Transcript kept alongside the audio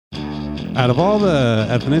Out of all the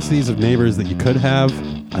ethnicities of neighbors that you could have,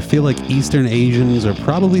 I feel like Eastern Asians are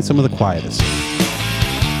probably some of the quietest.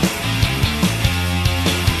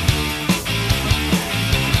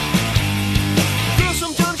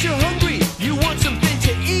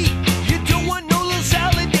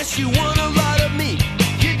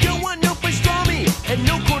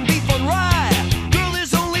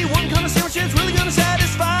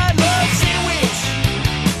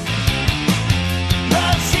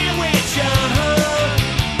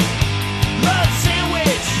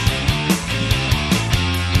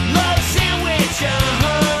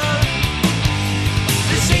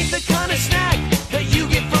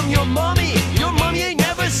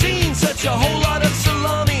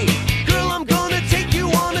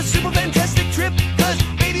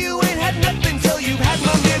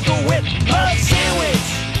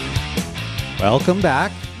 Welcome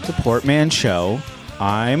back to Portman Show.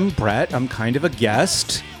 I'm Brett. I'm kind of a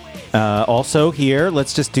guest. Also here,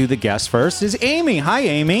 let's just do the guest first, is Amy. Hi,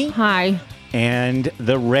 Amy. Hi. And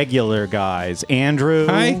the regular guys, Andrew.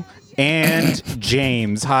 Hi. And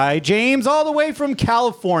James. Hi, James, all the way from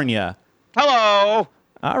California. Hello.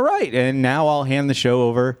 All right, and now I'll hand the show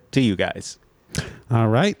over to you guys. All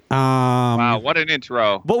right. Wow, what an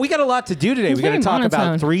intro. Well, we got a lot to do today. We got to talk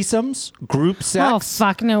about threesomes, group sex. Oh,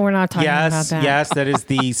 fuck, no, we're not talking about that. Yes, that is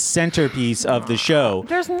the centerpiece of the show.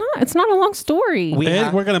 It's not a long story. We're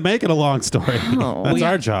going to make it a long story. Oh. That's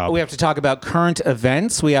our job. We have to talk about current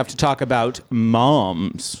events. We have to talk about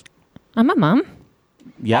moms. I'm a mom.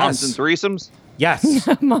 Yes. Moms and threesomes. Yes.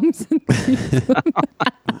 Moms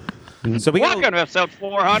and So Welcome to episode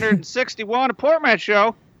 461 of Portman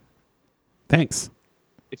Show. Thanks.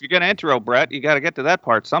 If you're going to intro, Brett, you got to get to that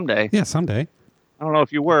part someday. Yeah, someday. I don't know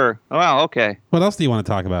if you were. Oh, well, okay. What else do you want to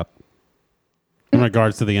talk about in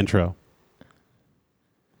regards to the intro?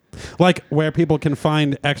 Like where people can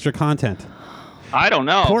find extra content. I don't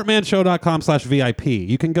know. Portmanshow.com/VIP.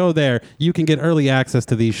 You can go there. You can get early access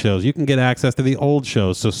to these shows. You can get access to the old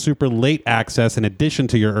shows. So super late access in addition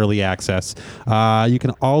to your early access. You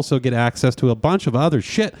can also get access to a bunch of other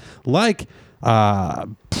shit like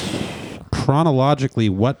chronologically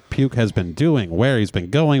what Puke has been doing, where he's been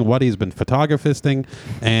going, what he's been photographisting,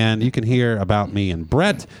 and you can hear about me and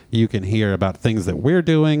Brett. You can hear about things that we're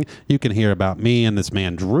doing. You can hear about me and this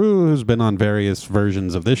man Drew, who's been on various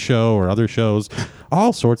versions of this show or other shows,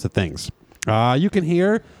 all sorts of things. You can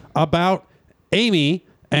hear about Amy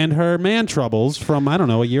and her man troubles from, I don't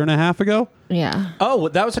know, a year and a half ago. Yeah. Oh,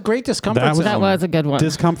 that was a great discomfort phone. That was a good one.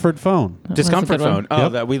 Discomfort phone. Discomfort phone. Oh,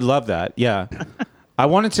 Yep. that we love that. Yeah. I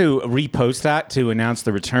wanted to repost that to announce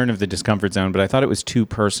the return of the discomfort zone, but I thought it was too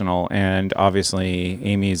personal, and obviously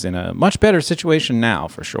Amy's in a much better situation now,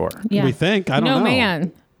 for sure. Yeah. We think. I don't know. No,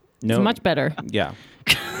 man. No, It's much better. Yeah.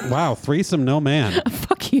 Wow, threesome, no man.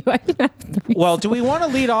 Fuck you. I didn't have threesome. Well, do we want to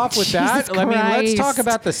lead off with that? Jesus I mean, let's Christ. talk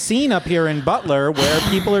about the scene up here in Butler where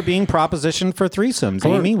people are being propositioned for threesomes.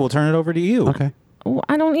 Amy, we'll turn it over to you. Okay.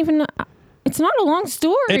 I don't even know. It's not a long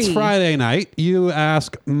story. It's Friday night. You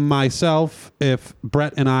ask myself if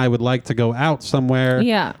Brett and I would like to go out somewhere.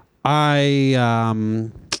 Yeah. I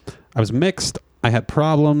was mixed. I had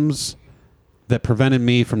problems that prevented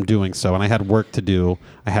me from doing so, and I had work to do.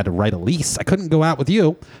 I had to write a lease. I couldn't go out with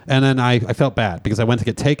you. And then I felt bad because I went to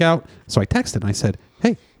get takeout. So I texted and I said,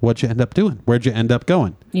 hey, what'd you end up doing? Where'd you end up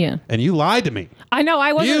going? Yeah. And you lied to me. I know.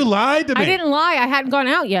 I wasn't. You lied to me. I didn't lie. I hadn't gone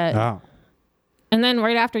out yet. Oh. And then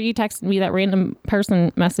right after you texted me, that random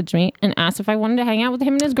person messaged me and asked if I wanted to hang out with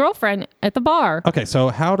him and his girlfriend at the bar. Okay, so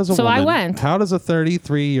how does a So I woman, went. how does a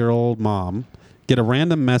 33-year-old mom get a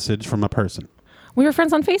random message from a person? We were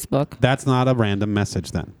friends on Facebook. That's not a random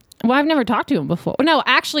message then. Well, I've never talked to him before. No,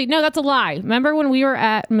 actually, no, that's a lie. Remember when we were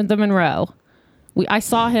at the Monroe? I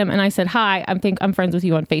saw him and I said, hi, I'm friends with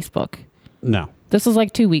you on Facebook. No. This was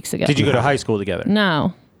like 2 weeks ago. Did you go to high school together?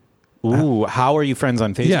 No. Ooh, how are you friends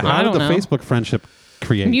on Facebook? Yeah, how I did the don't know. Facebook friendship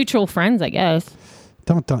create? Mutual friends, I guess.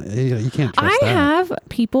 Don't you can't trust I that. have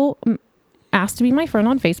people asked to be my friend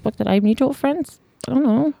on Facebook that I have mutual friends. I don't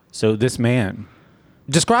know. So this man.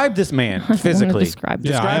 Describe this man I don't wanna physically. describe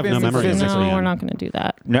Yeah, I have no him memory of this physically. No, man. we're not going to do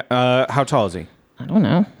that. No, how tall is he? I don't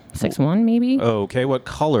know. 6'1", maybe. Okay, what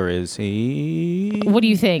color is he? What do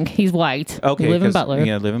you think? He's white. Okay, Live in 'cause- Butler.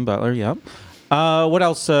 Yeah, live in Butler. Yep. What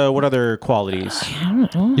else? What other qualities? I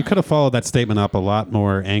don't know. You could have followed that statement up a lot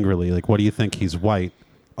more angrily. Like, what do you think he's white?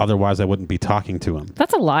 Otherwise, I wouldn't be talking to him.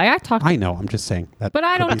 That's a lie. I talk. I know. I'm just saying that. But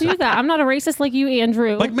I don't do that. I'm not a racist like you,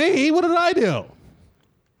 Andrew. Like me? What did I do?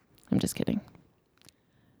 I'm just kidding.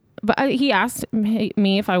 But he asked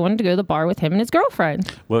me if I wanted to go to the bar with him and his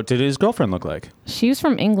girlfriend. What did his girlfriend look like? She was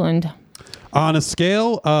from England. On a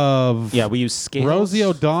scale of Yeah, we use scales. Rosie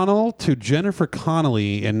O'Donnell to Jennifer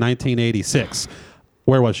Connelly in 1986,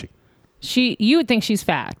 where was she? You would think she's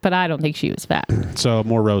fat, but I don't think she was fat. So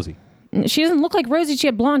more Rosie. She doesn't look like Rosie. She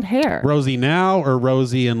had blonde hair. Rosie now or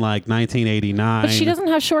Rosie in like 1989? But she doesn't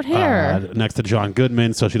have short hair. Next to John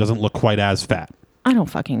Goodman, so she doesn't look quite as fat. I don't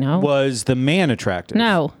fucking know. Was the man attractive?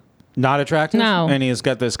 No, Not attractive? No. And he has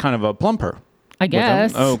got this kind of a plumper. I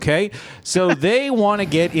guess. Okay. So they want to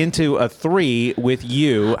get into a 3 with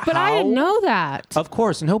you. But I didn't know that. Of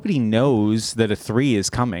course. Nobody knows that a 3 is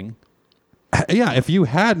coming. Yeah, if you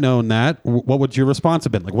had known that, what would your response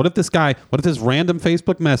have been? Like, what if this random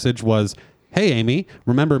Facebook message was, "Hey, Amy,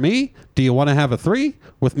 remember me? Do you want to have a 3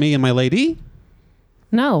 with me and my lady?"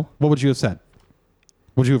 No. What would you have said?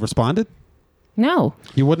 Would you have responded? No.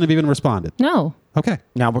 You wouldn't have even responded. No. Okay.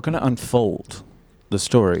 Now we're going to unfold the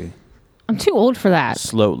story I'm too old for that.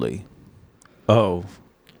 slowly. Oh,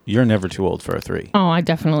 you're never too old for a 3. Oh, I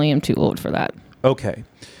definitely am too old for that. Okay.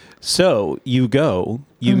 So you go,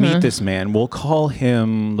 you meet this man. We'll call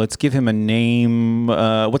him, let's give him a name.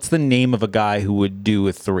 What's the name of a guy who would do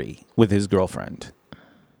a 3 with his girlfriend?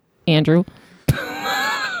 Andrew.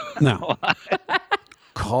 No.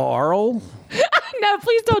 Carl? No,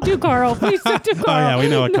 please don't do Carl. Please don't do Carl. Oh, yeah, we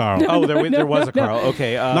know a Carl. Oh, there was a Carl.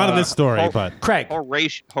 Okay. Not in this story, but. Craig.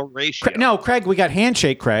 Horatio. No, Craig. We got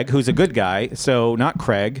Handshake Craig, who's a good guy. So not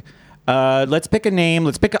Craig. Let's pick a name.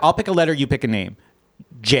 I'll pick a letter. You pick a name.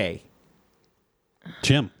 J.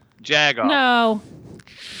 Jim. Jagoff. No.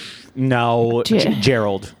 No.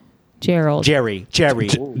 Gerald. Gerald. Jerry.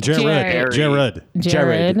 Jared.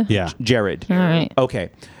 Jared. Yeah. Jared. All right.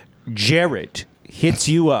 Okay. Jared hits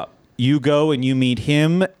you up. You go and you meet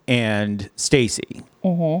him and Stacy.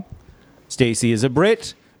 Stacy is a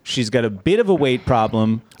Brit. She's got a bit of a weight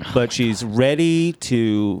problem, but she's ready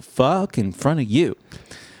to fuck in front of you.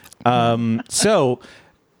 So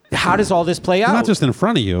how does all this play out? Not just in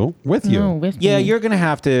front of you, with you. No, with Yeah, me. you're gonna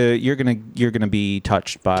have to. You're gonna be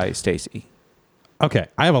touched by Stacy. Okay,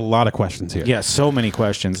 I have a lot of questions here. Yeah, so many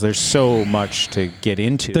questions. There's so much to get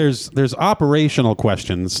into. There's operational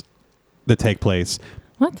questions that take place,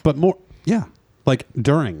 What? but more, yeah, like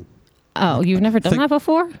during. Oh, you've never done that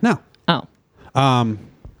before? No, Oh.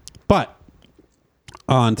 but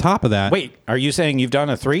on top of that, Wait, are you saying you've done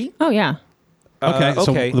a 3? Oh, yeah. Okay,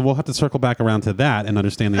 okay. so we'll have to circle back around to that and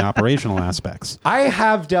understand the operational aspects. I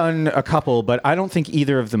have done a couple, but I don't think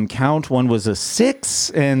either of them count. One was a 6,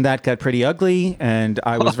 and that got pretty ugly, and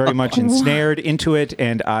I was very much ensnared into it,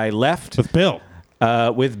 and I left With Bill.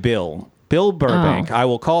 with Bill. Bill Burbank. Oh. I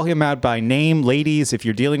will call him out by name. Ladies, if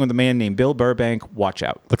you're dealing with a man named Bill Burbank, watch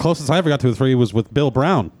out. The closest I ever got to a 3 was with Bill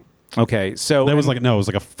Brown. Okay, so It was like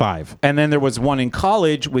a 5. and then there was one in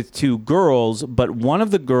college with 2 girls, but one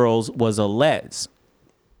of the girls was a les.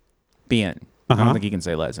 BN. I don't think you can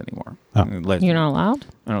say les anymore. Oh. Les. You're not allowed?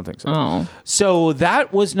 I don't think so. Oh. So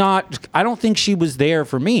that was not. I don't think she was there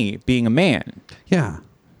for me being a man. Yeah.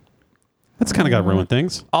 That's kind of got to ruin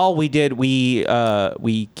things. All we did, we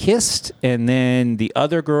kissed, and then the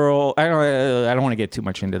other girl. I don't want to get too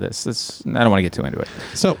much into this. I don't want to get too into it.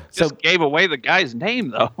 So Just gave away the guy's name,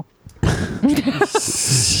 though.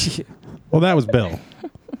 well, that was Bill.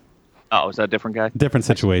 Oh, is that a different guy? Different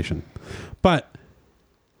situation. But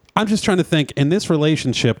I'm just trying to think in this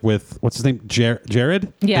relationship with what's his name,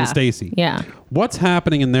 Jared Yeah. and Stacy. Yeah. What's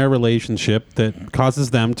happening in their relationship that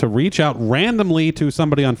causes them to reach out randomly to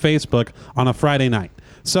somebody on Facebook on a Friday night?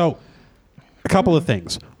 So, a couple of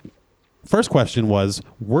things. First question was,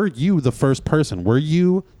 were you the first person? Were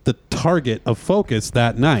you the target of focus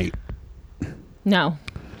that night? No.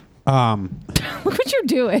 Look what you're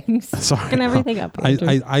doing. Sorry. Fucking everything up. Andrew.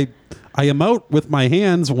 I emote with my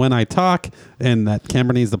hands when I talk, and that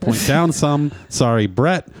camera needs to point down some. Sorry,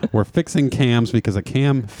 Brett. We're fixing cams because a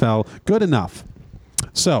cam fell. Good enough.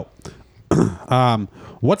 So,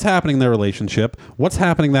 what's happening in their relationship? What's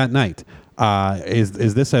happening that night?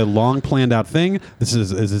 Is this a long planned out thing? Is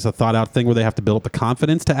this a thought out thing where they have to build up the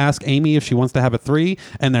confidence to ask Amy if she wants to have a 3,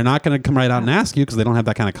 and they're not going to come right out and ask you because they don't have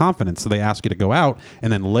that kind of confidence. So they ask you to go out,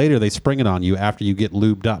 and then later they spring it on you after you get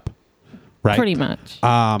lubed up. Right. Pretty much.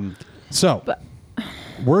 So,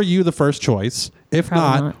 were you the first choice? If Probably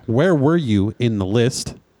not, not. where were you in the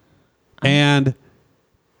list? And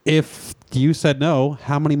if you said no,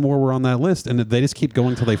 how many more were on that list? And did they just keep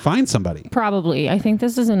going till they find somebody? Probably. I think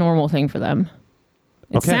this is a normal thing for them.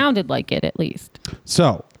 It Okay. sounded like it, at least.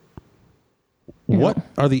 So, what Yeah.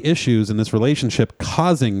 are the issues in this relationship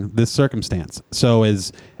causing this circumstance? So,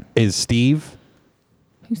 is Steve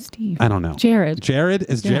Who's Steve? I don't know. Jared. Jared?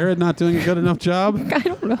 Is Jared not doing a good enough job? I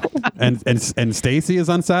don't know. And Stacy is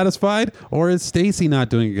unsatisfied? Or is Stacy not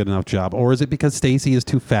doing a good enough job? Or is it because Stacy is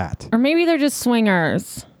too fat? Or maybe they're just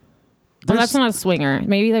swingers. Well, that's not a swinger.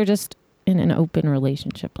 Maybe they're just in an open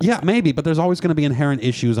relationship. Yeah, maybe, but there's always going to be inherent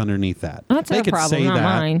issues underneath that. That's they their could problem, say not that.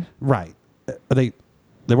 mine. Right. They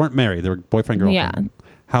weren't married. They were boyfriend, girlfriend. Yeah.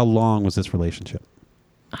 How long was this relationship?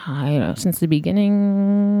 I don't know. Since the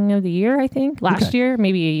beginning of the year, I think. Last year,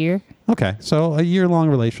 maybe a year. Okay, so a year-long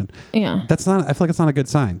relation. Yeah. That's not. I feel like it's not a good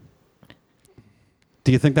sign.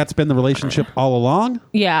 Do you think that's been the relationship all along?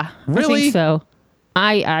 Yeah. Really? I think so.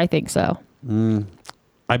 I think so.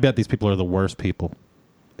 I bet these people are the worst people.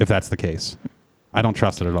 If that's the case, I don't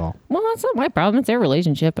trust it at all. Well, that's not my problem. It's their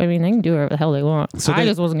relationship. I mean, they can do whatever the hell they want. So I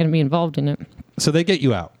just wasn't going to be involved in it. So they get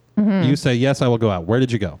you out. Mm-hmm. You say, yes, I will go out. Where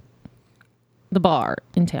did you go? The bar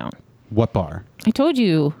in town. What bar? I told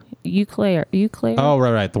you, Euclair. Oh,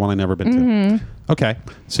 right. The one I never been Mm-hmm. to. Okay.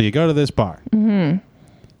 So you go to this bar. Mm-hmm.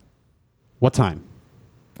 What time?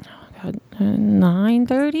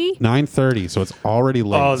 9:30. 9:30. So it's already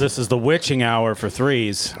late. Oh, this is the witching hour for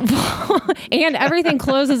threes. And everything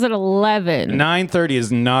closes at 11. 9:30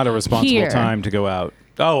 is not a responsible Here. time to go out.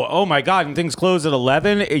 Oh my God! And things close at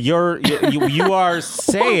 11. You are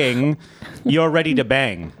saying you're ready to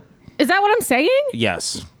bang. Is that what I'm saying?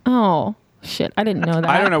 Yes. Oh, shit. I didn't know that.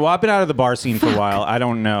 I don't know. Well, I've been out of the bar scene for a while. I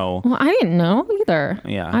don't know. Well, I didn't know either.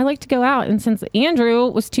 Yeah. I like to go out. And since Andrew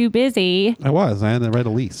was too busy. I was. I had to write a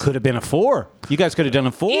lease. Could have been a 4. You guys could have done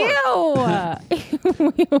a 4. Ew.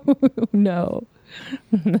 No.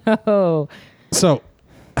 No. So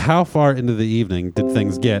how far into the evening did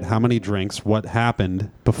things get? How many drinks? What happened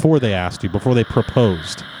before they asked you, before they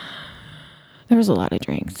proposed? There was a lot of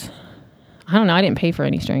drinks. I don't know. I didn't pay for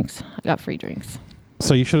any drinks. I got free drinks.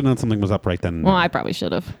 So you should have known something was up right then. and Well, there. I probably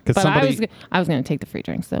should have. 'Cause But somebody- I was going to take the free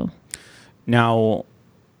drinks, though. Now,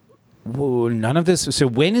 none of this. So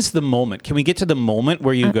when is the moment? Can we get to the moment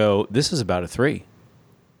where you go, this is about a 3?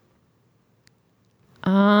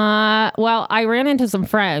 Well, I ran into some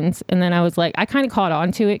friends, and then I was like, I kind of caught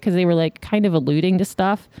on to it because they were like kind of alluding to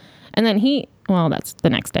stuff. And then that's the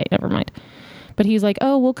next day. Never mind. But he's like,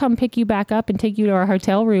 oh, we'll come pick you back up and take you to our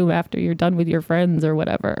hotel room after you're done with your friends or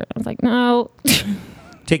whatever. I was like, no.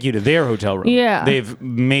 Take you to their hotel room. Yeah. They've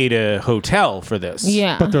made a hotel for this.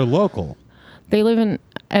 Yeah. But they're local. They live in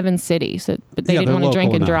Evans City, but they Yeah, didn't they're want to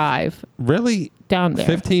drink local and enough. drive Really? down there.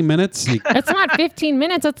 15 minutes? That's not 15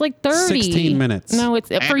 minutes. That's like 30. 16 minutes. No, it's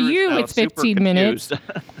for Andrew's you. now It's super 15 minutes.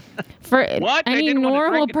 confused. For What? I any didn't wanna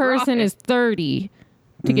normal drink and drive. person is 30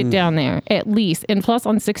 to get down there at least. And plus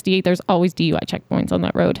on 68, there's always DUI checkpoints on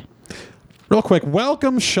that road. Real quick,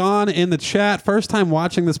 welcome Sean in the chat. First time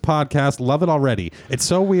watching this podcast. Love it already. It's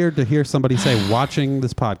so weird to hear somebody say watching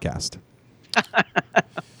this podcast.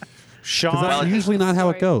 Sean, That's usually not how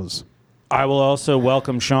it goes. I will also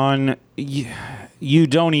welcome Sean. You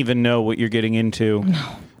don't even know what you're getting into.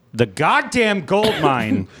 No. The goddamn gold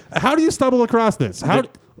mine. How do you stumble across this?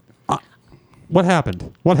 What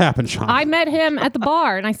happened? What happened, Sean? I met him at the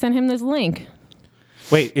bar and I sent him this link.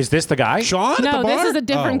 Wait, is this the guy? Sean? at No, the bar? this is a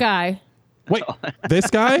different guy. Wait, this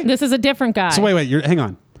guy? This is a different guy. So wait, hang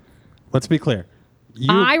on. Let's be clear.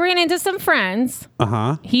 I ran into some friends.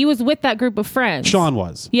 Uh-huh. He was with that group of friends. Sean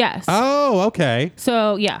was. Yes. Oh, okay.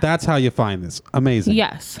 So, yeah. That's how you find this. Amazing.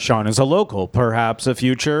 Yes. Sean is a local, perhaps a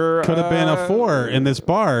future. Could have been a 4 in this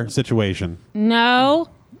bar situation. No.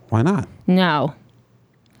 Why not? No.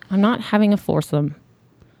 I'm not having a foursome.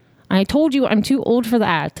 I told you I'm too old for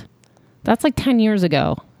that. That's like 10 years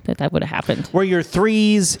ago that would have happened. Were your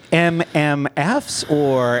 3s MMFs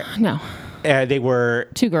or No. they were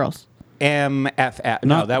 2 girls. MFF?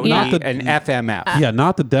 No, that would not be the- an FMF. Yeah,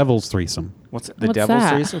 not the devil's threesome. What's it? The What's devil's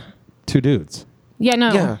that? threesome? 2 dudes. Yeah,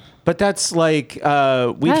 no. Yeah, but that's like we've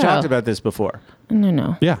Oh. talked about this before.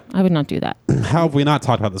 No. Yeah. I would not do that. How have we not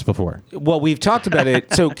talked about this before? Well, we've talked about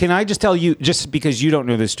it. So can I just tell you, just because you don't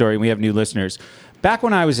know this story and we have new listeners, back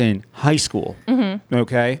when I was in high school,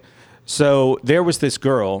 okay, so there was this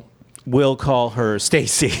girl, we'll call her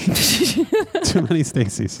Stacy. Too many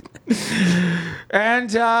Stacys.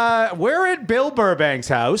 And we're at Bill Burbank's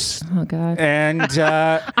house. Oh, God. And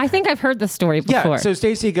I think I've heard this story before. yeah, so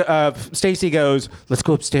Stacy goes, let's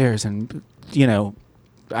go upstairs. And, you know,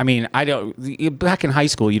 I mean, back in high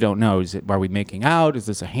school, you don't know. Are we making out? Is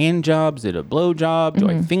this a hand job? Is it a blow job? Do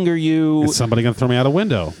I finger you? Is somebody going to throw me out a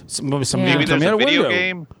window? Somebody Maybe throw there's me out a video window.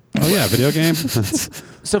 game. Oh, yeah, video game?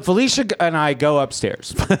 So Felicia and I go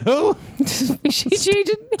upstairs. Who? She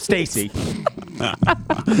cheated. Stacy.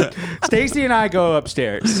 Stacy and I go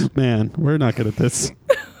upstairs. Man, we're not good at this.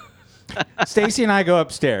 Stacy and I go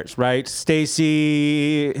upstairs, right?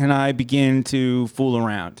 Stacy and I begin to fool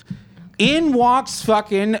around. In walks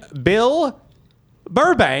fucking Bill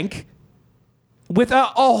Burbank with a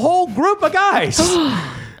whole group of guys.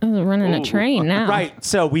 I'm running a train now. Right.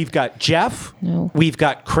 So we've got Jeff. No. We've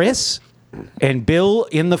got Chris and Bill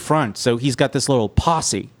in the front. So he's got this little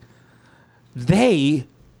posse. They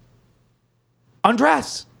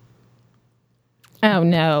undress. Oh,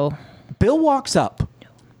 no. Bill walks up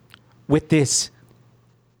with this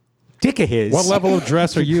dick of his. What level of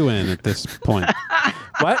dress are you in at this point?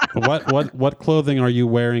 What? What clothing are you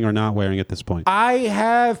wearing or not wearing at this point? I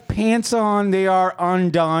have pants on. They are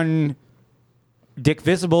undone. Dick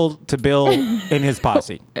visible to Bill and his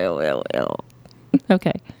posse. Ew.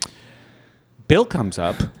 Okay. Bill comes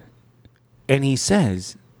up and he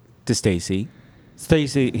says to Stacy,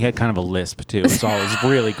 he had kind of a lisp too. It's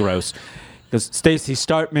really gross. He goes, Stacy,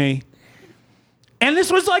 start me. And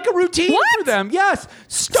this was like a routine for them. Yes.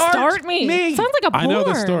 Start me. Sounds like a porn. I know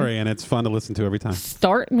the story, and it's fun to listen to every time.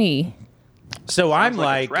 Start me. So I'm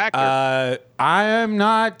like a like, tractor. I'm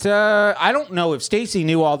not, I don't know if Stacy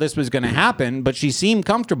knew all this was going to happen, but she seemed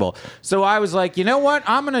comfortable. So I was like, you know what?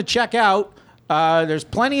 I'm going to check out. There's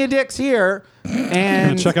plenty of dicks here.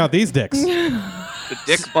 And Check out these dicks. The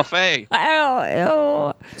dick buffet.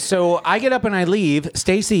 Ew. so I get up and I leave.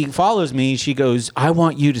 Stacy follows me. She goes, I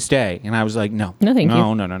want you to stay. And I was like, no. No, thank you.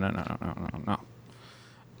 No.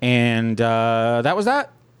 And that was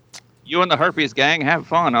that. You and the herpes gang have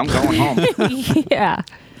fun. I'm going home. Yeah.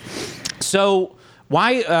 So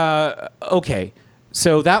why? Okay.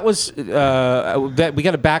 So that was that. We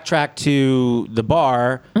got to backtrack to the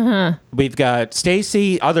bar. We've got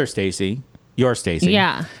Stacy, other Stacy, your Stacy.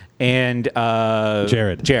 Yeah. And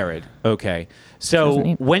Jared. Jared. Okay. So Doesn't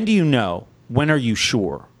he- when do you know? When are you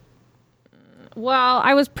sure? Well,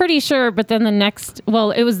 I was pretty sure, but then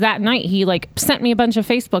it was that night he sent me a bunch of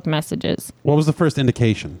Facebook messages. What was the first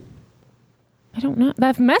indication? I don't know.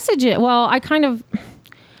 That message well, I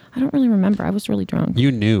don't really remember. I was really drunk.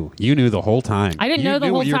 You knew the whole time. I didn't You know the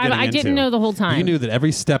knew whole what you were time. getting I didn't into. know the whole time. You knew that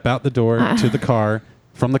every step out the door to the car,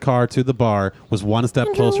 from the car to the bar, was one step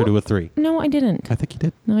closer to a 3. No, I didn't. I think you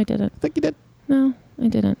did. No, I didn't. I think you did. No, I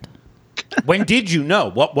didn't. When did you know?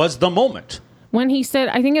 What was the moment? When he said,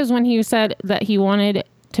 I think it was when he said that he wanted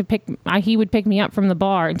to he would pick me up from the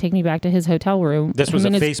bar and take me back to his hotel room. This was a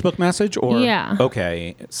Him and Facebook message, or Yeah.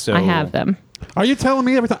 Okay, so I have them. Are you telling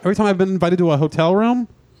me every time I've been invited to a hotel room,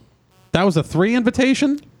 that was a 3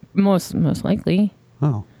 invitation? Most likely.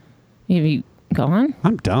 Oh, Have you gone?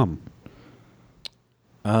 I'm dumb.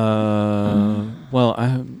 Well,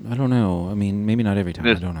 I don't know. I mean, maybe not every time.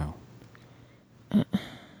 I don't know.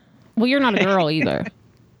 Well, you're not a girl either.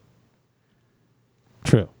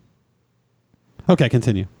 True. Okay,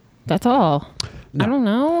 continue. That's all. No. I don't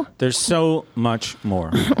know. There's so much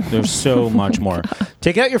more. There's so much more.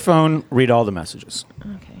 Take out your phone, read all the messages.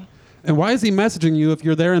 Okay. And why is he messaging you if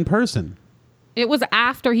you're there in person? It was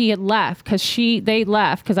after he had left because they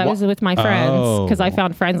left because I was with my friends because I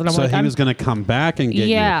found friends and I'm so like, he was going to come back and get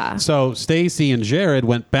Yeah. you. So Stacy and Jared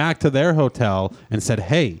went back to their hotel and said,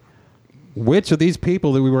 "Hey, which of these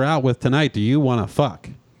people that we were out with tonight do you want to fuck?"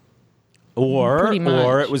 Pretty much.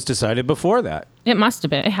 Or it was decided before that. It must have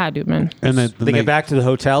been. It had to have been. And then They get back to the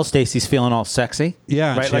hotel. Stacy's feeling all sexy.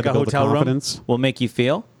 Yeah, right. she Like had a to build the hotel room confidence. will make you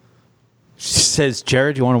feel. She says,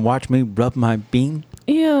 "Jared, you want to watch me rub my bean?"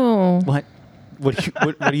 Ew. What? What's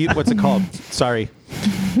it called? Sorry.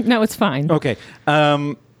 No, it's fine. Okay.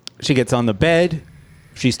 She gets on the bed.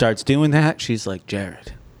 She starts doing that. She's like,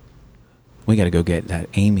 "Jared, we got to go get that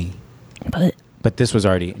Amy." But this was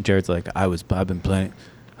already. Jared's like, I've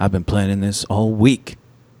been planning this all week,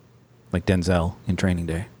 like Denzel in Training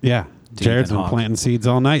Day. Yeah. Jared's Ethan been Hawke. planting seeds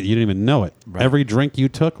all night. You didn't even know it. Right. Every drink you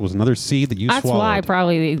took was another seed that you That's swallowed. why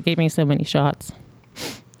probably they gave me so many shots.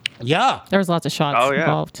 Yeah. There was lots of shots Oh, yeah.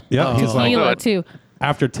 involved. Yeah, he's like, Tequila too.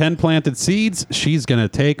 after 10 planted seeds, she's going to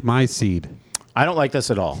take my seed. I don't like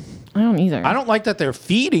this at all. I don't either. I don't like that they're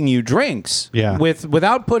feeding you drinks. Yeah.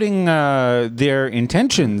 Without putting their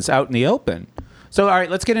intentions out in the open. So, all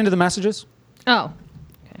right, let's get into the messages. Oh.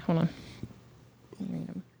 Okay, hold on.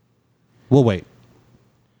 We'll wait.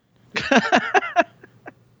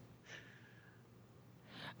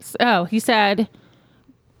 Oh, he said,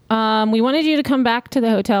 we wanted you to come back to the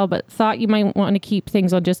hotel, but thought you might want to keep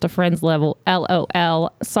things on just a friend's level.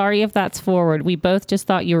 LOL. Sorry if that's forward. We both just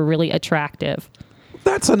thought you were really attractive.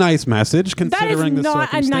 That's a nice message considering the not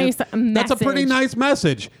a circumstance. nice That's a pretty message. nice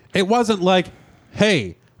message. It wasn't like,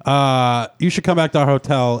 "Hey, you should come back to our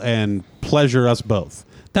hotel and pleasure us both."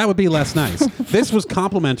 That would be less nice. This was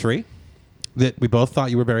complimentary. that we both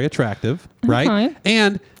thought you were very attractive, right? fine.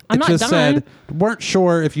 And I'm it not just done. said weren't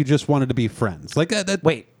sure if you just wanted to be friends. Like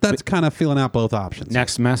that's kind of feeling out both options.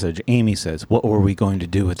 Next message. Amy says, "What were we going to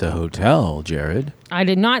do at the hotel, Jared?" I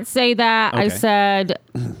did not say that. I Okay. said,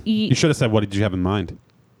 You should have said, what did you have in mind?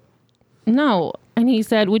 no. And he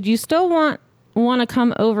said, would you still want to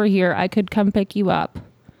come over here? I could come pick you up.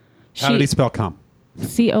 How did he spell come?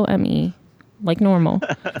 COME, like normal.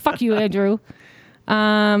 Fuck you, Andrew.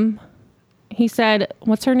 He said,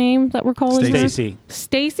 what's her name that we're calling her? Stacy.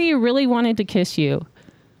 Stacy really wanted to kiss you.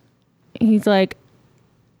 He's like,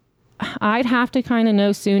 I'd have to kind of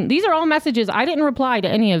know soon. These are all messages. I didn't reply to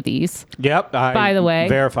any of these. Yep. By the way.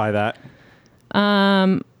 Verify that.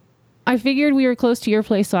 I figured we were close to your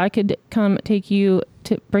place, so I could come take you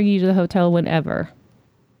to bring you to the hotel whenever.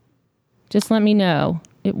 Just let me know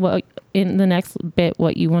in the next bit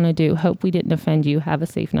what you want to do. Hope we didn't offend you. Have a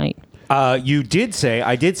safe night. You did say,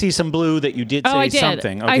 I did see some blue that you did say I did.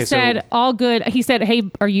 something. I said, all good. He said, hey,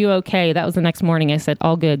 are you okay? That was the next morning. I said,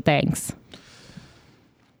 all good, thanks.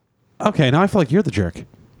 Okay, now I feel like you're the jerk.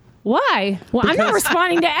 Why? Well, I'm not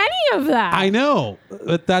responding to any of that. I know,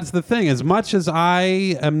 but that's the thing. As much as I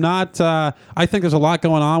am not, I think there's a lot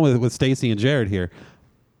going on with Stacy and Jared here,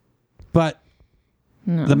 but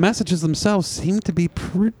the messages themselves seem to be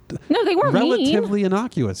No, they weren't relatively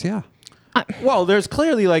innocuous. Yeah. well, there's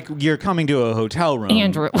clearly like you're coming to a hotel room.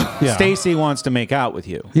 Andrew. Yeah. Stacy wants to make out with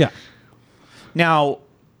you. Yeah. Now,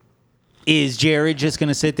 is Jared just going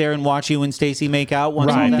to sit there and watch you and Stacy make out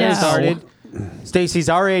once all Right. that No. started? Stacy's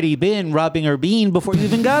already been rubbing her bean before you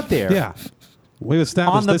even got there. Yeah. We've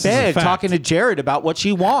established On the this is a bed, fact. talking to Jared about what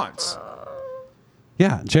she wants.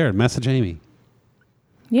 Yeah, Jared, message Amy.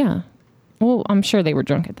 Yeah. Well, I'm sure they were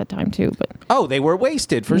drunk at that time too, but Oh, they were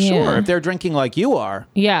wasted for sure. Yeah. If they're drinking like you are.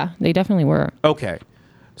 yeah, they definitely were. Okay.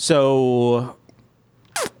 So,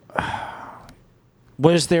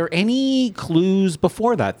 was there any clues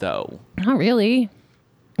before that, though? Not really.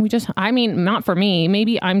 Not for me.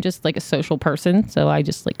 Maybe I'm just like a social person, so I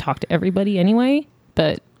just like talk to everybody anyway,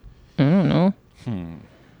 but I don't know.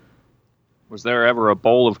 Was there ever a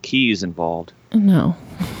bowl of keys involved? No.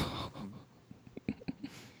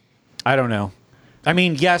 I don't know. I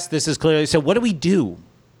mean, yes, this is clearly. So, what do we do?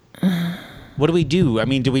 What do we do? I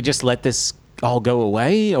mean, do we just let this all go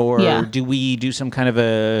away, or Yeah. do we do some kind of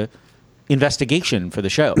a investigation for the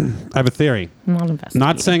show? I have a theory. I'm not investigating.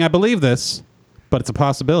 Not saying I believe this, but it's a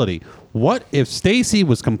possibility. What if Stacy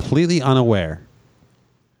was completely unaware?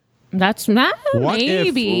 That's not What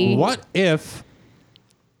maybe. What if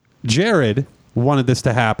Jared wanted this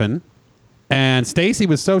to happen, and Stacy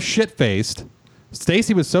was so shit-faced,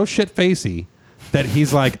 that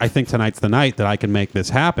he's like, I think tonight's the night that I can make this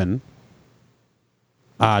happen,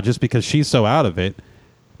 just because she's so out of it.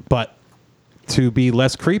 But to be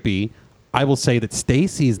less creepy, I will say that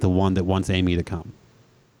Stacy's the one that wants Amy to come.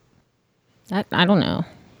 I don't know.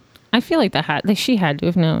 I feel like she had to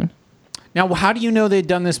have known. Now, how do you know they'd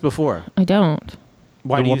done this before? I don't.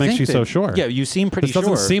 Why Then do you what makes think you so they- sure? Yeah, you seem pretty This doesn't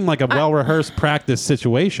sure. seem like a well-rehearsed practice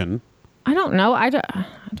situation. I don't know. I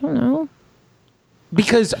don't know.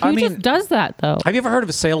 Because, Who just does that though? have you ever heard of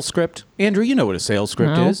a sales script? Andrew, you know what a sales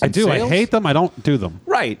script No. is. I in do. sales? I hate them. I don't do them.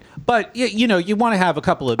 Right. But, you know, you want to have a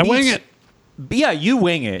couple of I beats. wing it. Yeah, you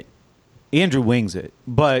wing it. Andrew wings it.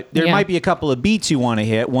 But there Yeah. might be a couple of beats you want to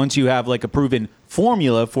hit once you have like a proven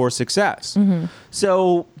formula for success. Mm-hmm.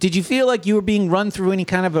 So, did you feel like you were being run through any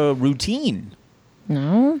kind of a routine?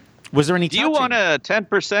 No. Was there any Do you touching? want a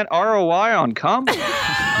 10% ROI on cum?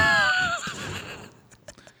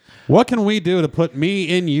 What can we do to put me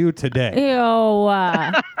in you today? Ew.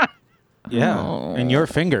 Yeah. Oh. And your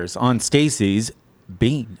fingers on Stacy's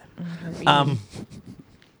bean.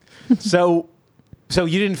 So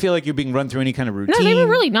you didn't feel like you're being run through any kind of routine? No, they were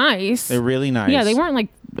really nice. They're really nice. Yeah, they weren't like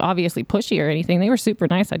obviously pushy or anything. They were super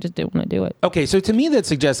nice. I just didn't want to do it. Okay, so to me that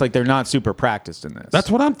suggests like they're not super practiced in this. That's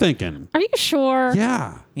what I'm thinking. Are you sure?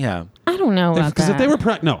 Yeah. yeah. I don't know about Because that. if they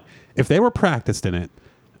were if they were practiced in it,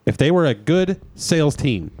 if they were a good sales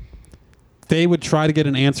team, they would try to get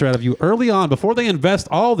an answer out of you early on before they invest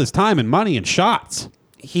all this time and money and shots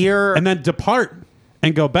Here and then depart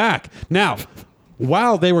and go back. Now,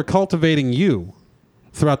 while they were cultivating you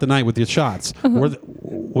throughout the night with your shots,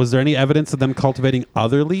 was there any evidence of them cultivating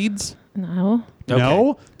other leads? No. Okay.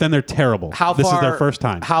 No? Then they're terrible. how This far is their first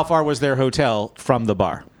time. How far was their hotel from the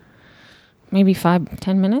bar? Maybe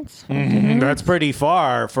 5-10 minutes. That's pretty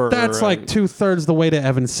far for That's like 2/3 the way to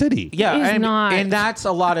Evan City. yeah, Is and, not. and that's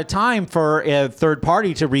a lot of time for a third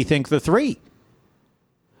party to rethink the three.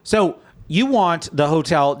 So You want the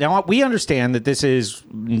hotel. Now, we understand that this is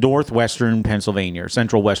northwestern Pennsylvania, or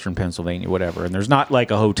central western Pennsylvania, whatever, and there's not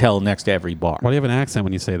like a hotel next to every bar. Why do you have an accent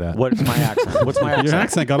when you say that? What's my accent? What's my accent? Your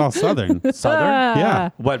accent got all southern. Southern? Yeah.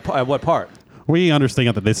 What part? We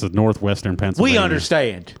understand that this is northwestern Pennsylvania. We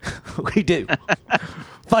understand. We do.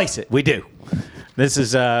 Face it, we do. This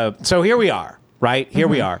is, so here we are, right? Here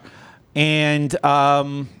we are. And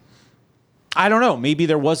I don't know, maybe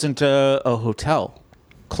there wasn't a hotel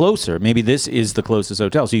closer. Maybe this is the closest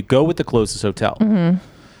hotel. So you go with the closest hotel.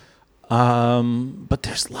 But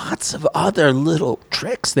there's lots of other little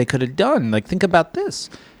tricks they could have done. Like, think about this.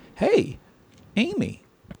 Hey, Amy.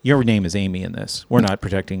 Your name is Amy in this. We're not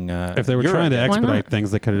protecting. If they were trying to expedite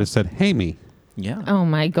things, they could have just said, "Hey, me." Yeah. Oh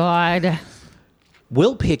my God.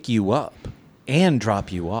 We'll pick you up and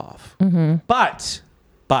drop you off.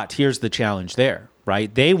 But here's the challenge there,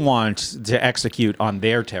 right? They want to execute on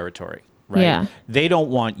their territory. Right? Yeah. They don't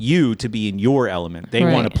want you to be in your element. They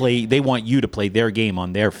want to play. They want you to play their game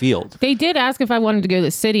on their field. They did ask if I wanted to go to the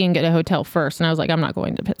city and get a hotel first, and I was like, I'm not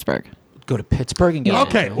going to Pittsburgh. Go to Pittsburgh and get a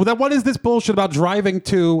Okay, hotel? well then what is this bullshit about driving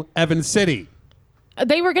to Evans City?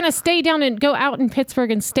 They were going to stay down and go out in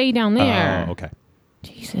Pittsburgh and stay down there. Oh, okay.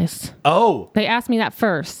 Jesus. Oh, They asked me that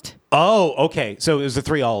first. okay. So it was the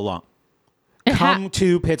three all along. Come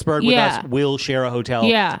to Pittsburgh with Yeah. us. We'll share a hotel.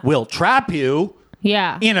 Yeah. We'll trap you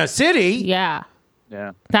Yeah. in a city. Yeah.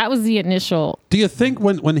 Yeah. That was the initial. Do you think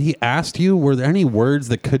when he asked you, were there any words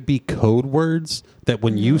that could be code words that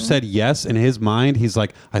when you said yes in his mind, he's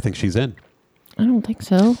like, I think she's in? I don't think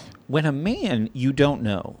so. When a man you don't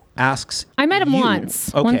know asks, I met him you-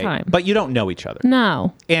 once, okay, one time. but you don't know each other.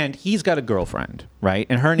 No. And he's got a girlfriend, right?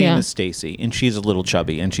 And her name Yeah. is Stacy, and she's a little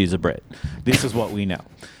chubby, and she's a Brit. This is what we know.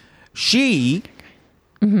 She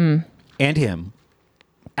and him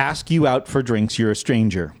ask you out for drinks. You're a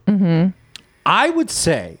stranger. I would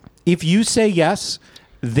say if you say yes,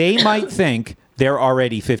 they might think they're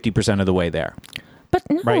already 50% of the way there, But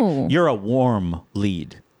no. right? You're a warm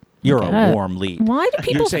lead. You're a God. warm lead. Why do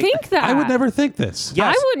people You're saying- think that? I would never think this.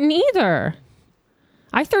 Yes. I wouldn't either.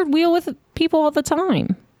 I third wheel with people all the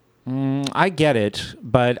time. I get it,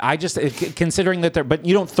 but I just considering that but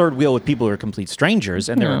you don't third wheel with people who are complete strangers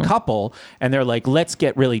and they're a No. couple and they're like, let's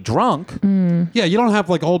get really drunk. Yeah, you don't have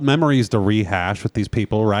like old memories to rehash with these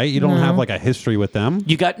people, right? You don't have like a history with them.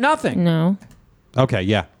 You got nothing. No. Okay,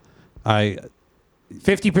 yeah.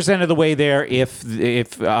 50% of the way there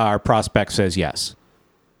if our prospect says yes.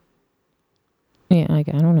 Yeah, I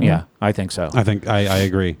don't know. Yeah, I think so. I think I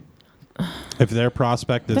agree. If their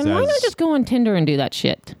prospect is Then why as not just go on Tinder and do that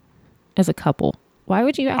shit as a couple? Why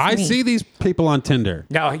would you ask I me? see these people on Tinder.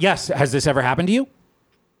 Now, yes, has this ever happened to you?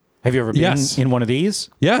 Have you ever been Yes. in one of these?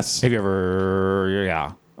 Yes. Have you ever?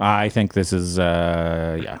 Yeah, I think this is.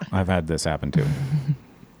 Yeah, I've had this happen too.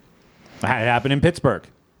 I had it happen in Pittsburgh.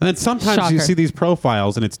 And then sometimes you Shocker. see these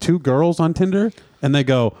profiles and it's two girls on Tinder and they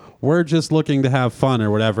go, we're just looking to have fun or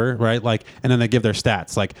whatever, right? Like, and then they give their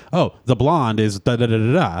stats like, oh, the blonde is da da da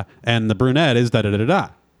da da and the brunette is da da da da da.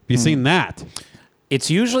 Have you seen that? It's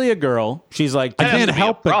usually a girl. She's like, I That has can't to be a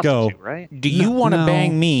help but go, prostitute, right? do you want to no.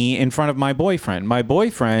 bang me in front of my boyfriend? My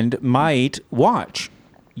boyfriend might watch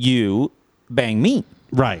you bang me.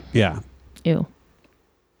 right, yeah. Ew.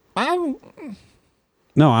 I'm,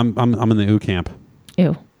 No, I'm in the ooh camp.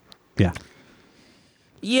 Ew. Yeah.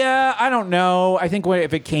 yeah, I don't know. I think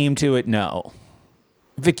if it came to it, no.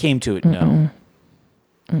 If it came to it, no.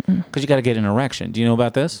 Because you got to get an erection. Do you know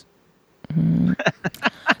about this?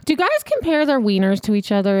 Do guys compare their wieners to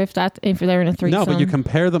each other if they're in a threesome? No, but you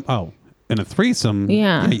compare them. Oh, in a threesome.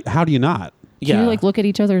 Yeah. How do you not? Do you like look at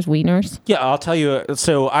each other's wieners? Yeah, I'll tell you.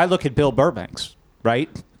 So I look at Bill Burbank's, right?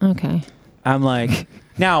 Okay. I'm like,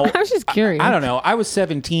 now, I was just curious. I don't know. I was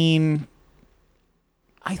 17.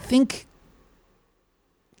 I think,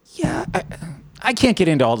 yeah, I can't get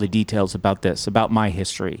into all the details about this, about my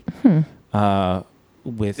history.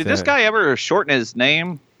 With Did this guy ever shorten his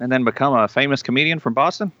name and then become a famous comedian from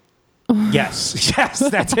Boston? Yes, yes,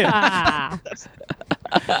 that's it.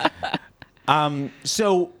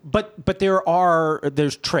 So, but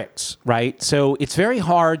there's tricks, right? So it's very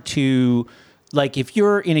hard to, like, if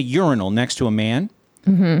you're in a urinal next to a man,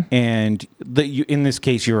 and in this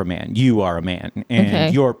case you're a man, you are a man, and Okay.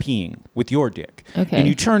 you're peeing with your dick, Okay. and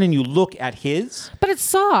you turn and you look at his, But it's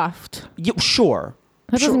soft. sure.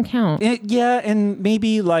 That Sure. doesn't count. Yeah, and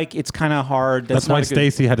maybe like it's kind of hard. That's why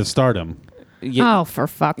Stacy had to start him. Oh, for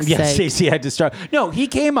fuck's Yeah, sake. Stacey had to start. No, he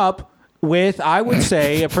came up with, I would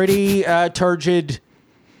say, a pretty turgid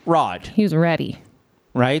rod, He was ready.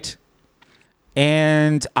 right?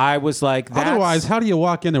 And I was like, Otherwise, how do you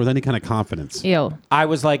walk in there with any kind of confidence? Ew. I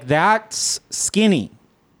was like, that's skinny.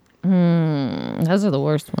 Those are the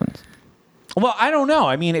worst ones. Well, I don't know.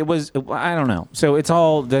 I mean, I don't know. So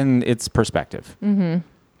it's perspective. Mm-hmm.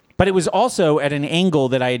 But it was also at an angle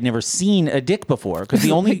that I had never seen a dick before. Because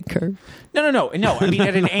the only curve. No. I mean,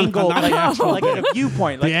 at an angle, like at a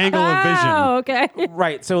viewpoint, like The angle of vision. Oh, okay.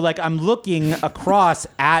 right. So like I'm looking across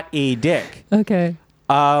at a dick. Okay.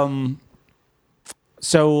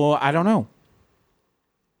 So I don't know.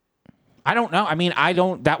 I mean,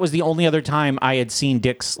 that was the only other time I had seen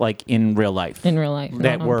dicks like in real life. In real life.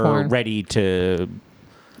 That not on were porn. ready to.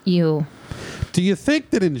 You. Do you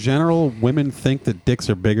think that in general women think that dicks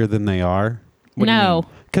are bigger than they are? No.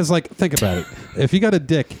 Because, like, think about it. If you got a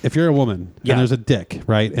dick, if you're a woman Yeah. and there's a dick,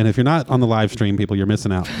 right? And if you're not on the live stream, people, you're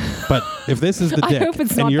missing out. But if this is the I dick, hope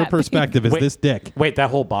it's and not your that big. perspective is Wait. this dick. Wait, that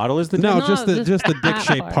whole bottle is the dick? No, No, just the just dick that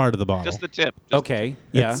shaped part. part of the bottle. Just the tip. Okay.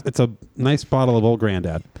 Yeah. It's a nice bottle of old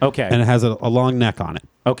granddad. Okay. And it has a long neck on it.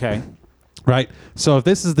 Okay. Right? So if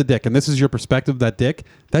this is the dick and this is your perspective of that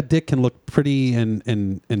dick can look pretty and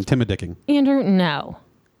intimidating. Andrew, no.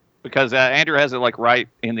 Because Andrew has it like right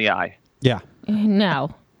in the eye. Yeah.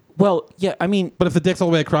 No. Well, yeah. I mean, But if the dick's all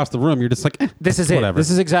the way across the room, you're just like, this is whatever. it.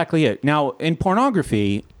 This is exactly it. Now, in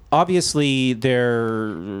pornography, obviously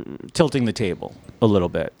they're tilting the table a little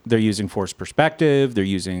bit. They're using forced perspective. They're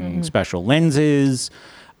using special lenses.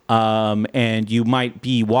 And you might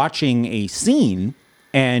be watching a scene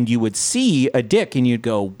and you would see a dick and you'd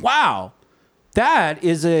go, wow, that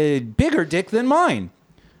is a bigger dick than mine.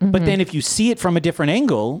 But then if you see it from a different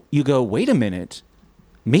angle, you go, wait a minute,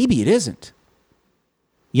 maybe it isn't.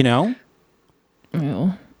 You know?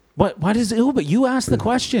 Ew. What is ew? But you asked the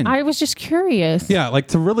question. I was just curious. Yeah, like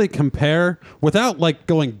to really compare without like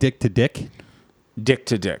going dick to dick, Dick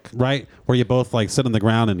to dick. right? Where you both like sit on the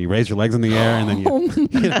ground and you raise your legs in the air and then you,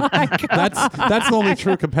 you know, that's the only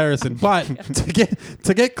true comparison. But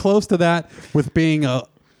to get close to that with being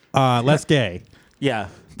less gay, Yeah.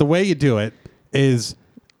 the way you do it is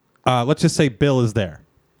let's just say Bill is there.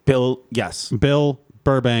 Bill, yes. Bill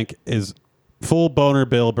Burbank is full boner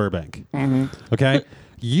Bill Burbank. Okay?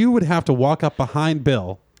 You would have to walk up behind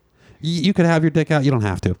Bill. You could have your dick out. You don't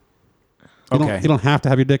have to. You don't have to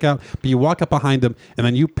have your dick out, but you walk up behind him and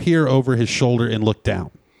then you peer over his shoulder and look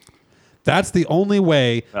down. That's the only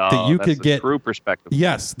way that you that's could the get true perspective.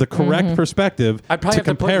 Yes, the correct perspective. I'd probably have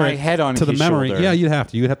to put compare my it head on to the his memory. shoulder. Yeah, you'd have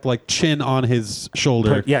to. You'd have to like chin on his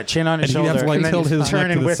shoulder. Chin on his And he'd shoulder. have to, like, and then tilt his turn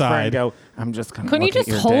neck and to the whisper side. and go, I'm just going to Couldn't you look at just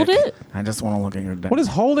your hold dick. it? I just want to look at your dick. What is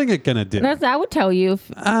holding it gonna do? That would tell you.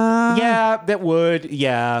 Yeah, that would.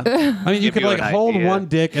 Yeah. I mean, you Give could you like an hold idea. one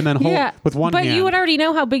dick and then hold with one but hand. you would already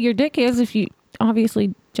know how big your dick is if you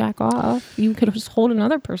obviously jack off. You could just hold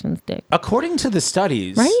another person's dick. According to the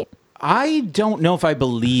studies, Right? I don't know if I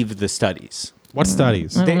believe the studies. What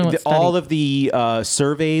studies? I don't know what All study. of the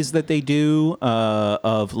surveys that they do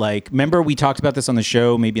of like, remember we talked about this on the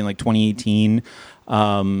show maybe in like 2018,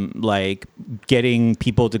 like getting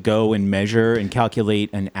people to go and measure and calculate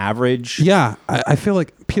an average. Yeah, I feel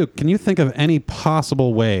like Puke. Can you think of any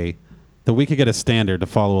possible way that we could get a standard to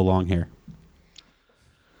follow along here?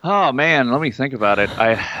 Oh man, let me think about it.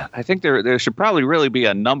 I think there should probably really be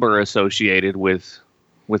a number associated with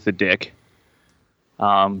the dick,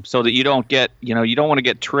 so that you don't get you don't want to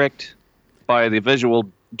get tricked by the visual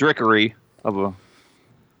trickery of the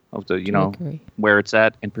Trickery. where it's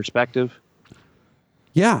at in perspective.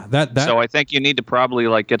 Yeah, that. So I think you need to probably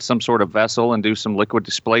like get some sort of vessel and do some liquid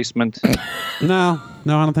displacement. No, I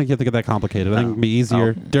don't think you have to get that complicated. I think it'd be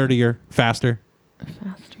easier, dirtier, faster.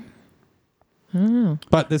 Faster.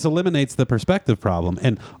 But this eliminates the perspective problem.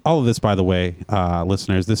 And all of this, by the way,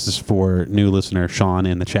 listeners, this is for new listener Sean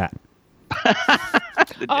in the chat.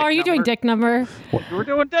 The Oh, are you doing dick number? We're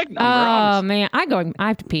doing dick number. Oh honestly. man, I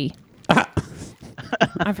have to pee.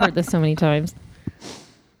 I've heard this so many times.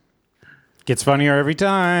 Gets funnier every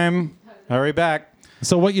time. Hurry back.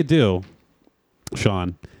 So what you do,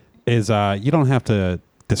 Sean, is you don't have to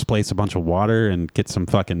displace a bunch of water and get some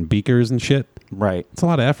fucking beakers and shit. Right. It's a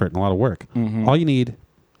lot of effort and a lot of work. All you need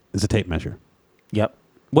is a tape measure. Yep.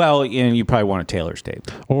 Well, and you probably want a Taylor's tape.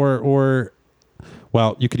 Or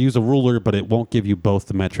well, you could use a ruler, but it won't give you both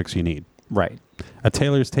the metrics you need. Right. A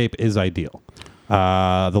Taylor's tape is ideal.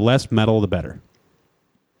 The less metal, the better.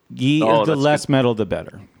 The that's less metal, the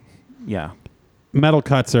better. Yeah. Metal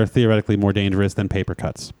cuts are theoretically more dangerous than paper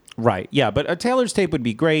cuts. Right. Yeah, but a Taylor's tape would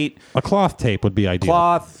be great. A cloth tape would be ideal.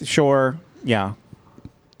 Cloth, sure. Yeah.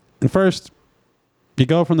 And first, you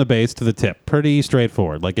go from the base to the tip. Pretty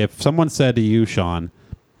straightforward. Like if someone said to you, Sean,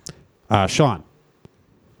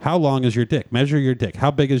 how long is your dick? Measure your dick.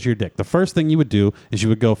 How big is your dick? The first thing you would do is you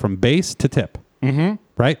would go from base to tip. Mm-hmm.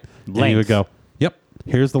 Right? And you would Length. go, yep,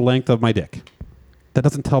 here's the length of my dick. that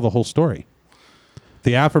doesn't tell the whole story.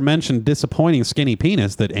 The aforementioned disappointing skinny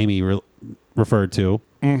penis that Amy referred to,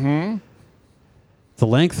 the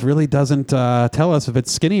length really doesn't tell us if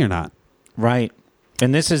it's skinny or not. Right.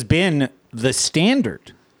 And this has been the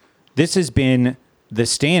standard.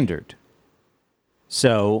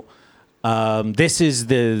 So this is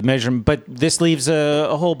the measurement, but this leaves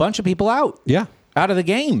a whole bunch of people out. Yeah. Out of the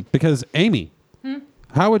game. Because, Amy,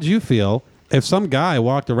 how would you feel if some guy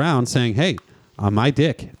walked around saying, hey, on my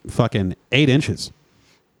dick, fucking 8 inches?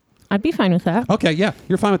 I'd be fine with that. Okay, yeah,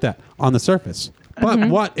 you're fine with that on the surface. But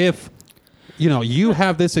what if, you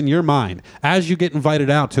have this in your mind as you get invited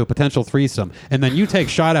out to a potential threesome, and then you take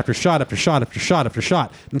shot after shot after shot after shot after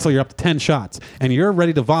shot until you're up to 10 shots, and you're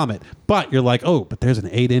ready to vomit, but you're like, oh, but there's an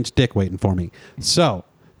 8-inch dick waiting for me. So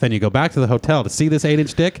then you go back to the hotel to see this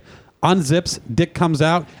 8-inch dick, unzips, dick comes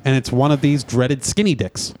out, and it's one of these dreaded skinny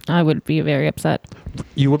dicks. I would be very upset.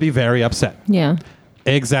 You would be very upset. Yeah.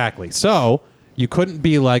 Exactly. So you couldn't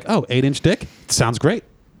be like, oh, 8-inch dick? Sounds great.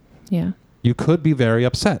 Yeah. You could be very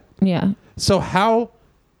upset. Yeah. So how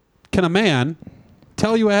can a man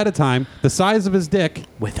tell you ahead of time the size of his dick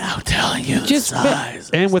Without telling you Just- the size.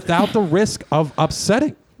 and without the risk of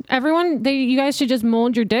upsetting? Everyone, you guys should just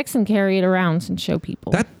mold your dicks and carry it around and show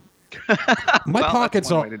people. That my Well, pockets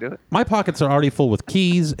that's one are way to do it. my pockets are already full with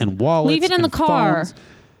keys and wallets. Leave it in the and car. phones.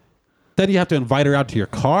 Then you have to invite her out to your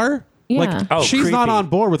car. Yeah. Like Oh, she's not creepy. on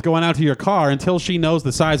board with going out to your car until she knows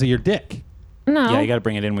the size of your dick. No. Yeah, you got to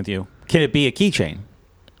bring it in with you. Can it be a keychain?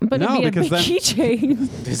 but No, it'd be a because big then-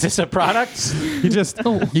 keychain. Is this a product? You just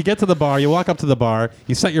you get to the bar, you walk up to the bar,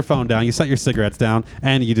 you set your phone down, you set your cigarettes down,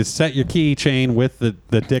 and you just set your keychain with the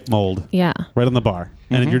dick mold Yeah. right on the bar,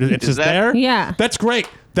 and it's Is just that- there. Yeah. That's great.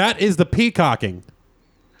 That is the peacocking.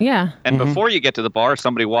 Yeah. And before you get to the bar,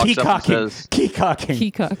 somebody walks up and Keycocking. says, Keycocking.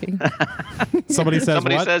 Peacocking. Somebody says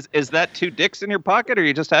somebody what? says, is that 2 dicks in your pocket, or are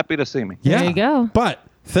you just happy to see me? Yeah. There you go. But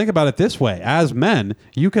think about it this way: as men,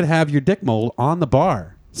 you could have your dick mold on the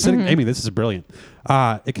bar, sitting. Amy, this is brilliant.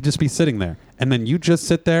 It could just be sitting there, and then you just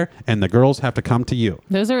sit there, and the girls have to come to you.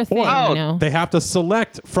 Those are a thing, Oh, you know. They have to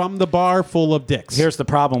select from the bar full of dicks. Here's the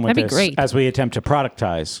problem with That'd be this great. as we attempt to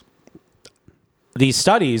productize. These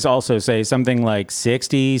studies also say something like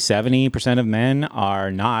 60, 70% of men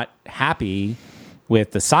are not happy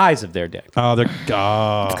with the size of their dick. Oh, they're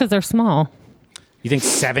Because they're small. You think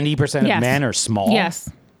 70% Yes. of men are small? Yes.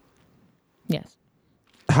 Yes.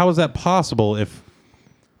 how is that possible? If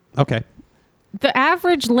okay, The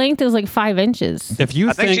average length is like 5 inches. if you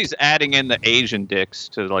I think she's adding in the Asian dicks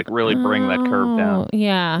to like really bring that curve down. Oh,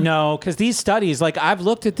 yeah. No, because these studies, like I've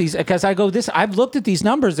looked at these, because I've looked at these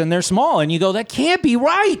numbers and they're small, and you go, that can't be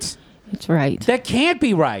right. It's right. That can't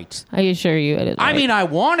be right. I assure you it is I right. mean, I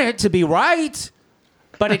want it to be right,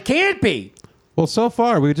 but it can't be. well, so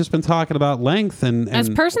far we've just been talking about length and as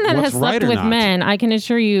a person that what's has right slept or with not. men, I can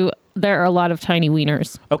assure you there are a lot of tiny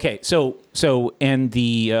wieners. Okay, so and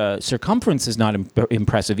the circumference is not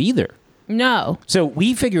impressive either. No. So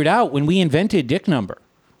we figured out when we invented dick number,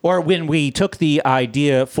 or when we took the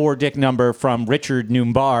idea for dick number from Richard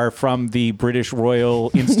Noombar from the British Royal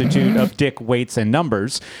Institute of Dick Weights and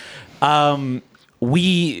Numbers,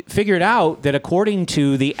 we figured out that according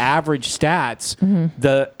to the average stats,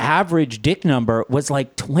 the average dick number was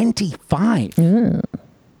like 25.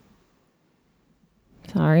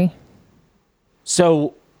 Sorry.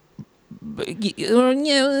 So,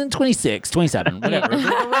 26, 27, whatever,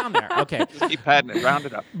 around there. Okay. Keep padding it, round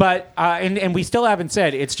it up. But and we still haven't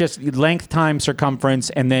said, it's just length times circumference,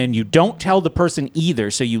 and then you don't tell the person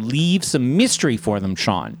either, so you leave some mystery for them,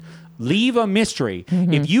 Sean. Leave a mystery.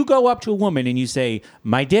 If you go up to a woman and you say,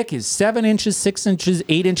 my dick is 7 inches, 6 inches,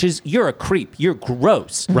 8 inches, you're a creep. You're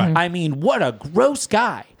gross. Right. I mean, what a gross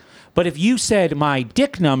guy. But if you said, my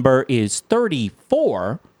dick number is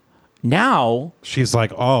 34, now She's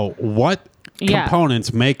like, oh, what Yeah.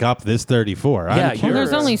 components make up this 34? I'm Yeah, Well, curious.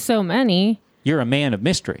 there's only so many. you're a man of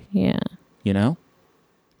mystery, Yeah. you know?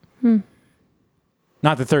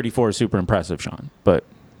 Not that 34 is super impressive, Sean, but...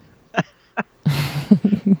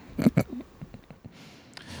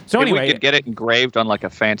 So Maybe anyway, we could get it engraved on like a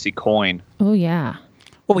fancy coin. Oh, yeah.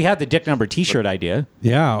 well, we had the dick number T-shirt idea.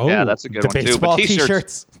 Yeah. Oh, Yeah, that's a good The one too. baseball But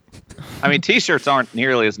t-shirts, T-shirts. I mean, t-shirts aren't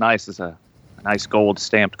nearly as nice as a nice gold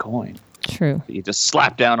stamped coin. True. You just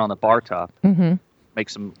slap down on the bar top.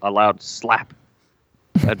 Makes them a loud slap.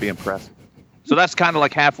 That'd be impressive. So that's kind of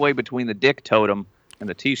like halfway between the dick totem and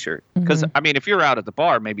the t-shirt. Because I mean, if you're out at the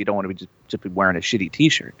bar, maybe you don't want to be just be wearing a shitty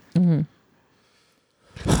t-shirt.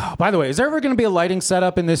 By the way, is there ever going to be a lighting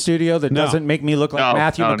setup in this studio that No. doesn't make me look like No,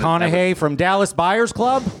 Matthew no, McConaughey from Dallas Buyers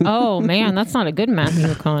Club? Oh, man. That's not a good Matthew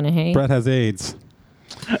McConaughey. Brett has AIDS.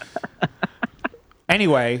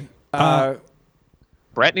 Anyway,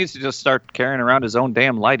 Brett needs to just start carrying around his own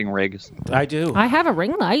damn lighting rig. I do. I have a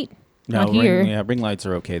ring light. No, Not here. ring lights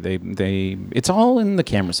are okay. They it's all in the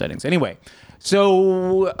camera settings. Anyway,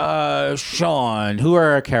 so Sean, who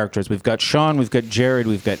are our characters? We've got Sean, we've got Jared,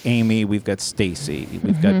 we've got Amy, we've got Stacy,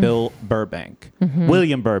 we've got Bill Burbank,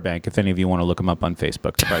 William Burbank. If any of you want to look him up on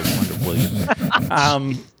Facebook, you probably wonder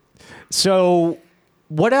William. So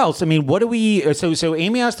what else? I mean, what do we? So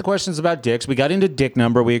Amy asked the questions about dicks. We got into dick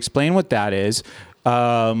number. We explained what that is.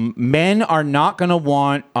 Men are not going to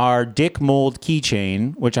want our dick mold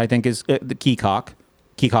keychain, which I think is the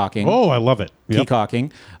keycocking. Oh, I love it. Yep.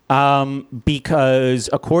 Keycocking. Because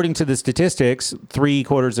according to the statistics,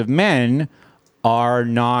 3/4 of men are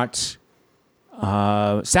not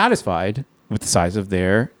satisfied with the size of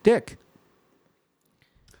their dick.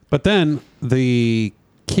 But then the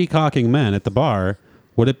keycocking men at the bar,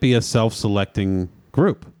 would it be a self-selecting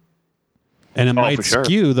group? And it might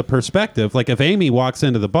skew the perspective. Like if Amy walks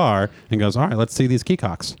into the bar and goes, all right, let's see these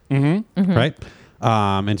keycocks. Right?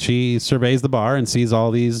 And she surveys the bar and sees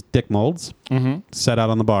all these dick molds set out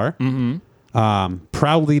on the bar,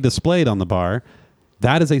 proudly displayed on the bar.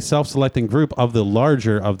 That is a self-selecting group of the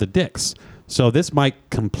larger of the dicks. So this might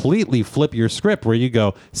completely flip your script where you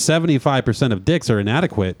go 75% of dicks are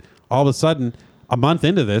inadequate. All of a sudden, a month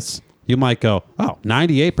into this, you might go, oh,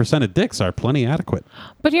 98% of dicks are plenty adequate.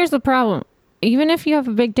 But here's the problem. Even if you have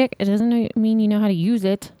a big dick, it doesn't mean you know how to use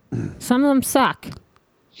it. Some of them suck.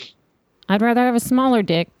 I'd rather have a smaller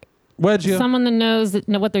dick, Would you? someone that knows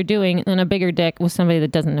what they're doing, than a bigger dick with somebody that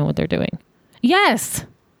doesn't know what they're doing. Yes.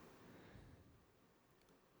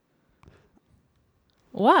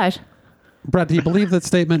 What? Brett, do you believe that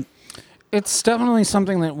statement? It's definitely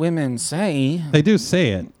something that women say. They do say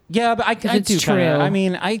it. Yeah, but I it's do true. I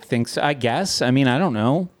mean, I think so. I guess. I mean, I don't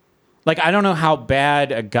know. Like, I don't know how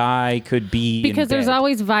bad a guy could be. Because there's bed.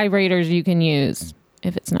 always vibrators you can use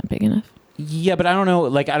if it's not big enough. Yeah, but I don't know.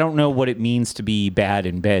 Like, I don't know what it means to be bad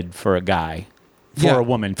in bed for a guy, for a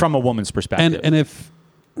woman, from a woman's perspective. And if,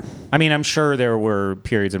 I mean, I'm sure there were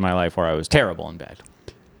periods in my life where I was terrible in bed.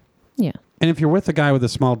 Yeah. and if you're with a guy with a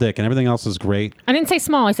small dick and everything else is great, I didn't say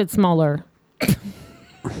small. I said smaller.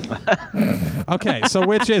 okay, so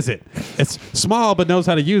which is it? It's small but knows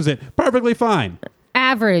how to use it. Perfectly fine.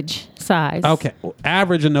 Average size. Okay, well,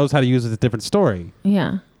 average and knows how to use it is a different story.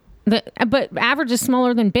 Yeah. But average is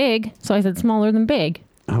smaller than big, so I said smaller than big.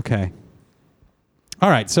 Okay. All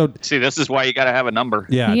right, so See, this is why you got to have a number.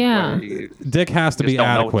 yeah, Yeah. dick has to Just be don't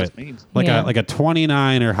know what adequate, this means. like Yeah. a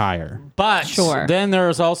 29 or higher. But Sure. then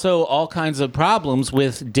there's also all kinds of problems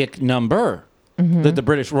with dick number that the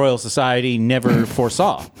British Royal Society never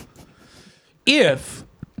foresaw. If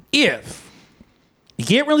you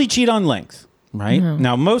can't really cheat on length, right?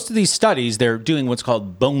 Now, most of these studies, they're doing what's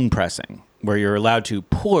called bone pressing, where you're allowed to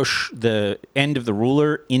push the end of the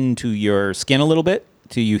ruler into your skin a little bit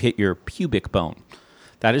till you hit your pubic bone.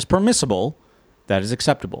 That is permissible. That is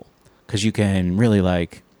acceptable. Because you can really,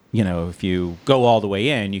 if you go all the way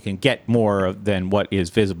in, you can get more than what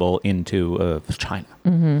is visible into a vagina.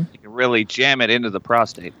 You can really jam it into the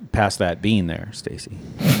prostate. Past that bean there, Stacy.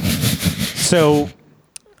 So,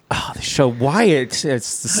 the show, why it's the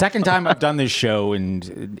second time I've done this show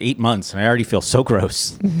in 8 months, and I already feel so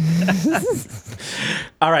gross.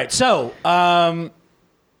 All right, so,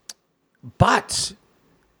 but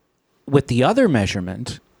with the other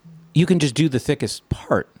measurement, you can just do the thickest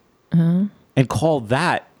part and call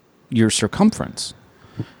that your circumference.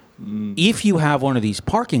 If you have one of these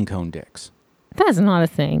parking cone dicks, That's not a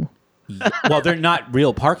thing. well, they're not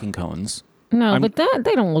real parking cones. No, but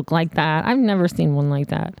they don't look like that. I've never seen one like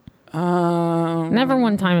that. Never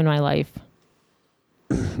one time in my life.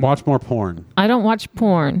 Watch more porn. I don't watch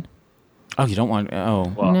porn. Oh, you don't want?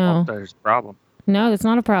 Oh, Well, No. there's a problem. No, that's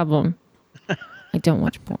not a problem. I don't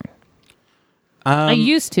watch porn. I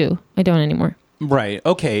used to. I don't anymore. right.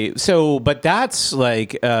 Okay. So, but that's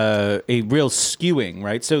like a real skewing,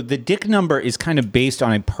 right? So the dick number is kind of based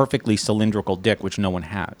on a perfectly cylindrical dick, which no one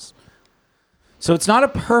has. So it's not a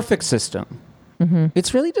perfect system.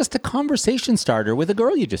 It's really just a conversation starter with a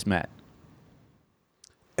girl you just met.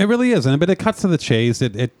 It really is, but it cuts to the chase.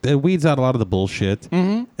 It weeds out a lot of the bullshit,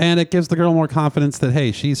 and it gives the girl more confidence that,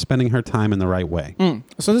 hey, she's spending her time in the right way.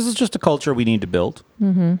 So this is just a culture we need to build,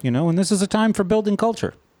 and this is a time for building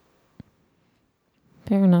culture.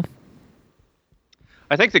 Fair enough.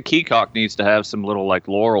 I think the keycock needs to have some little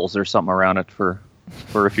laurels or something around it for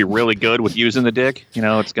if you're really good with using the dick.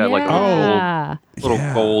 It's got Yeah.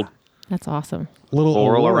 little gold That's awesome. Little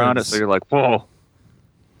laurel around it, awards. so you're like, whoa.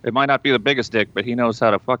 It might not be the biggest dick, but he knows how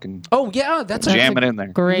to fucking Oh yeah, that's jam it in there.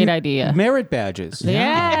 Great idea. merit badges.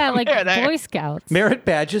 Yeah, like Yeah, that- Boy Scouts. Merit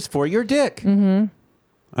badges for your dick.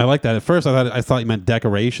 I like that. At first, I thought you meant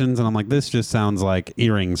decorations, and I'm like, this just sounds like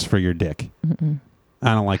earrings for your dick.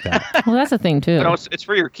 I don't like that. Well, that's a thing too. No, it's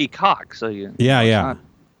for your key cock, so you. Yeah, it's yeah. not-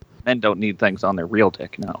 men don't need things on their real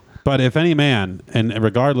dick. No. But if any man, and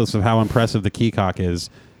regardless of how impressive the key cock is,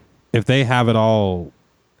 if they have it all,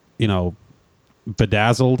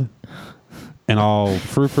 bedazzled and all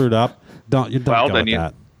frou-frued up, don't Well, go then with you-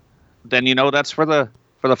 that. Then that's for the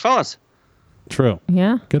fellas. True.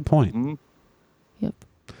 Yeah. Good point. Yep.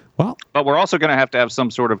 Well, But we're also going to have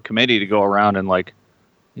some sort of committee to go around and oh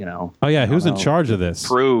yeah, who's in know, charge of this?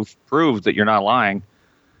 prove that you're not lying.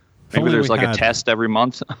 Maybe only there's we like a had- test every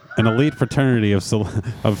month. An elite fraternity of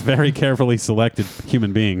very carefully selected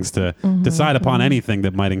human beings to decide upon anything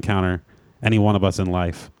that might encounter any one of us in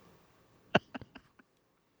life.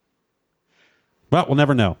 Well, we'll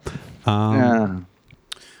never know. Yeah.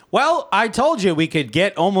 Well, I told you we could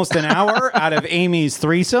get almost an hour out of Amy's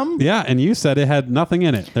threesome. Yeah, and you said it had nothing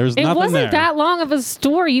in it. There's It nothing wasn't there. that long of a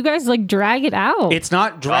story. You guys drag it out. It's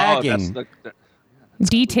not dragging.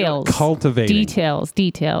 Details. Cultivating.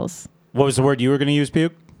 Details. What was the word you were going to use,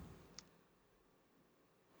 Puke?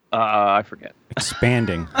 I forget.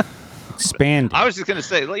 Expanding. Expanding. I was just gonna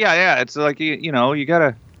say, yeah. It's like you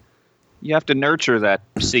have to nurture that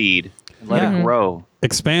seed and let it grow.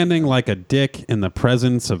 Expanding like a dick in the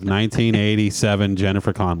presence of 1987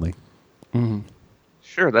 Jennifer Connelly.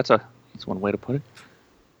 Sure, that's one way to put it.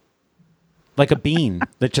 Like a bean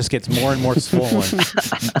that just gets more and more swollen.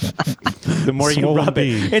 The more you Swollen rub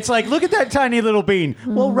bean. it. It's like, look at that tiny little bean.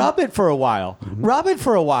 Well, rub it for a while. Rub it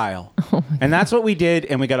for a while. And that's what we did,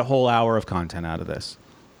 and we got a whole hour of content out of this.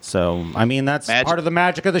 So, I mean, that's Magic. part of the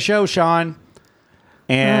magic of the show, Sean.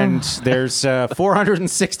 And there's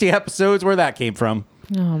 460 episodes where that came from.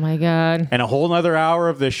 Oh my God. And a whole nother hour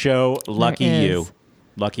of this show. Lucky There you. is.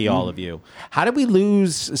 Lucky all of you. How did we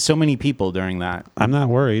lose so many people during that? I'm not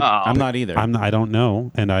worried. I'm not either. I don't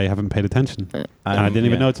know, and I haven't paid attention. And I didn't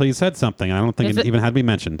even yeah. know until you said something. I don't think Is it it- even had to be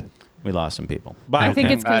mentioned. We lost some people. But I think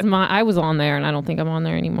Okay. it's because I was on there and I don't think I'm on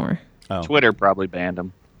there anymore. Twitter probably banned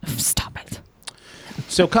him. Stop it.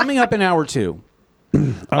 So coming up in hour 2,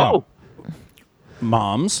 Oh,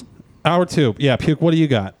 moms. Hour 2. Yeah, Puke, what do you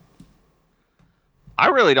got? I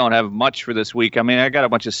really don't have much for this week. I mean, I got a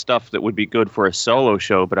bunch of stuff that would be good for a solo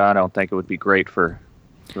show, but I don't think it would be great for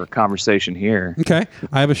a conversation here. Okay.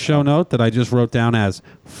 I have a show note that I just wrote down as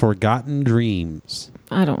Forgotten Dreams.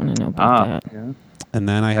 I don't want to know about that. Yeah. And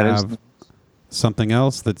then I That is- have something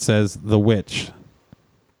else that says The Witch.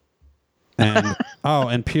 And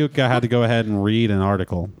and Puke, I had to go ahead and read an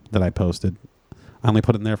article that I posted. I only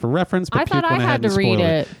put it in there for reference, but I Puke thought I went ahead had and to read spoiled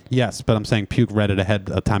it. Yes, but I'm saying Puke read it ahead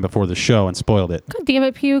of time before the show and spoiled it. God damn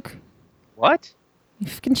it, Puke. What? You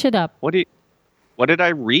fucking shit up. What did I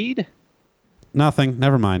read? Nothing.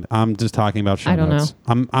 Never mind. I'm just talking about show I don't notes.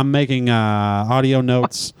 I'm making audio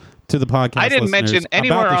notes to the podcast. I didn't listeners mention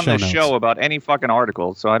anywhere about on the this notes. show about any fucking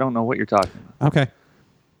article, so I don't know what you're talking about. Okay.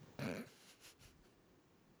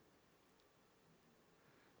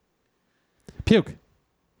 Puke.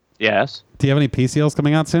 Yes. Do you have any PCLs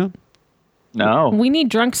coming out soon? No. We need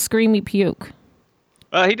drunk, screamy Puke.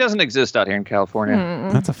 He doesn't exist out here in California.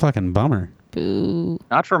 That's a fucking bummer. Boo.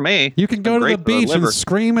 Not for me. You can go to Great the for beach and liver.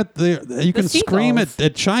 scream at You can scream seagulls.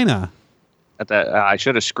 at China. At that, I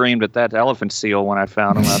should have screamed at that elephant seal when I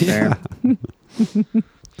found him out there.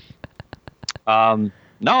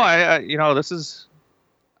 No, this is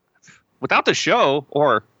without the show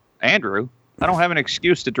or Andrew. I don't have an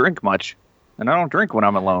excuse to drink much, and I don't drink when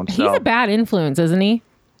I'm alone. He's So a bad influence, isn't he?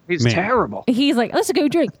 he's Man. terrible. He's like, let's go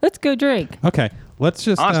drink. Let's go drink. Okay, let's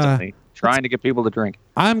just. Constantly trying to get people to drink.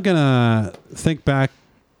 I'm gonna think back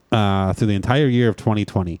through the entire year of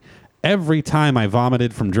 2020. Every time I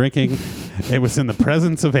vomited from drinking, it was in the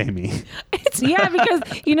presence of Amy. Yeah, because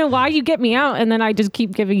you know why? You get me out, and then I just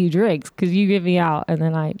keep giving you drinks because you give me out, and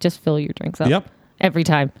then I just fill your drinks up. Yep. Every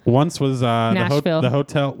time. Once was Nashville. the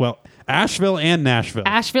hotel. Well, Asheville and Nashville.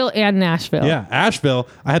 Asheville and Nashville. Yeah, Asheville.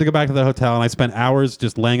 I had to go back to the hotel, and I spent hours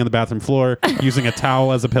just laying on the bathroom floor using a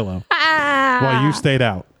towel as a pillow while you stayed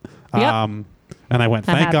out. Yep. And I went,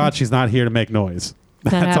 That thank God happened. she's not here to make noise.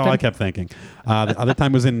 That's all I happened. kept thinking. The other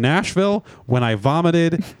time was in Nashville when I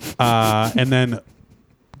vomited, and then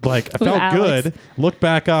I felt Alex. good, looked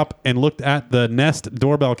back up and looked at the Nest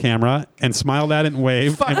doorbell camera and smiled at it and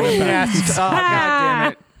waved. And went back. Yes. Oh,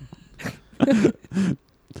 God damn it.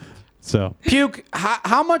 So Puke,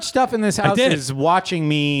 how much stuff in this house did. is watching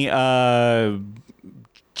me, I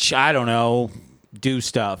don't know, do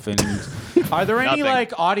stuff. And are there any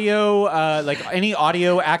Nothing. any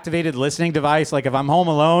audio activated listening device? Like if I'm home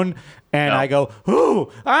alone and No. I go,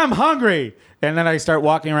 "Ooh, I'm hungry," and then I start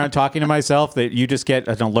walking around talking to myself, that you just get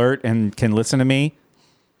an alert and can listen to me.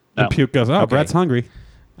 And puke goes, oh, Brett's hungry.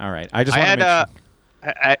 All right, I just I want to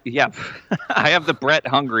had make sure. I have the Brett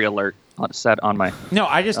hungry alert set on my. No,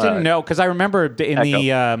 I just didn't know, because I remember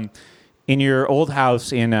in your old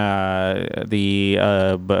house in the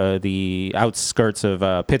outskirts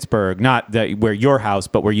of Pittsburgh, not where your house,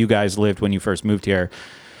 but where you guys lived when you first moved here.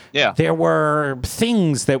 Yeah. There were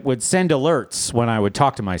things that would send alerts when I would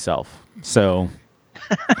talk to myself. So,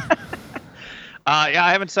 Yeah,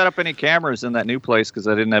 I haven't set up any cameras in that new place because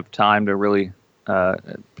I didn't have time to really,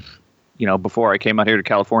 before I came out here to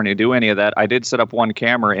California, do any of that. I did set up one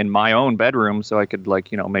camera in my own bedroom so I could,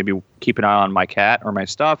 maybe keep an eye on my cat or my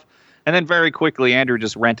stuff. And then very quickly, Andrew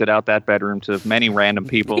just rented out that bedroom to many random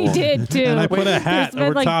people. He did too. And I put a hat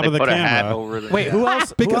over top of the Put a hat camera. over the. wait, who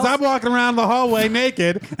else? Because I'm walking around the hallway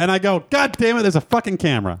naked, and I go, God damn it, there's a fucking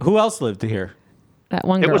camera. Who else lived here? That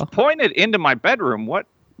one It girl. was pointed into my bedroom. What?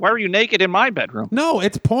 Why were you naked in my bedroom? No,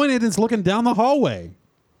 it's pointed. It's looking down the hallway.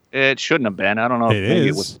 It shouldn't have been. I don't know if It maybe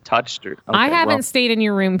is. it was touched or. Okay, I haven't well, stayed in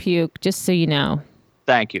your room, Puke, just so you know.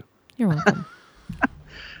 thank you. You're welcome.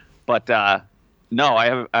 But no,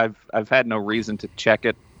 I've had no reason to check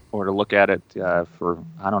it or to look at it for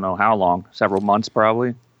I don't know how long, several months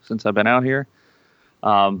probably since I've been out here.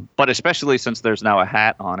 But especially since there's now a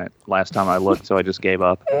hat on it. Last time I looked, so I just gave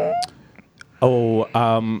up. Oh,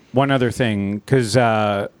 one other thing, because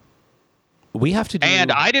we have to do.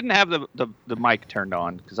 And I didn't have the mic turned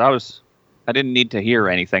on because I didn't need to hear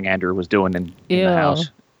anything Andrew was doing in Ew. the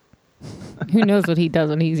house. Who knows what he does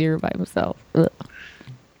when he's here by himself? Ugh.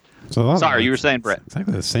 So a lot of Sorry, it- you were saying, Brett.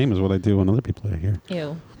 Exactly the same as what I do when other people are here.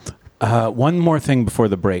 Ew. One more thing before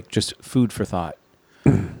the break, just food for thought.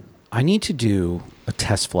 I need to do a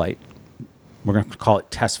test flight. We're going to call it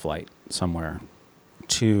test flight somewhere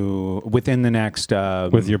to within the next.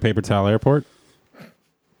 With your paper towel airport?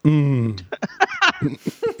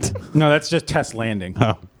 No, that's just test landing.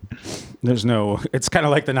 Oh. There's no. It's kind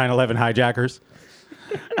of like the 9/11 hijackers.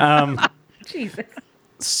 Jesus.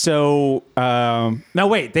 So no,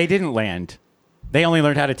 wait, they didn't land. They only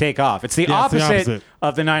learned how to take off. It's the, Yeah, it's the opposite, opposite.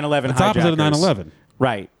 of the 9/11 It's hijackers. opposite of 9/11.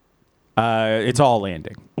 Right. It's all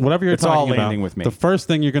landing. Whatever you're It's talking all about, landing with me. the first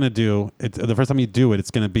thing you're going to do, the first time you do it,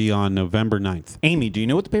 it's going to be on November 9th. Amy, do you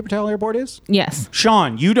know what the paper towel airport is? Yes.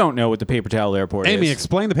 Sean, you don't know what the paper towel airport is. Amy,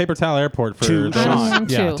 explain the paper towel airport for To the- Sean. I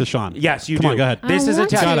don't Yeah, want to Sean. Yes, you Come do. on, go ahead. This is a want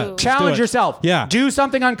test. to. Just do Challenge it. yourself. Yeah. Do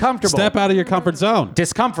something uncomfortable. Step out of your comfort zone.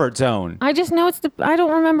 Discomfort zone. I just know I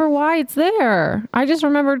don't remember why it's there. I just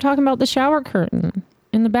remember talking about the shower curtain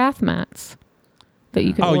and the bath mats that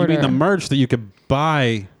you could Oh, order. you mean the merch that you could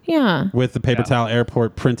buy Yeah. with the paper towel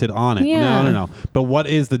airport printed on it? Yeah. No. But what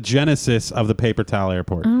is the genesis of the paper towel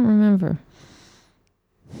airport? I don't remember.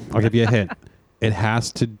 I'll give you a hint. It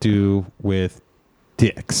has to do with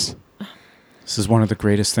dicks. This is one of the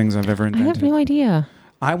greatest things I've ever I invented. have no idea.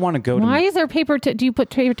 I want to go to. Why is there paper? Do you put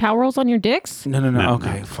paper towels on your dicks? No. No,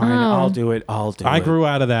 Okay, no. fine. Oh. I'll do it. I grew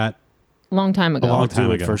out of that. Long time ago. long I'll time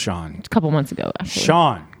do ago. it for Sean. A couple months ago, actually.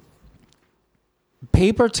 Sean,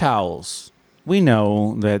 paper towels. We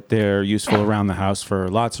know that they're useful around the house for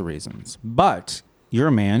lots of reasons. But you're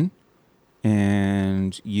a man,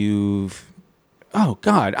 and you've. Oh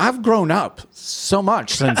God, I've grown up so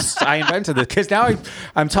much since I invented this. Because now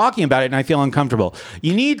I'm talking about it and I feel uncomfortable.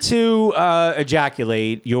 You need to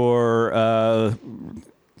ejaculate your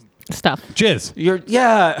Stuff. Jizz.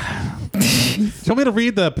 yeah. Do you want me to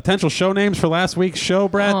read the potential show names for last week's show,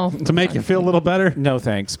 Brett, Oh. to make you feel a little better? No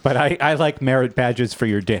thanks, but I like merit badges for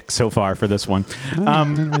your dick so far for this one.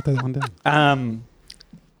 I'm gonna write that one down.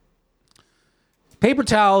 Paper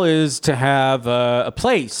towel is to have a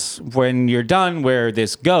place when you're done where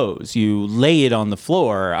this goes. You lay it on the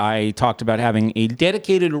floor. I talked about having a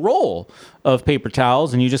dedicated roll of paper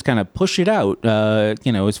towels, and you just kind of push it out,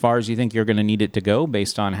 as far as you think you're going to need it to go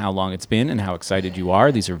based on how long it's been and how excited you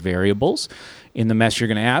are. These are variables in the mess you're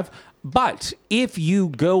going to have. But if you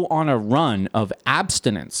go on a run of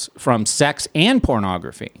abstinence from sex and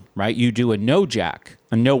pornography, right? You do a no jack,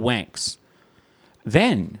 a no wanks.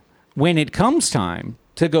 Then when it comes time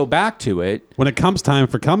to go back to it, When it comes time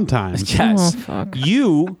for come time. yes, Oh, fuck.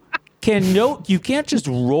 you can't just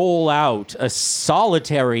roll out a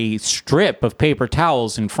solitary strip of paper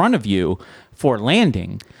towels in front of you for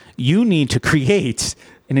landing. You need to create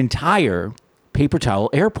an entire paper towel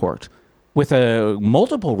airport with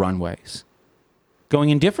multiple runways. going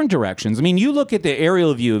in different directions. I mean, you look at the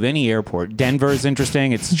aerial view of any airport. Denver is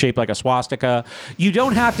interesting. It's shaped like a swastika. You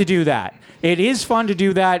don't have to do that. It is fun to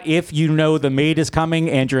do that if you know the maid is coming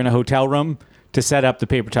and you're in a hotel room to set up the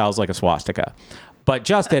paper towels like a swastika. But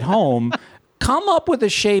just at home, come up with a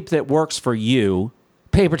shape that works for you.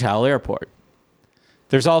 Paper towel airport.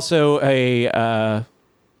 There's also a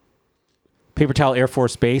paper towel Air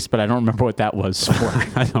Force Base, but I don't remember what that was for.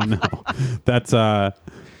 I don't know. That's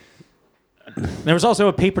There was also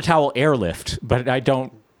a paper towel airlift, but I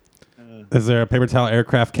don't. Is there a paper towel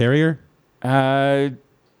aircraft carrier?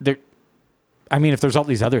 There. I mean, if there's all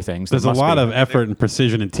these other things, There's a lot of effort and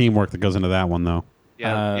precision and teamwork that goes into that one, though.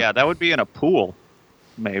 Yeah, that would be in a pool,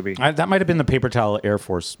 maybe. That might have been the paper towel Air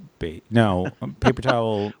Force Base. No, paper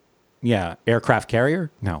towel. Yeah, aircraft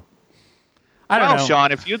carrier. No, I don't know.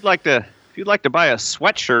 Sean, if you'd like to buy a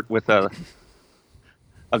sweatshirt with a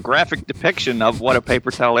graphic depiction of what a paper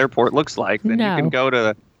towel airport looks like, then you can go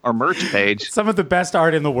to our merch page. Some of the best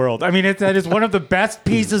art in the world. I mean, that is one of the best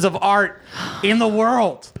pieces of art in the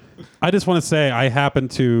world. I just want to say I happened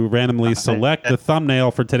to randomly select the thumbnail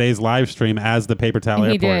for today's live stream as the paper towel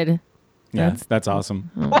airport. He did. Yeah, that's awesome.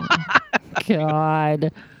 Oh,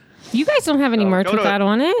 God. You guys don't have any merch with that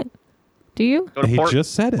on it, do you? He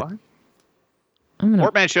just said it. What?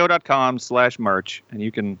 Portmanshow.com/merch, and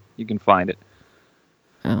you can find it.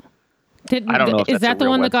 Oh. I don't know if is that's that the a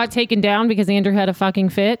real one that got taken down because Andrew had a fucking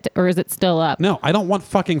fit, or is it still up? No, I don't want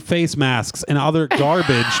fucking face masks and other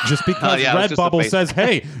garbage just because Redbubble says,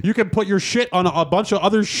 hey, you can put your shit on a bunch of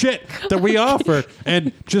other shit that we offer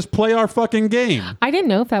and just play our fucking game. I didn't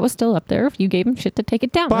know if that was still up there, if you gave him shit to take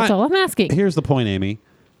it down. But that's all I'm asking. Here's the point, Amy.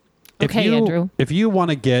 Andrew. If you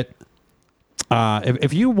want to get,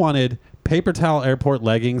 if you wanted paper towel airport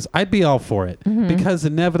leggings, I'd be all for it. Because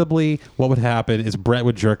inevitably what would happen is Brett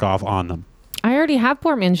would jerk off on them. I already have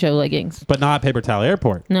Portman Show leggings. But not paper towel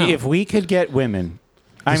airport. No. If we could get women...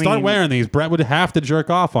 start wearing these, Brett would have to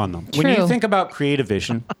jerk off on them. When you think about creative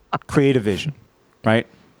vision, right?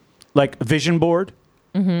 Like vision board,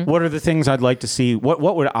 what are the things I'd like to see? What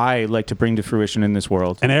would I like to bring to fruition in this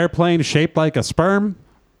world? An airplane shaped like a sperm?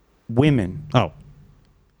 Women. Oh.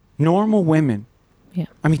 Normal women. Yeah.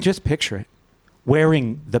 I mean, just picture it.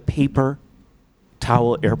 Wearing the paper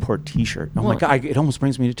towel airport t-shirt. Oh my God, it almost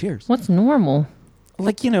brings me to tears. What's normal?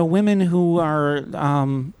 Like, women who are,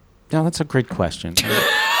 no, that's a great question.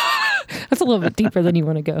 That's a little bit deeper than you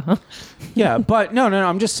want to go, huh? Yeah, but no,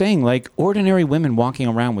 I'm just saying, like, ordinary women walking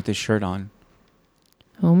around with this shirt on.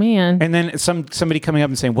 Oh, man. And then somebody coming up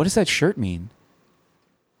and saying, what does that shirt mean?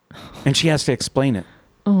 And she has to explain it.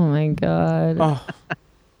 Oh, my God. Oh.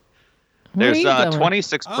 There's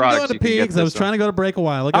 26 I'm products going to you can pee get because I was this trying to go to break a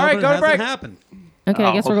while ago. All right, but go it to break. hasn't happened. Okay,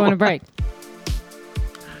 I guess we're going to break.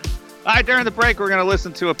 All right, during the break, we're going to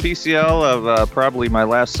listen to a PCL of probably my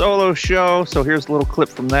last solo show. So here's a little clip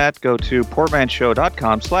from that. Go to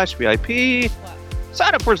portmanshow.com/VIP.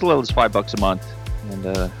 Sign up for as little as $5 a month and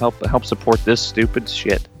help support this stupid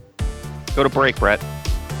shit. Go to break, Brett.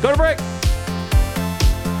 Go to break.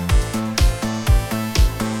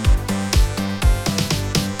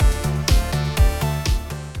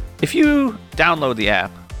 If you download the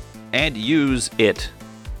app and use it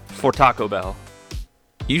for Taco Bell,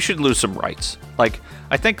 you should lose some rights. Like,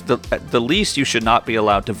 I think the least you should not be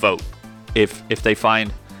allowed to vote if they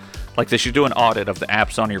find, like, they should do an audit of the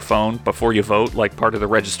apps on your phone before you vote, like part of the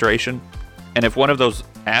registration. And if one of those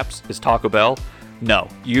apps is Taco Bell, no,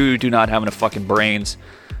 you do not have enough fucking brains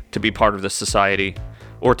to be part of this society,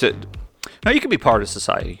 or to. No, you can be part of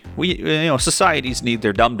society. Societies need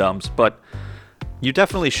their dum-dums, but you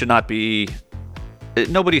definitely should not be.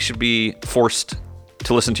 Nobody should be forced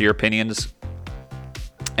to listen to your opinions.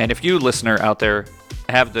 And if you, listener out there,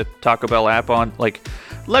 have the Taco Bell app on, like,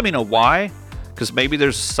 let me know why, because maybe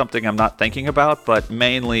there's something I'm not thinking about, but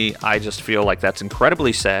mainly I just feel like that's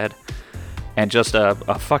incredibly sad and just a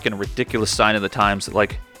fucking ridiculous sign of the times. That,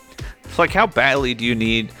 like, it's like, how badly do you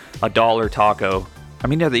need a dollar taco? I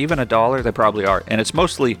mean, are they even $1? They probably are. And it's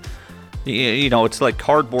mostly, it's like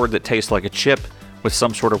cardboard that tastes like a chip with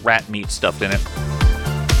some sort of rat meat stuffed in it.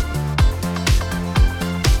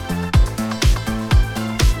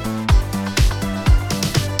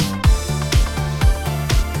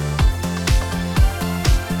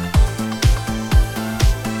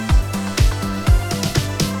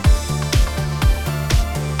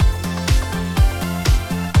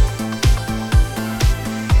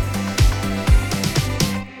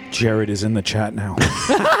 Jared is in the chat now.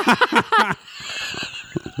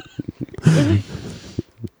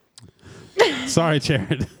 Sorry,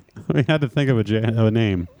 Jared. We had to think of a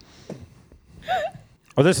name.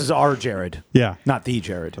 Oh, this is our Jared. Yeah. Not the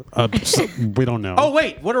Jared. We don't know. Oh,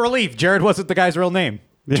 wait. What a relief. Jared wasn't the guy's real name.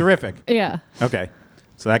 Yeah. Terrific. Yeah. Okay.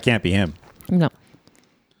 So that can't be him. No.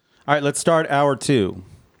 All right, let's start hour 2.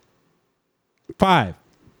 5,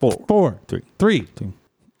 4, 4, 3, 3. 2.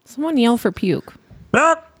 Someone yell for puke.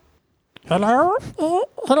 Hello?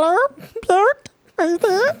 Hello? Puke? Are you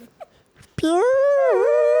there? Puke?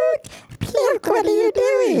 Puke, what are you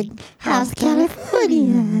doing? How's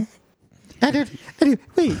California?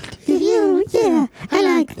 Wait. Yeah, I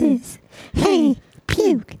like this. Hey,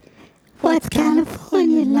 Puke, what's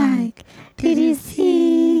California like? Did you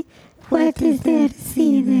see? What is there to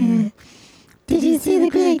see there? Did you see the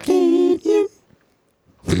Great Canyon?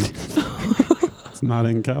 It's not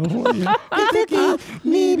in California. It's okay.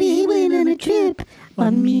 Maybe he went on a trip.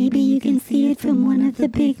 Or maybe you can see it from one of the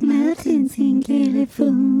big mountains in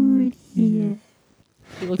California.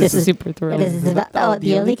 This is super thrilled. This is about,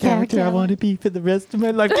 the only character I want to be for the rest of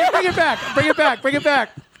my life. Bring it back. Bring it back. Bring it back.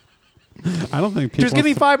 I don't think people... Just give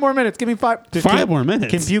me 5 more minutes. Give me 5. Five more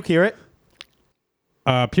minutes? Can Puke hear it?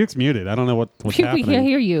 Puke's muted. I don't know what's Puke, we happening. can't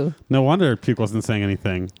hear you. No wonder Puke wasn't saying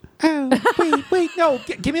anything. Oh, wait, no.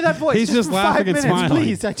 Give me that voice. He's just for laughing 5 and minutes, smiling.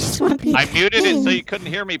 please. I just want to be... I muted it so you couldn't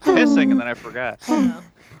hear me pissing, and then I forgot.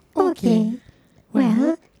 Okay.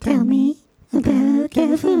 Well, tell me about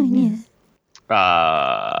California.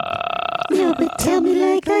 No, but tell me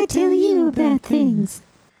like I tell you about things.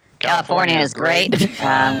 California is great.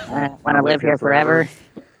 I want to live here forever.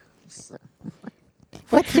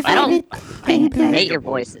 What's your I don't- favorite? I Bring it back. hate your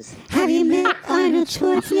voices. Have you met Arnold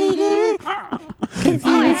Schwarzenegger? 'Cause he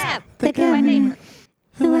Oh, I was have. the My governor. neighbor.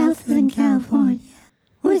 Who else is in California?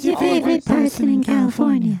 Who's your favorite person in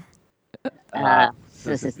California?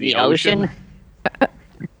 This is the ocean.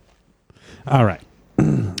 All right.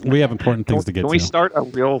 We have important things to get Can to. we start a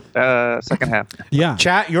real second half? Yeah.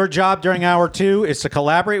 Chat, your job during hour 2 is to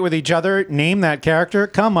collaborate with each other, name that character,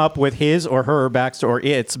 come up with his or her backstory, or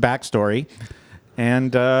its backstory,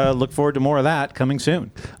 and look forward to more of that coming soon.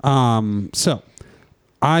 So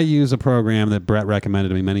I use a program that Brett recommended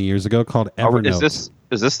to me many years ago called Evernote.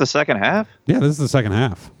 Is this the second half? Yeah, this is the second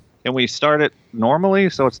half. Can we start it normally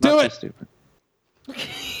so it's not Do so it. stupid?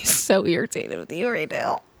 So irritated with you right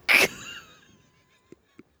now.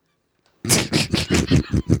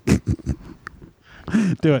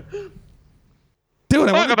 Do it. Do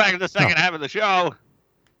it. Welcome back to the second half of the show.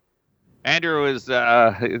 Andrew is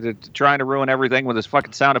trying to ruin everything with his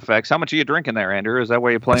fucking sound effects. How much are you drinking there, Andrew? Is that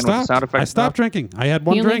why you're playing with the sound effects? I stopped drinking. I had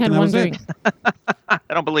one You only drink had and that one was drink. it.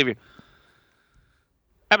 I don't believe you.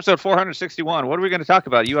 Episode 461. What are we going to talk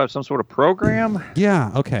about? You have some sort of program?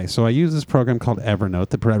 Yeah. Okay. So I use this program called Evernote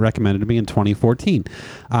that Brett recommended to me in 2014.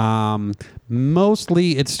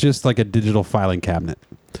 Mostly it's just like a digital filing cabinet.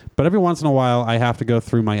 But every once in a while, I have to go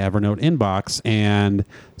through my Evernote inbox and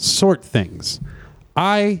sort things.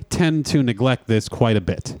 I tend to neglect this quite a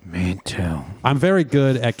bit. Me too. I'm very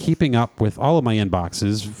good at keeping up with all of my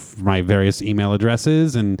inboxes, my various email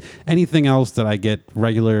addresses, and anything else that I get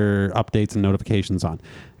regular updates and notifications on,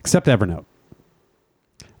 except Evernote.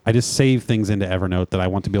 I just save things into Evernote that I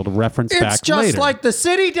want to be able to reference back later. It's just like the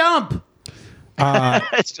city dump.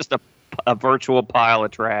 It's just a virtual pile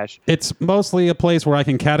of trash. It's mostly a place where I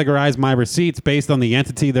can categorize my receipts based on the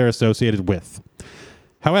entity they're associated with.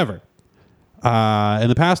 However, in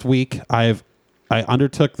the past week, I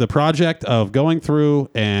undertook the project of going through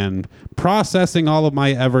and processing all of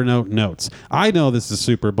my Evernote notes. I know this is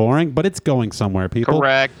super boring, but it's going somewhere, people.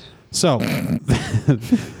 Correct. So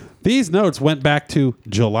these notes went back to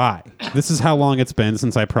July. This is how long it's been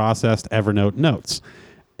since I processed Evernote notes.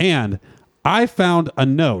 And I found a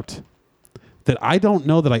note that I don't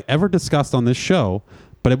know that I ever discussed on this show,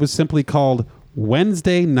 but it was simply called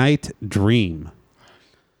Wednesday Night Dream.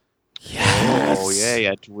 Yes. Oh,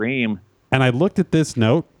 yeah, dream. And I looked at this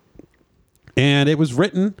note, and it was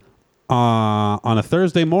written on a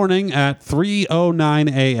Thursday morning at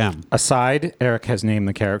 3:09 a.m. Aside, Eric has named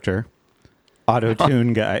the character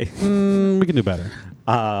Auto-Tune Guy. We can do better.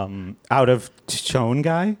 Out of Tone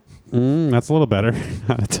Guy? That's a little better.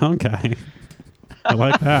 A tone guy. I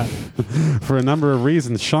like that. For a number of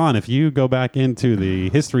reasons. Sean, if you go back into the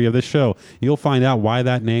history of this show, you'll find out why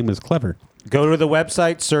that name is clever. Go to the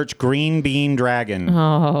website, search Green Bean Dragon.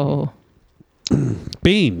 Oh.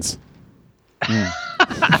 Beans.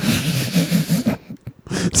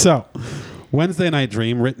 So, Wednesday Night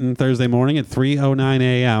Dream, written Thursday morning at 3:09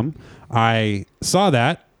 a.m. I saw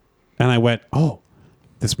that, and I went, oh,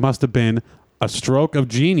 this must have been a stroke of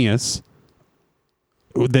genius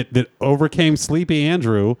that overcame Sleepy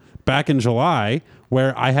Andrew back in July,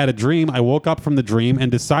 where I had a dream. I woke up from the dream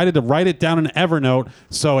and decided to write it down in Evernote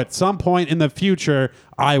so at some point in the future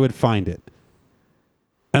I would find it.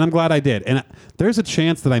 And I'm glad I did. And there's a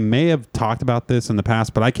chance that I may have talked about this in the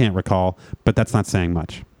past, but I can't recall. But that's not saying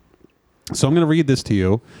much. So I'm going to read this to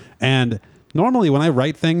you. And normally when I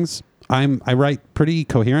write things, I write pretty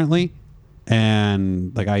coherently.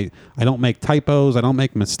 And like I don't make typos. I don't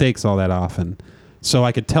make mistakes all that often. So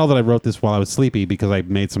I could tell that I wrote this while I was sleepy because I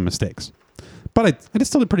made some mistakes. But I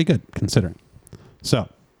just still did pretty good considering. So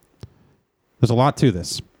there's a lot to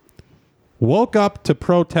this. Woke up to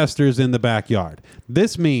protesters in the backyard.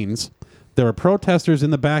 This means there were protesters in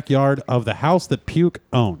the backyard of the house that Puke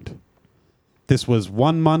owned. This was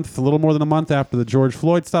 1 month, a little more than a month after the George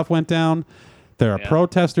Floyd stuff went down. There are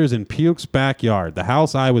protesters in Puke's backyard, the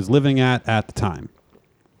house I was living at the time.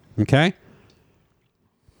 Okay?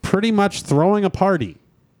 Pretty much throwing a party.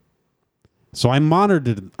 So I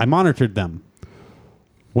monitored them.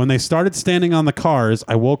 When they started standing on the cars,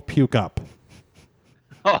 I woke Puke up.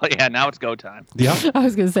 Oh, yeah, now it's go time. Yep. I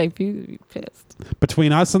was going to say, Puke would be pissed.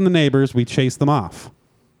 Between us and the neighbors, we chased them off.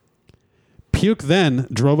 Puke then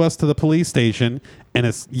drove us to the police station in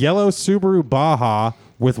a yellow Subaru Baja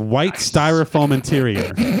with white styrofoam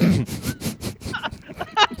interior.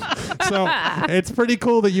 So it's pretty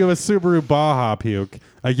cool that you have a Subaru Baja, Puke.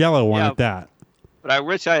 A yellow one at that. But I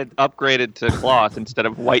wish I had upgraded to cloth instead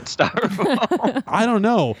of white styrofoam. I don't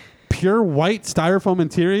know. Pure white styrofoam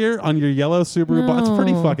interior on your yellow Subaru Baja. It's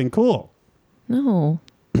pretty fucking cool. No.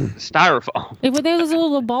 Styrofoam. There's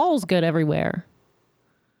little balls good everywhere.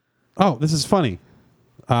 Oh, this is funny.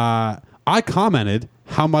 I commented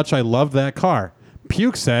how much I loved that car.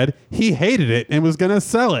 Puke said he hated it and was going to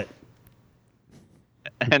sell it.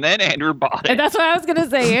 And then Andrew bought it. And that's what I was going to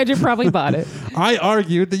say. Andrew probably bought it. I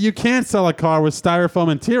argued that you can't sell a car with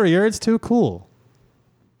styrofoam interior. It's too cool.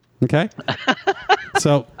 Okay?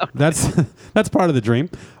 So that's part of the dream.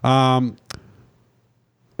 At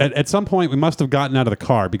some point, we must have gotten out of the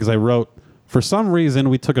car because I wrote, for some reason,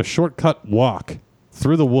 we took a shortcut walk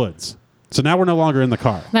through the woods. So now we're no longer in the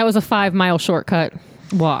car. That was a 5-mile shortcut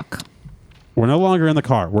walk. We're no longer in the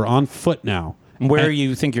car. We're on foot now. Where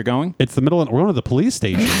you think you're going? It's the middle. We're going to the police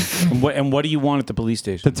station And what do you want at the police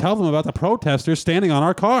station? to tell them about the protesters standing on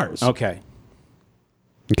our cars. Okay.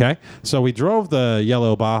 Okay. So we drove the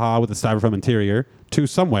yellow Baja with the styrofoam interior to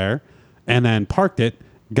somewhere and then parked it,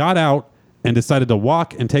 got out, and decided to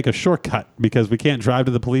walk and take a shortcut because we can't drive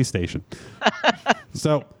to the police station.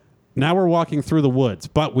 So now we're walking through the woods,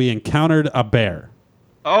 but we encountered a bear.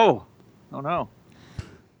 Oh no.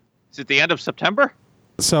 Is it the end of September?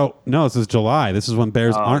 So, no, this is July. This is when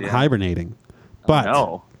bears aren't hibernating. But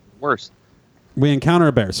No. Worse. we encounter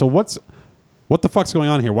a bear. So what the fuck's going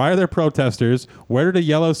on here? Why are there protesters? Where did a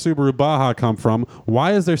yellow Subaru Baja come from?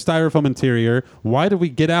 Why is there styrofoam interior? Why did we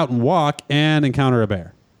get out and walk and encounter a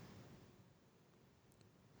bear?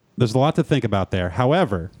 There's a lot to think about there.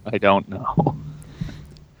 However, I don't know.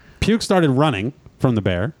 Puke started running from the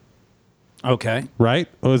bear, Okay. right?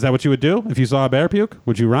 Oh, is that what you would do if you saw a bear, Puke?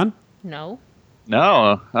 Would you run? No.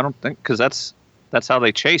 No, I don't think, because that's how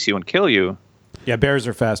they chase you and kill you. Yeah, bears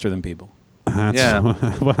are faster than people.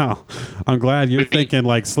 Yeah. Well, I'm glad you're thinking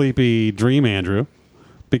like sleepy dream, Andrew,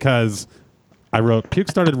 because I wrote, Puke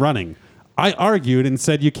started running. I argued and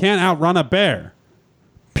said, you can't outrun a bear.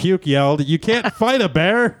 Puke yelled, you can't fight a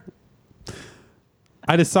bear.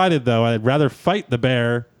 I decided, though, I'd rather fight the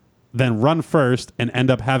bear than run first and end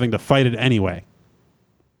up having to fight it anyway.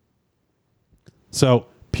 So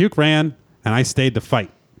Puke ran, and I stayed to fight.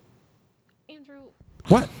 Andrew.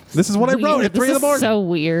 What? This is what I wrote at 3 in the morning. So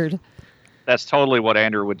weird. That's totally what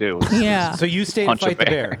Andrew would do. Yeah. So you stayed to Punch a fight the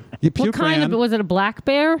bear. bear. You What Puke kind ran. of, was it a black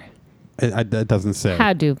bear? It doesn't say.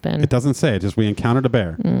 Had to have been. It doesn't say. It just we encountered a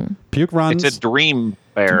bear. Puke runs. It's a dream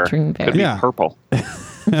bear. Dream bear. Could be Yeah. purple.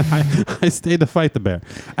 I stayed to fight the bear.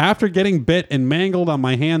 After getting bit and mangled on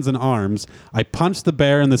my hands and arms, I punched the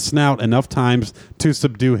bear in the snout enough times to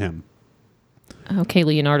subdue him. Okay,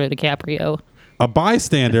 Leonardo DiCaprio. A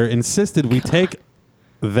bystander insisted we take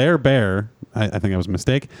their bear. I think that was a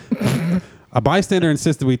mistake. A bystander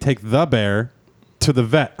insisted we take the bear to the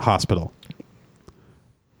vet hospital.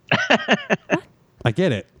 I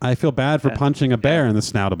get it. I feel bad for punching a bear in the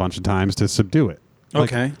snout a bunch of times to subdue it.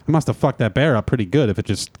 Like, Okay. I must have fucked that bear up pretty good if it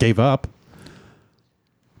just gave up.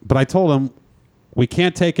 But I told him, we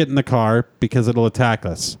can't take it in the car because it'll attack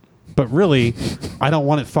us. But really, I don't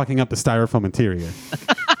want it fucking up the styrofoam interior.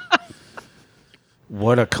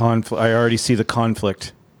 What a conflict. I already see the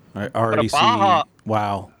conflict. I already see. Baja-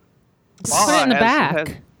 Wow. Put it in the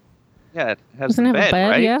back. yeah, it has Doesn't the have a bed, bed,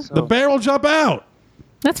 right? yeah. So- The bear will jump out.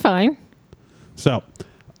 That's fine. So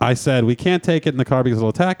I said, we can't take it in the car because it'll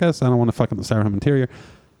attack us. I don't want to fuck up the styrofoam interior.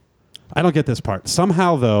 I don't get this part.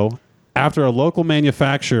 Somehow, though, after a local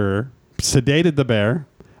manufacturer sedated the bear,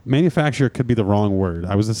 manufacturer could be the wrong word.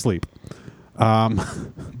 I was asleep.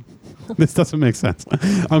 This doesn't make sense.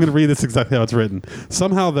 I'm going to read this exactly how it's written.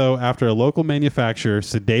 Somehow, though, after a local manufacturer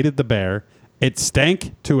sedated the bear, it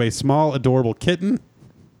stank to a small, adorable kitten,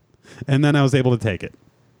 and then I was able to take it.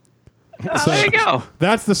 Oh, there you go.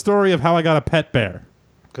 That's the story of how I got a pet bear.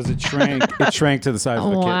 Because it shrank. It shrank to the size of a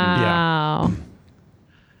kitten. Wow.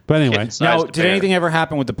 But anyway, Kitten-sized Now, did bear. anything ever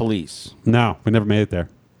happen with the police? no, we never made it there.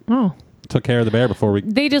 Oh. Took care of the bear before we...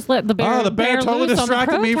 They just let the bear. Oh, the bear totally loose on the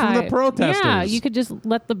distracted me from the protesters. Yeah, you could just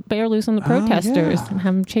let the bear loose on the protesters and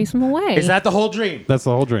have him chase them away. Is that the whole dream? That's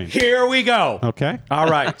the whole dream. Here we go. Okay. All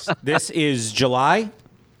right. This is July.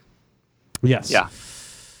 Yes. Yeah.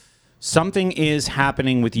 Something is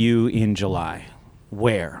happening with you in July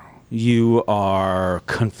where you are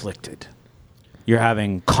conflicted. You're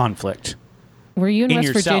having conflict. Were you in in West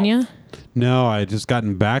yourself. Virginia? No, I had just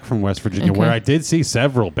gotten back from West Virginia, Okay. where I did see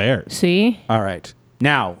several bears. See? All right.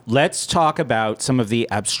 Now, let's talk about some of the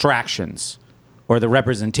abstractions or the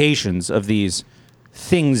representations of these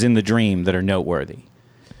things in the dream that are noteworthy.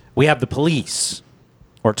 We have the police,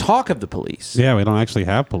 or talk of the police. Yeah, we don't actually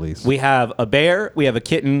have police. We have a bear, we have a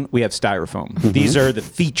kitten, we have styrofoam. These are the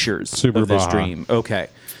features Super of this Baja. dream. Okay.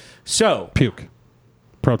 So, Puke.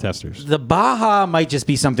 Protesters. the Baja might just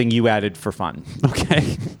be something you added for fun.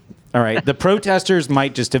 Okay. All right. The protesters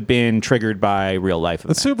might just have been triggered by real life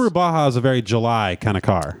The events. Subaru Baja is a very July kind of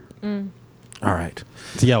car. All right.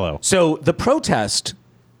 It's yellow. So the protest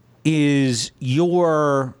is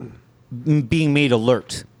your being made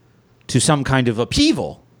alert to some kind of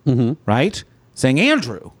upheaval, right? Saying,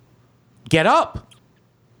 Andrew, get up.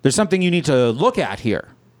 There's something you need to look at here.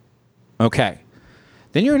 Okay.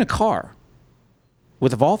 Then you're in a car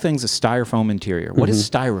with, of all things, a styrofoam interior. What is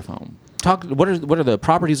styrofoam? What are the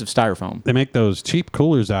properties of styrofoam? They make those cheap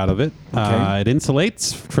coolers out of it. Okay. It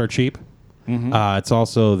insulates for cheap. It's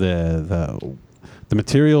also the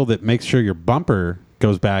material that makes sure your bumper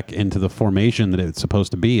goes back into the formation that it's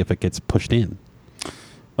supposed to be if it gets pushed in.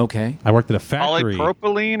 Okay. I worked at a factory.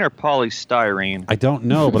 Polypropylene or polystyrene? I don't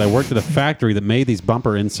know, but I worked at a factory that made these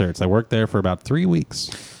bumper inserts. I worked there for about 3 weeks.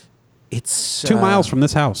 It's 2 miles from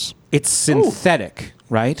this house. It's synthetic,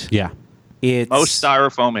 right? Yeah. It's Most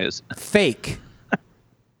styrofoam is. fake.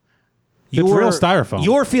 It's real styrofoam.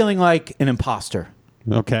 You're feeling like an imposter,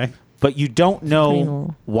 Okay. but you don't know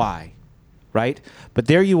Clean. why, right? But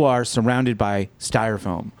there you are surrounded by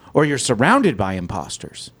styrofoam, or you're surrounded by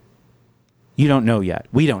imposters. You don't know yet.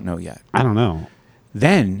 We don't know yet. I don't know.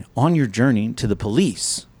 Then, on your journey to the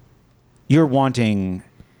police, you're wanting,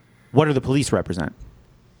 what do the police represent?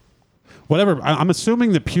 Whatever. I'm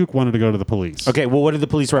assuming that Puke wanted to go to the police. Okay, well, what do the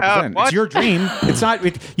police represent? what? It's your dream. It's not.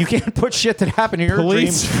 You can't put shit that happened in your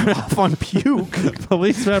Police- dream off on Puke.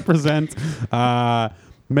 Police represent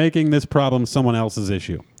making this problem someone else's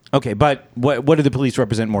issue. Okay, but what do the police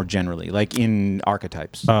represent more generally, like in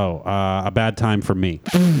archetypes? Oh, a bad time for me.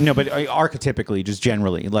 No, but archetypically, just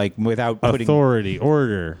generally, like without putting. Authority,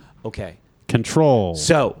 order, Okay, control.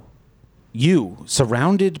 so you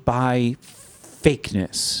surrounded by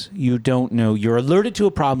fakeness. You don't know. You're alerted to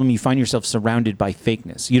a problem. You find yourself surrounded by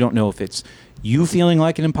fakeness. You don't know if it's you feeling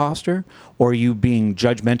like an imposter or you being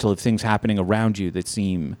judgmental of things happening around you that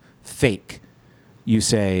seem fake. You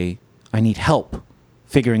say, "I need help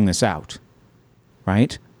figuring this out."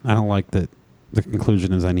 Right? I don't like that. The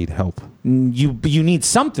conclusion is I need help. You need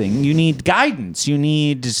something. You need guidance. You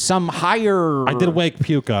need some higher. I did wake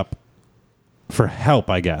Puke up for help,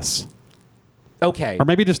 I guess. Okay. Or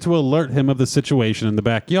maybe just to alert him of the situation in the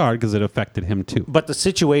backyard because it affected him too. But the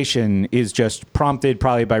situation is just prompted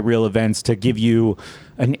probably by real events to give you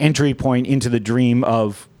an entry point into the dream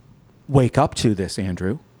of wake up to this,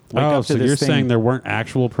 Andrew. Wake Oh, up so to this you're thing. saying there weren't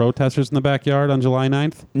actual protesters in the backyard on July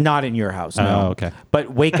 9th? Not in your house, no. Oh, okay.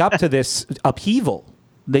 But wake up to this upheaval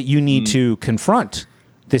that you need to confront.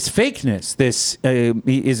 This fakeness, this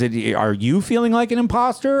are you feeling like an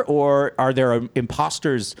imposter or are there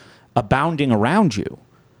imposters abounding around you?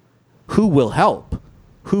 Who will help?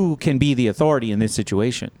 Who can be the authority in this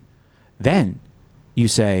situation? Then you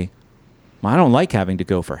say, I don't like having to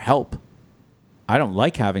go for help. I don't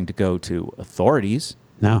like having to go to authorities.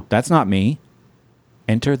 No. That's not me.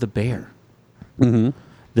 Enter the bear. Mm-hmm.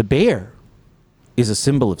 The bear is a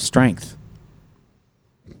symbol of strength.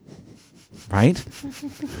 Right?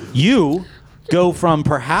 You go from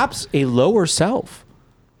perhaps a lower self.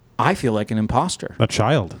 I feel like an imposter. A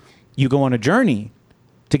child. You go on a journey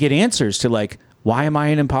to get answers to like, why am I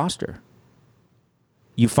an imposter?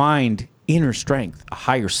 you find inner strength, a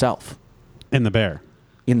higher self In the bear.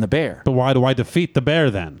 in the bear. But why do I defeat the bear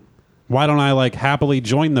then? Why don't I like happily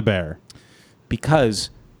join the bear? Because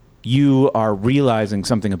you are realizing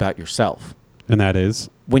something about yourself. And that is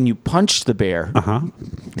When you punch the bear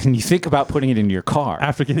and you think about putting it in your car,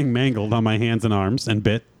 after getting mangled on my hands and arms and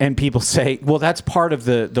bit. and people say, well, that's part of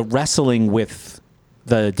the wrestling with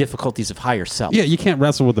the difficulties of higher self. Yeah, you can't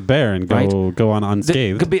wrestle with the bear and go on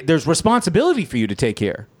unscathed. There's responsibility for you to take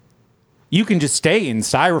here. You can just stay in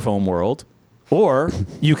styrofoam world, or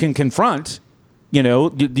you can confront, you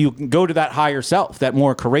can go to that higher self, that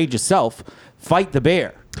more courageous self, fight the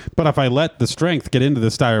bear. But if I let the strength get into the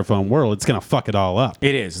styrofoam world, it's going to fuck it all up.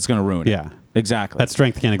 It is. It's going to ruin it. Yeah. Exactly. That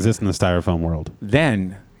strength can't exist in the styrofoam world.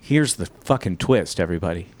 Then, here's the fucking twist,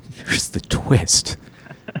 everybody. Here's the twist.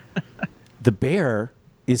 The bear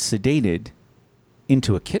is sedated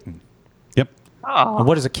into a kitten. Yep. And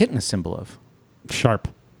what is a kitten a symbol of? Sharp.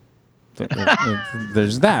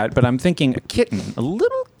 There's that, but I'm thinking a kitten, a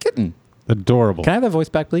little kitten. Adorable. Can I have that voice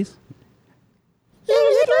back, please?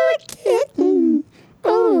 You little kitten.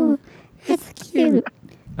 Oh, that's cute.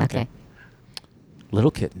 Okay.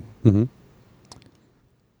 Little kitten. Mm-hmm.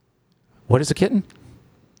 What is a kitten?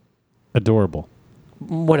 Adorable.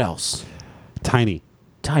 What else? Tiny.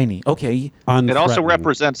 Tiny. Okay. It also Unthreatening.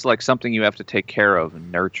 represents like something you have to take care of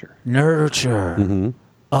and nurture. Nurture. Mm-hmm.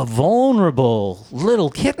 A vulnerable little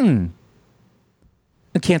kitten.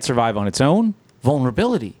 It can't survive on its own.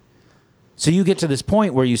 Vulnerability. So you get to this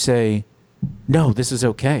point where you say, no, this is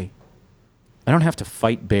okay. I don't have to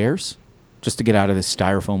fight bears just to get out of this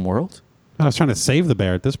styrofoam world. I was trying to save the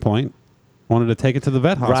bear at this point. Wanted to take it to the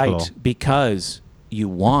vet hospital. Right, because you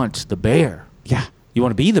want the bear. Yeah. You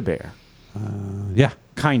want to be the bear. Yeah.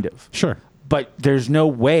 Kind of. Sure. But there's no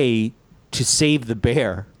way to save the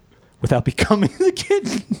bear without becoming the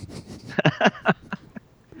kitten.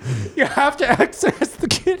 You have to access the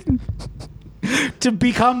kitten to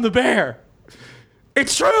become the bear.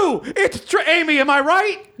 It's true. It's true. Amy, am I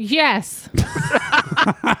right? Yes.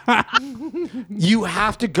 You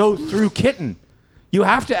have to go through kitten. You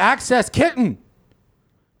have to access kitten.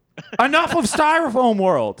 Enough of styrofoam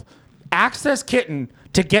world. Access kitten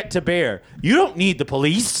to get to bear. You don't need the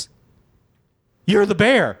police. You're the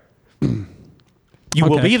bear. You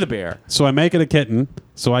will Okay. be the bear. So I make it a kitten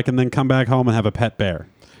so I can then come back home and have a pet bear.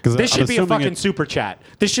 This should be a fucking super chat.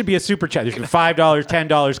 This should be a super chat. There's $5,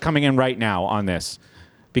 $10 coming in right now on this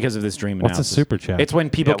because of this dream What's a analysis. super chat? It's when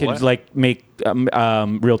people Yeah, can what? like make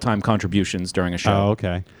real-time contributions during a show. Oh,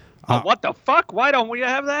 okay. What the fuck? Why don't we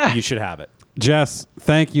have that? You should have it. Jess,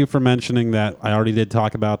 thank you for mentioning that. I already did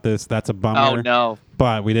talk about this. That's a bummer. Oh, no.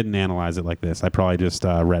 But we didn't analyze it like this. I probably just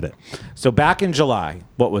read it. So back in July,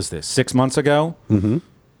 what was this? 6 months ago? Mm-hmm.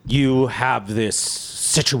 You have this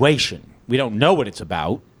situation. We don't know what it's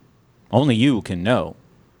about. Only you can know.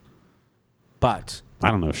 But,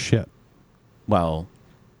 I don't know shit. well,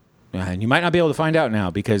 and you might not be able to find out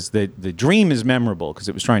now because the dream is memorable because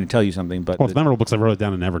it was trying to tell you something. But Well, it's memorable because I wrote it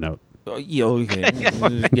down in Evernote.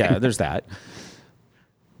 Yeah, there's that.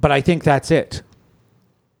 But I think that's it.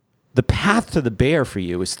 The path to the bear for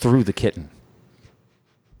you is through the kitten.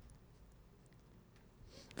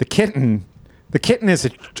 The kitten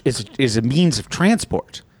is a means of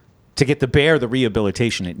transport to get the bear the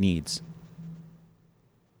rehabilitation it needs.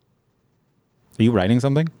 Are you writing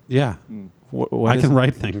something? Yeah. What I is can it?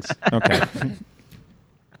 write things. Okay.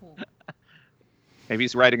 Maybe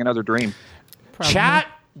he's writing another dream. Probably. Chat,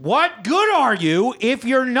 what good are you if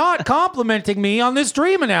you're not complimenting me on this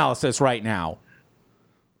dream analysis right now?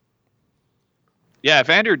 Yeah, if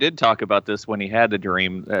Andrew did talk about this when he had the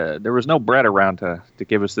dream, there was no Brett around to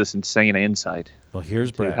give us this insane insight Well,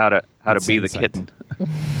 here's to Brett. how to That's be the insight. kitten.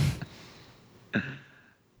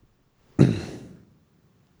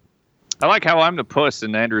 I like how I'm the puss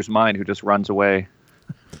in Andrew's mind who just runs away.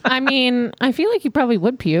 I mean, I feel like you probably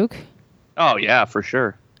would puke. Oh yeah, for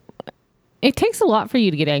sure. It takes a lot for you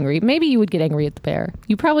to get angry. Maybe you would get angry at the bear.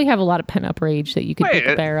 You probably have a lot of pent-up rage that you could beat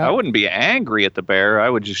the bear I up. wouldn't be angry at the bear. I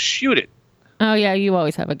would just shoot it. Oh, yeah, you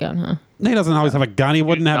always have a gun, huh? He doesn't always have a gun. He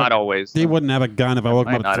wouldn't have. Not always. He wouldn't have a gun if I woke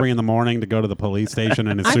him might up not at have. 3 a.m. to go to the police station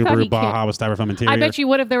in his I thought Subaru he Baja can't- with styrofoam interior. I bet you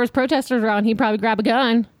would if there was protesters around. He'd probably grab a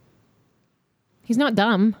gun. He's not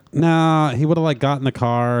dumb. Nah, he would have like got in the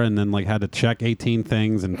car and then like had to check 18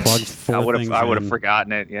 things and plug 4 things. I would have in.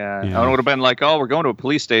 forgotten it. Yeah. Yeah. I would have been like, "Oh, we're going to a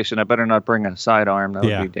police station. I better not bring a sidearm. That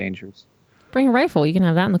Yeah. would be dangerous. Bring a rifle. You can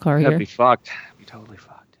have that in the car That'd here. be fucked. Be totally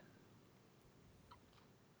fucked."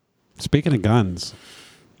 Speaking of guns,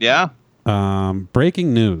 Yeah.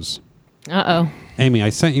 breaking news. Uh-oh. Amy, I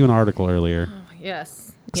sent you an article earlier.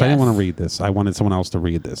 Yes. Because I didn't want to read this. I wanted someone else to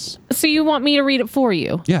read this. So you want me to read it for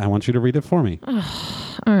you? Yeah, I want you to read it for me.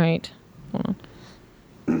 All right. Hold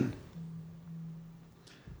on.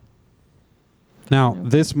 Now,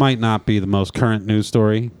 this might not be the most current news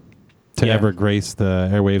story to ever grace the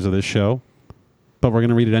airwaves of this show, but we're going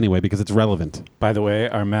to read it anyway because it's relevant. By the way,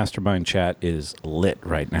 our mastermind chat is lit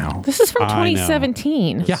right now. This is from I know.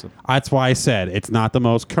 2017. Yeah, that's why I said it's not the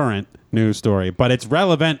most current news story, but it's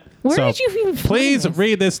relevant. Where So did you even find please this?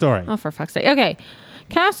 read this story. Oh, for fuck's sake. Okay.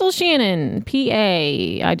 Castle Shannon,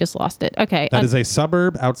 PA. I just lost it. Okay. That is a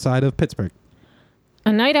suburb outside of Pittsburgh.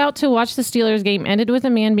 A night out to watch the Steelers game ended with a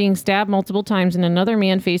man being stabbed multiple times and another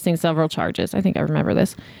man facing several charges. I think I remember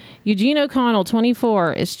this. Eugene O'Connell,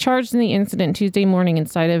 24, is charged in the incident Tuesday morning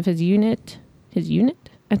inside of his unit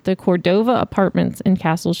at the Cordova Apartments in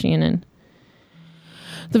Castle Shannon.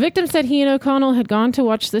 The victim said he and O'Connell had gone to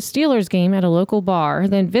watch the Steelers game at a local bar,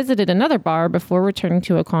 then visited another bar before returning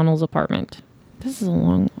to O'Connell's apartment. This is a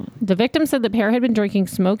long one. The victim said the pair had been drinking,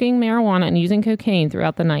 smoking marijuana, and using cocaine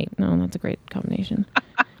throughout the night. No, that's a great combination.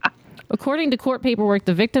 According to court paperwork,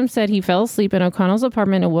 the victim said he fell asleep in O'Connell's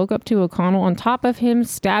apartment and woke up to O'Connell on top of him,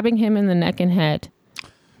 stabbing him in the neck and head.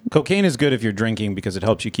 Cocaine is good if you're drinking because it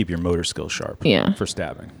helps you keep your motor skills sharp. Yeah. For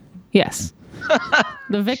stabbing. Yes.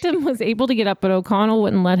 The victim was able to get up, but O'Connell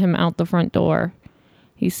wouldn't let him out the front door.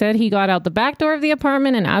 He said he got out the back door of the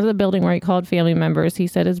apartment and out of the building where he called family members. He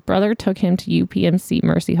said his brother took him to UPMC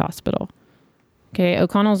Mercy Hospital. Okay,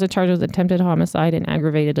 O'Connell is charged with attempted homicide and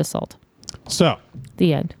aggravated assault. So,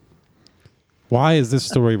 The end. why is this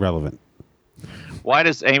story relevant? Why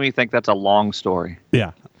does Amy think that's a long story?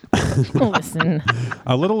 Yeah. Listen.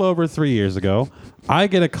 A little over 3 years ago, I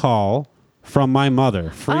get a call from my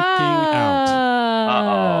mother freaking out.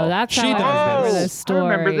 Oh, that's She how I does remember this. this story. I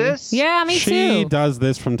remember this. Yeah, me She too. does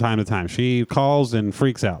this from time to time. She calls and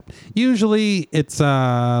freaks out. Usually it's,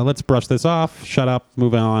 let's brush this off, shut up,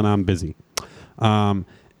 move on, I'm busy. In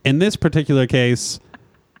this particular case,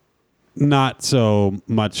 not so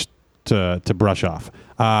much to brush off.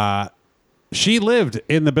 She lived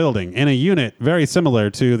in the building in a unit very similar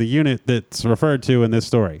to the unit that's referred to in this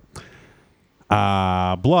story.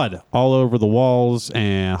 Blood all over the walls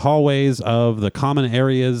and hallways of the common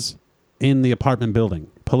areas in the apartment building.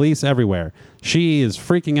 Police everywhere. She is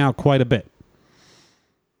freaking out quite a bit.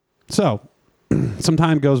 So, some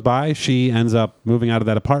time goes by. She ends up moving out of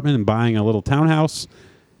that apartment and buying a little townhouse.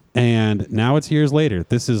 And now it's years later.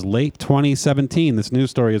 This is late 2017. This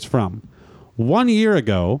news story is from. 1 year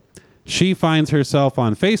ago, she finds herself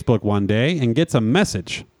on Facebook one day and gets a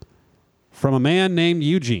message from a man named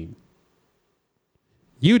Eugene.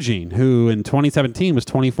 Eugene, who in 2017 was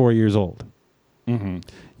 24 years old. Mm-hmm.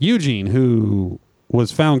 Eugene, who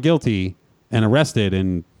was found guilty and arrested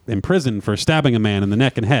and imprisoned for stabbing a man in the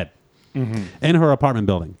neck and head in her apartment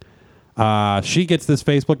building. She gets this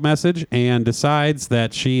Facebook message and decides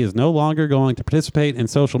that she is no longer going to participate in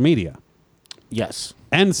social media. Yes.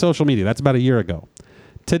 And social media. That's about a year ago.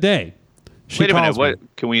 Today, she Wait a minute. calls me. What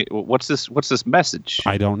can we? What's this? What's this message?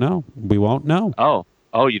 I don't know. We won't know.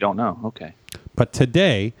 Oh, you don't know. Okay. But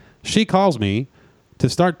today, she calls me to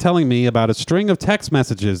start telling me about a string of text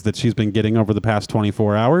messages that she's been getting over the past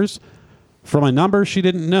 24 hours from a number she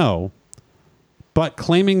didn't know, but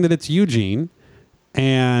claiming that it's Eugene,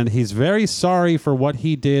 and he's very sorry for what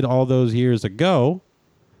he did all those years ago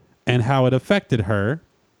and how it affected her.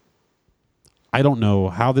 I don't know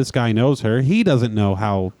how this guy knows her. He doesn't know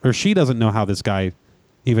how, or she doesn't know how this guy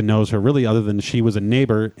even knows her, really, other than she was a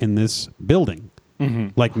neighbor in this building,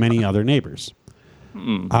 like many other neighbors.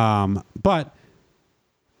 But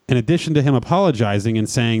in addition to him apologizing and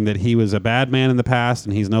saying that he was a bad man in the past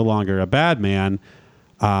and he's no longer a bad man,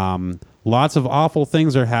 lots of awful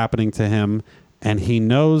things are happening to him, and he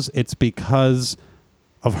knows it's because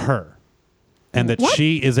of her, and that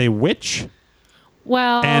she is a witch.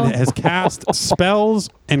 Well, And has cast spells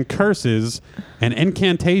and curses and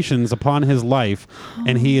incantations upon his life,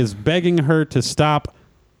 and he is begging her to stop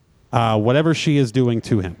whatever she is doing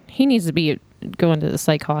to him. he needs to be going to the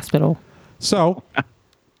psych hospital. So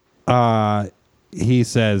he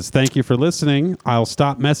says, "Thank you for listening. I'll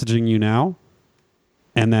stop messaging you now."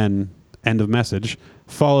 And then end of message,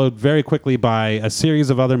 followed very quickly by a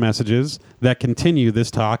series of other messages that continue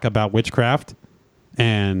this talk about witchcraft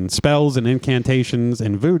and spells and incantations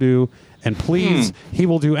and voodoo, and please, he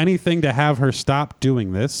will do anything to have her stop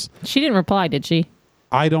doing this. She didn't reply, did she?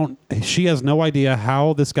 She has no idea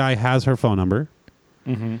how this guy has her phone number.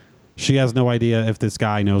 She has no idea if this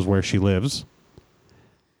guy knows where she lives.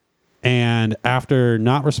 And after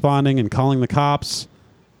not responding and calling the cops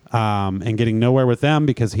and getting nowhere with them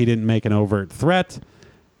because he didn't make an overt threat,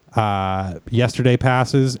 Yesterday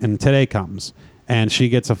passes and today comes, and she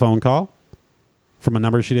gets a phone call from a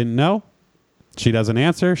number she didn't know. She doesn't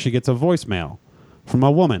answer. She gets a voicemail from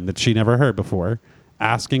a woman that she never heard before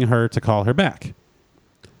asking her to call her back.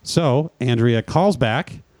 So Andrea calls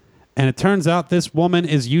back, and it turns out this woman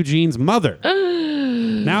is Eugene's mother.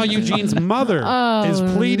 Now Eugene's mother is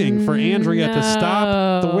pleading for Andrea to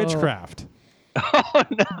stop the witchcraft. Oh,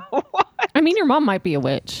 no. I mean, your mom might be a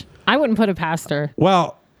witch. I wouldn't put it past her.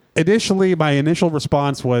 Well, initially, my initial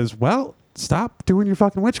response was, well, stop doing your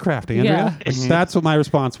fucking witchcraft, Andrea. Yeah. That's what my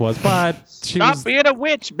response was. But Stop being a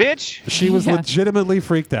witch, bitch. she was legitimately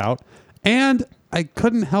freaked out. And I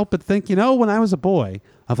couldn't help but think, when I was a boy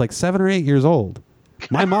of like 7 or 8 years old,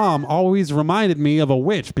 my mom always reminded me of a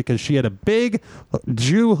witch because she had a big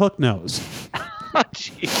Jew hook nose. Oh,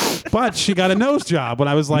 jeez. But she got a nose job when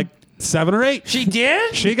I was like 7 or 8. She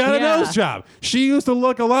did? She got a Yeah. nose job. She used to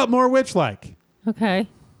look a lot more witch-like. Okay.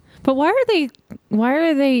 But why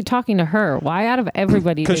are they talking to her? Why out of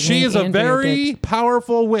everybody? Because she is a very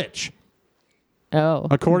powerful witch.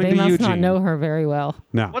 According they to must not Eugene. know her very well.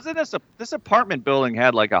 No. Wasn't this apartment building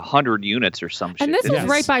had like 100 units or some shit? And this didn't was Yes.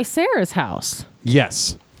 right by Sarah's house.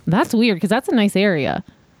 Yes, That's weird because that's a nice area.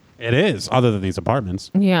 it is, other than these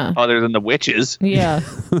apartments. Yeah. Other than the witches. Yeah.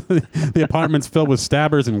 The apartment's filled with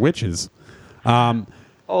stabbers and witches.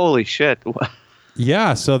 Holy shit.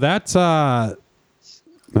 Yeah, so that's I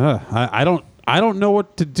don't know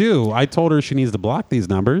what to do. I told her she needs to block these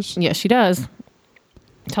numbers, Yeah, she does.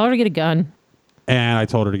 Tell her to get a gun. and I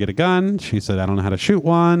told her to get a gun. She said, I don't know how to shoot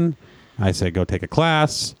one. I said, go take a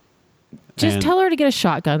class. Just And tell her to get a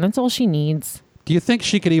shotgun. That's all she needs. do you think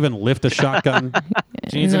she could even lift a shotgun?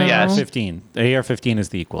 She needs an No. AR-15. The AR-15 is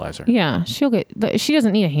the equalizer. Yeah, she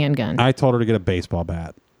doesn't need a handgun. I told her to get a baseball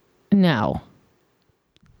bat. No.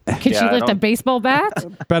 Could Yeah, she I lift a don't- baseball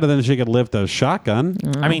bat? Better than she could lift a shotgun.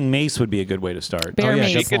 I mean, mace would be a good way to start. Bear Oh, yeah,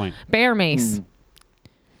 mace. good point. Bear mace.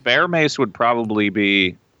 Bear mace would probably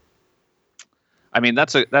be. I mean,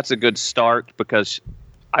 that's a good start because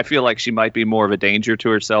I feel like she might be more of a danger to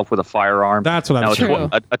herself with a firearm. That's what I now, was True.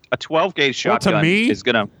 a 12 gauge Well, to shotgun me? is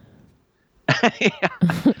gonna.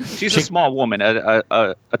 She's a small woman.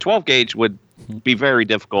 A 12 gauge would be very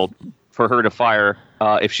difficult for her to fire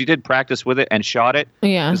if she did practice with it and shot it.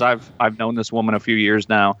 Yeah. Because I've known this woman a few years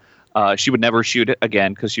now. She would never shoot it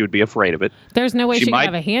again because she would be afraid of it. There's no way She she could might-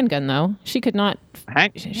 have a handgun, though. She could not.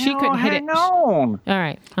 She couldn't hit it. No. All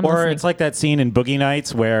right. I'm Or listening. it's like that scene in Boogie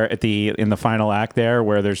Nights where in the final act there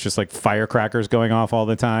where there's just like firecrackers going off all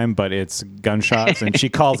the time, but it's gunshots, and she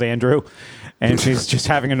calls Andrew, and she's just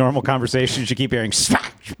having a normal conversation. She keep hearing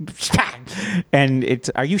smack, smack, and it's,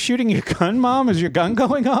 are you shooting your gun, Mom? Is your gun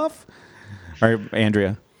going off? Or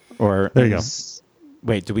Andrea, or There you go.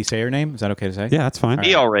 Wait, did we say her name? Is that okay to say? Yeah, that's fine.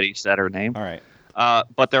 He already said her name. All right.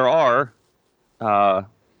 But there are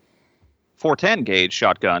 410 gauge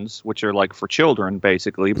shotguns, which are like for children,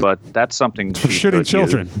 basically. But that's something For she shooting could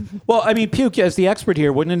children. use. Well, I mean, Puke, as the expert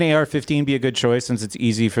here, wouldn't an AR-15 be a good choice since it's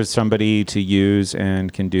easy for somebody to use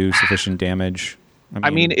and can do sufficient damage? I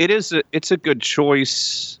mean, it's a good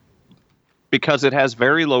choice because it has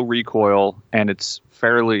very low recoil and it's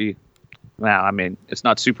fairly. Well, I mean, it's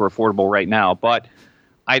not super affordable right now, but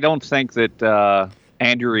I don't think that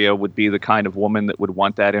Andrea would be the kind of woman that would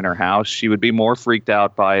want that in her house. She would be more freaked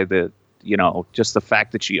out by just the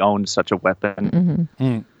fact that she owns such a weapon.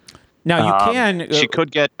 now you can. She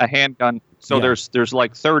could get a handgun. So Yeah. there's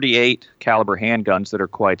like 38 caliber handguns that are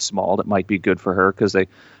quite small that might be good for her because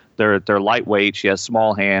they're lightweight. She has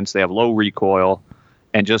small hands. They have low recoil,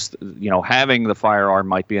 and just having the firearm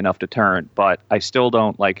might be enough deterrent. But I still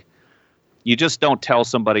don't like. You just don't tell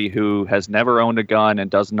somebody who has never owned a gun and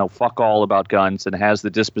doesn't know fuck all about guns and has the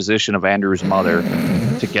disposition of Andrew's mother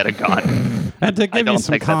to get a gun. And to I give you don't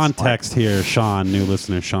some think that's smart. context here, Sean, new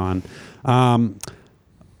listener Sean,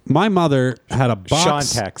 my mother had a box.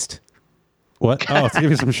 Sean text. What? Oh, to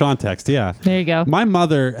give you some Sean text, yeah. There you go. My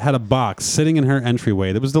mother had a box sitting in her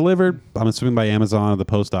entryway that was delivered, I'm assuming by Amazon or the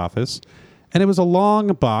post office. And it was a long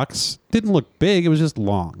box. Didn't look big. It was just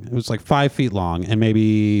long. It was like 5 feet long and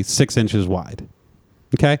maybe 6 inches wide.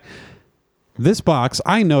 Okay? This box,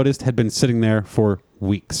 I noticed, had been sitting there for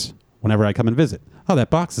weeks whenever I come and visit. Oh, that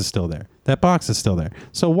box is still there. That box is still there.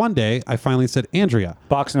 So one day, I finally said, Andrea,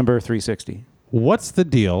 Box number 360. what's the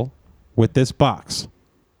deal with this box?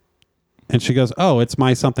 And she goes, oh, it's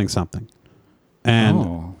my something something. And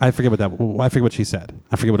Oh. I forget what she said.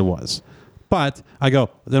 I forget what it was. But I go,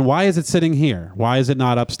 then why is it sitting here? Why is it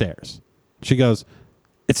not upstairs? She goes,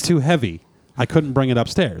 it's too heavy. I couldn't bring it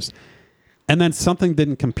upstairs. And then something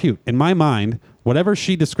didn't compute. In my mind, whatever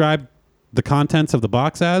she described the contents of the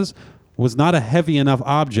box as was not a heavy enough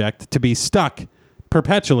object to be stuck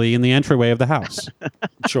perpetually in the entryway of the house.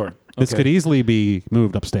 Sure. This could easily be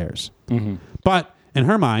moved upstairs. But in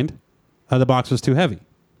her mind, the box was too heavy.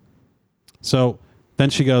 So then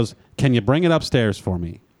she goes, can you bring it upstairs for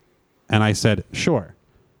me? And I said, sure.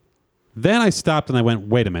 Then I stopped and I went,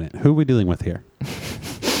 wait a minute. Who are we dealing with here?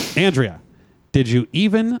 Andrea, did you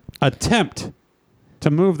even attempt to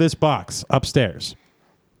move this box upstairs?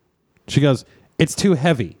 She goes, it's too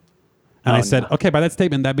heavy. And I said, okay, by that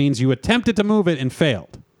statement, that means you attempted to move it and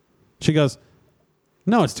failed. She goes,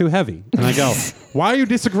 no, it's too heavy. And I go, why are you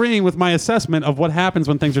disagreeing with my assessment of what happens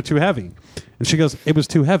when things are too heavy? And she goes, it was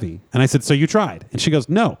too heavy. And I said, so you tried? And she goes,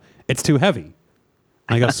 no, it's too heavy.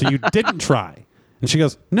 And I go, so you didn't try? And she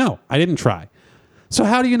goes, no, I didn't try. So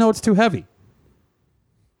how do you know it's too heavy?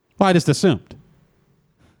 Well, I just assumed.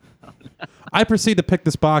 I proceed to pick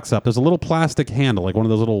this box up. There's a little plastic handle, like one of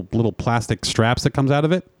those little plastic straps that comes out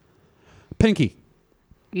of it. Pinky.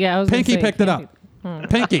 Yeah, I was Pinky gonna say, picked it up.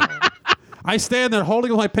 Pinky. I stand there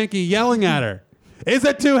holding my pinky, yelling at her. Is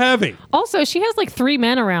it too heavy? Also, she has like 3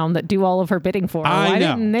 men around that do all of her bidding for her. I Why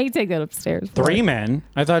know. didn't they take that upstairs? 3 men?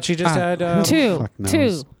 I thought she just had Two. Fuck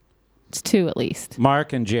knows. 2. It's 2 at least.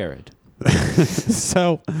 Mark and Jared.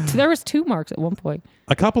 So There was 2 marks at one point.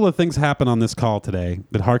 a couple of things happen on this call today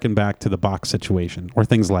that harken back to the box situation or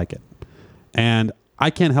things like it. And I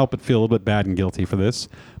can't help but feel a little bit bad and guilty for this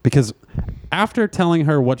because after telling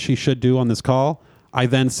her what she should do on this call, I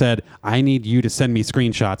then said, I need you to send me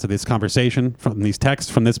screenshots of this conversation from these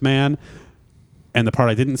texts from this man. And the part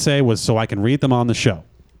I didn't say was so I can read them on the show.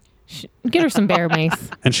 Get her some bear mace.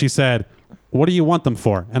 And she said, what do you want them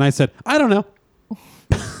for? And I said, I don't know.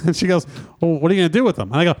 And she goes, well, what are you going to do with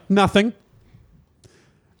them? And I go, nothing.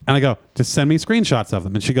 And I go, just send me screenshots of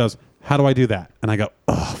them. And she goes, how do I do that? And I go,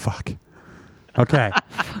 oh, fuck. Okay.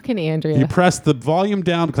 Fucking Andrea. You press the volume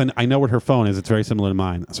down because I know what her phone is. It's very similar to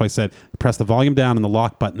mine. So I said, press the volume down and the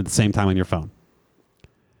lock button at the same time on your phone.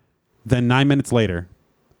 Then 9 minutes later,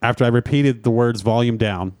 after I repeated the words volume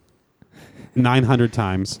down 900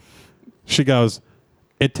 times, she goes,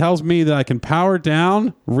 it tells me that I can power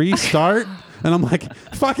down, restart. And I'm like,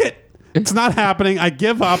 fuck it. It's not happening. I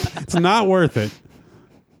give up. It's not worth it.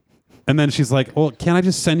 And then she's like, well, can I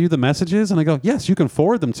just send you the messages? And I go, yes, you can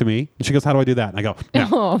forward them to me. And she goes, how do I do that? And I go, no,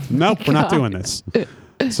 Oh, nope, we're not God. doing this.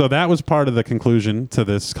 So that was part of the conclusion to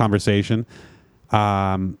this conversation.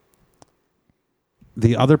 The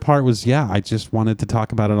other part was, yeah, I just wanted to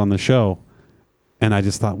talk about it on the show. And I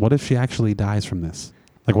just thought, what if she actually dies from this?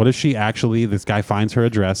 Like, what if she actually, this guy finds her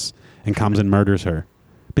address and comes and murders her?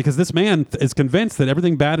 Because this man is convinced that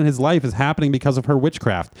everything bad in his life is happening because of her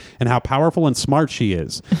witchcraft and how powerful and smart she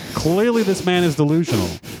is. Clearly, this man is delusional.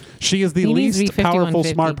 She is the He needs to least be powerful,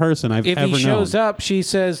 5150. smart person I've If ever known. he shows up, she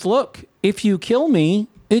says, look, if you kill me,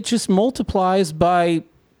 it just multiplies by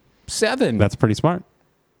 7. That's pretty smart.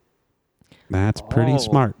 That's pretty Oh.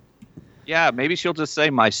 smart. Yeah, maybe she'll just say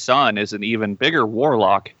my son is an even bigger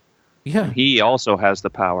warlock. Yeah. He also has the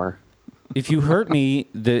power. If you hurt me,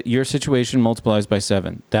 your situation multiplies by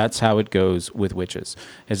 7. That's how it goes with witches.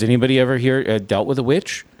 Has anybody ever here dealt with a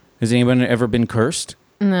witch? Has anyone ever been cursed?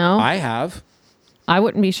 No. I have. I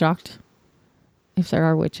wouldn't be shocked if there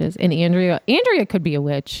are witches. And Andrea could be a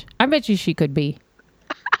witch. I bet you she could be.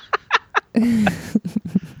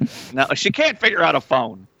 No, she can't figure out a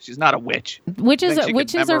phone. She's not a witch. Witches Think she could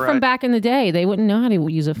witches are from memorize- back in the day. They wouldn't know how to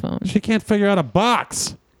use a phone. She can't figure out a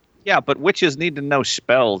box. Yeah, but witches need to know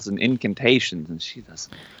spells and incantations, and she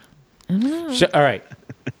doesn't. All right.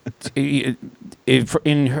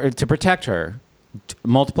 To protect her,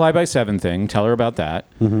 multiply by 7 thing. Tell her about that.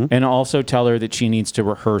 And also tell her that she needs to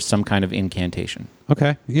rehearse some kind of incantation.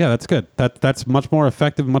 Okay. Yeah, that's good. That's much more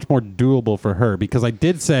effective, much more doable for her because I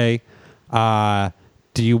did say,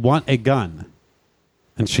 do you want a gun?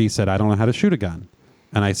 And she said, I don't know how to shoot a gun.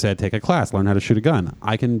 And I said, take a class, learn how to shoot a gun.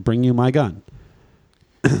 I can bring you my gun.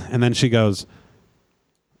 And then she goes,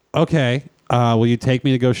 okay, will you take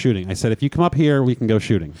me to go shooting? I said, if you come up here, we can go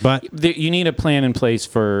shooting. But You need a plan in place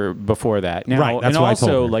for before that. Now, Right, that's and what I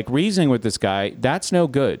told also, her. like reasoning with this guy, that's no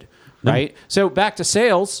good, right? So back to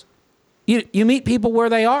sales, you meet people where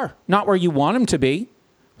they are, not where you want them to be.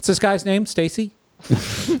 What's this guy's name? Stacy?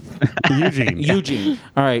 Eugene. Eugene.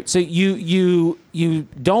 All right. So you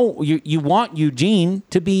want Eugene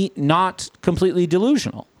to be not completely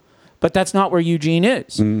delusional, but that's not where Eugene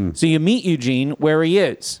is. So you meet Eugene where he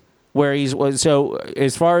is, so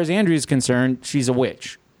as far as Andrea's concerned, she's a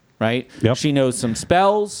witch, right? Yep. She knows some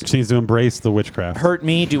spells. She needs to embrace the witchcraft. Hurt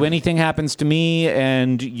me, do anything happens to me,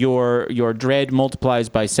 and your dread multiplies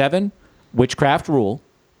by 7. Witchcraft rule.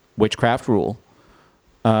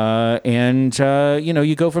 And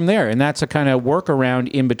you go from there, and that's a kind of workaround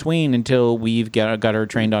in between until we've got her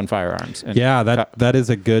trained on firearms. And Yeah, that is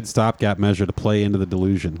a good stopgap measure to play into the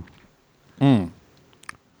delusion.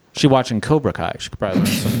 She watching Cobra Kai. She could probably learn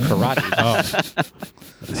some karate.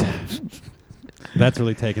 That's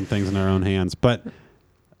really taking things in our own hands. But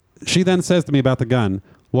she then says to me about the gun,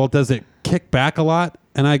 well, does it kick back a lot?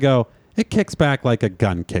 And I go, it kicks back like a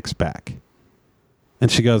gun kicks back.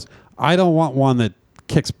 And she goes, I don't want one that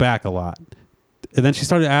kicks back a lot. And then she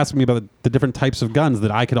started asking me about the different types of guns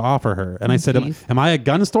that I could offer her. And I said, am I a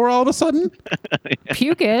gun store all of a sudden?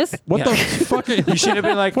 Puke is. What the fuck? You should have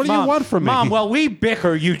been like, what do you want from me? Mom, while we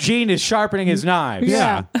bicker, Eugene is sharpening his knives.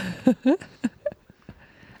 Yeah.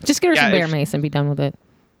 Just get her some bear if- mace and be done with it.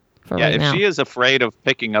 For Yeah, right if now. she is afraid of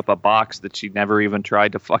picking up a box that she never even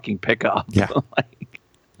tried to fucking pick up. Yeah.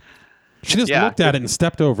 She just Yeah. looked at it and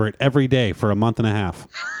stepped over it every day for a month and a half.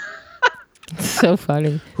 So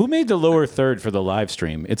funny. Who made the lower third for the live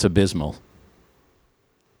stream? It's abysmal.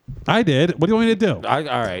 I did. What do you want me to do? All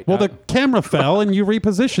right. Well, the camera fell and you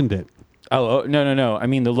repositioned it. No. I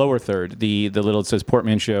mean the lower third. The little, it says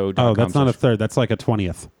portmanshow.com. Oh, that's not a third. That's like a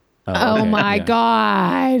 20th. Oh okay. my Yeah.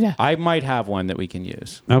 God. I might have one that we can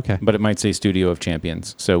use. Okay. But it might say Studio of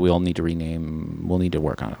Champions, so we'll need to rename. We'll need to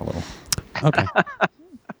work on it a little. Okay.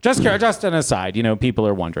 Just an aside, people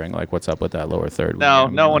are wondering like, what's up with that lower third? No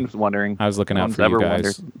one's wondering. I was looking No out one's for you ever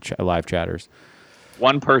guys, wondered. live chatters.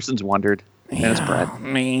 One person's wondered, and it's Brett.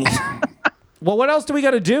 Me. Well, what else do we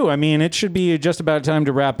got to do? I mean, it should be just about time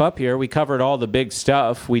to wrap up here. We covered all the big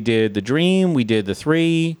stuff. We did the dream. We did the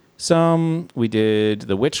threesome. We did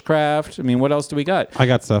the witchcraft. I mean, what else do we got? I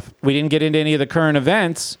got stuff. We didn't get into any of the current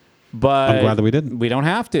events, but I'm glad that we didn't. We don't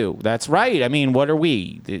have to. That's right. I mean, what are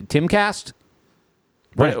we? The Timcast?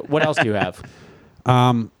 Right. What else do you have?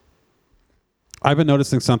 I've been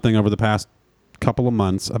noticing something over the past couple of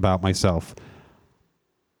months about myself.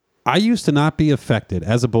 I used to not be affected.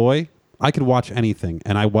 As a boy, I could watch anything,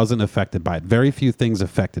 and I wasn't affected by it. Very few things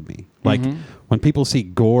affected me. Like when people see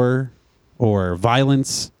gore or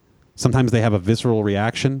violence, sometimes they have a visceral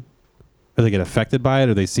reaction, or they get affected by it,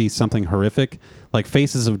 or they see something horrific, like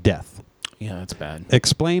Faces of Death. Yeah, that's bad.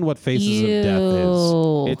 Explain what Faces of Death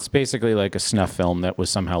is. It's basically like a snuff film that was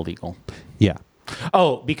somehow legal. Yeah.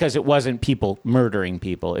 Oh, because it wasn't people murdering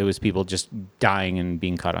people. It was people just dying and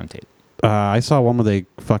being caught on tape. I saw one where they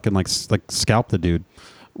fucking like scalped the dude.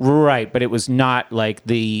 Right, but it was not like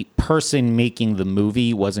the person making the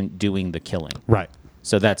movie wasn't doing the killing. Right.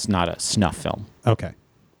 So that's not a snuff film. Okay.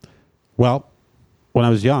 Well, when I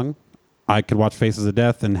was young, I could watch Faces of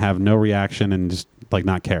Death and have no reaction and just like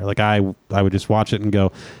not care. Like I would just watch it and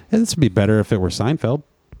go, hey, this would be better if it were Seinfeld.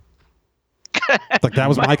 Like that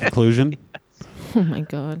was my conclusion. Oh my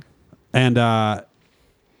God. And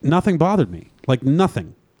nothing bothered me. Like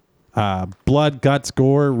nothing. Blood, guts,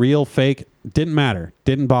 gore, real, fake, didn't matter.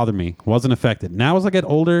 Didn't bother me. Wasn't affected. Now as I get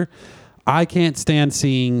older, I can't stand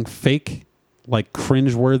seeing fake, like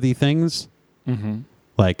cringe-worthy things.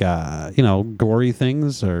 Like, gory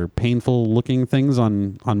things or painful looking things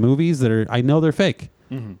on movies that are, I know they're fake,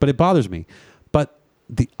 but it bothers me. But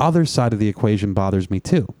the other side of the equation bothers me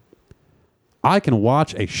too. I can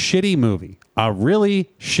watch a shitty movie, a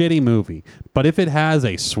really shitty movie, but if it has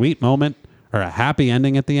a sweet moment or a happy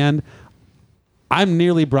ending at the end, I'm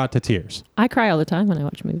nearly brought to tears. I cry all the time when I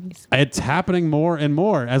watch movies. It's happening more and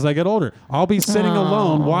more as I get older. I'll be sitting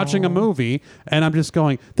alone watching a movie, and I'm just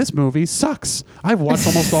going, this movie sucks. I've watched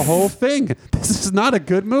almost the whole thing. This is not a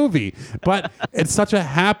good movie. But it's such a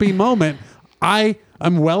happy moment. I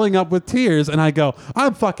am welling up with tears, and I go,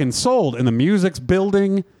 I'm fucking sold. And the music's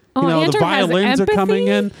building. Oh, the Andrew has violins are coming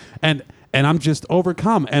in. empathy? And I'm just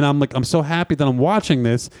overcome. And I'm like, I'm so happy that I'm watching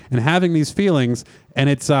this and having these feelings. And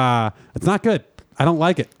it's not good. I don't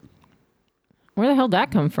like it. Where the hell did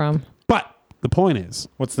that come from? But the point is,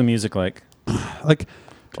 What's the music like? like,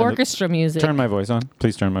 Orchestra music. Turn my voice on.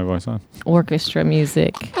 Please turn my voice on. Orchestra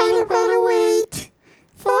music. I gotta wait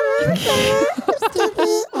for it to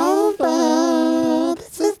be over.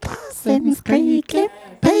 This is Dawson's Creek and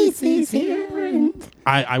Pacey's here. And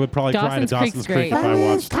I would probably cry to Dawson's Dawson's Creek's Creek if I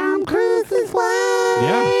There's watched. Tom Cruise's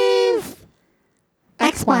wife. Yeah.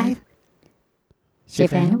 Ex-wife. She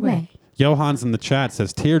ran away. Johans in the chat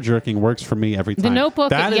says tear jerking works for me every time. The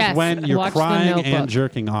Notebook, That is yes. when you're Watch The crying and Notebook.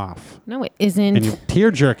 jerking off. No, it isn't. And you're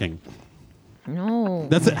tear jerking. No.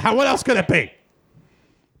 That's it. What else could it be?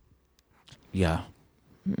 Yeah.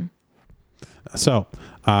 So,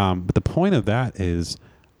 but the point of that is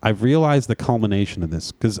I've realized the culmination of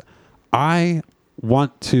this because I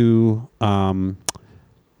want to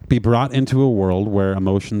be brought into a world where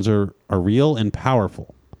emotions are real and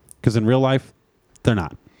powerful. Because in real life, They're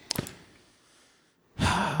not.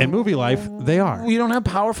 In movie life, they are. You don't have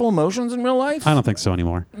powerful emotions in real life? I don't think so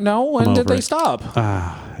anymore. No? When did over they it. stop?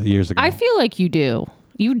 Years ago. I feel like you do.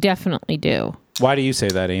 You definitely do. Why do you say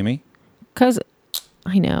that, Amy? Because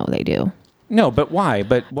I know they do. No, but why?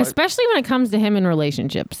 But what? Especially when it comes to him in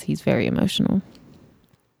relationships. He's very emotional.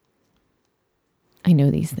 I know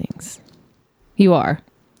these things. You are.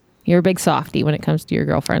 You're a big softie when it comes to your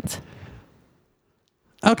girlfriends.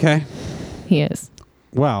 Okay. He is.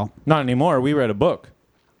 Well, Not anymore. We read a book.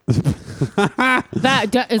 Is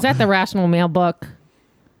that the Rational Male book?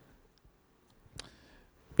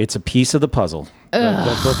 It's a piece of the puzzle.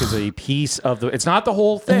 The book is a piece of the... It's not the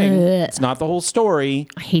whole thing. It's not the whole story.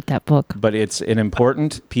 I hate that book. But it's an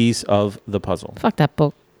important piece of the puzzle. Fuck that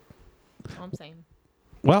book. That's all I'm saying.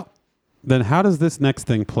 well, then how does this next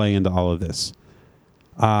thing play into all of this?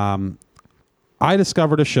 I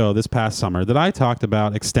discovered a show this past summer that I talked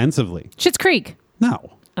about extensively. Schitt's Creek.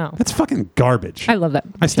 No. Oh. That's fucking garbage. I love that.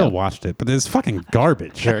 I still show. watched it, but it's fucking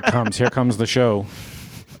garbage. Here it comes. Here comes the show.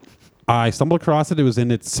 I stumbled across it. It was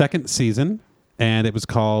in its second season, and it was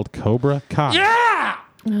called Cobra Kai. Yeah!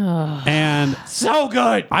 And So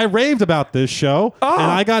good! I raved about this show, Oh. and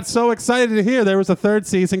I got so excited to hear there was a third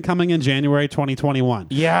season coming in January 2021.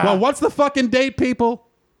 Yeah. Well, what's the fucking date, people?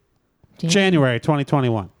 January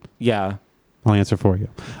 2021. Yeah. I'll answer for you.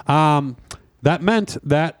 That meant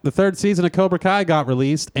that the third season of Cobra Kai got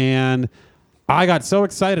released, and I got so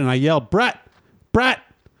excited, and I yelled, Brett!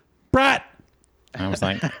 I was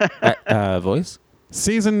like, voice?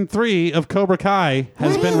 Season 3 of Cobra Kai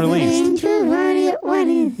has been released. Andrew, what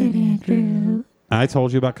is it, Andrew? I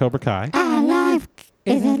told you about Cobra Kai, Our life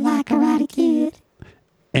is it like Karate Kid?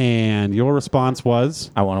 and your response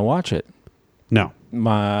was I want to watch it. no.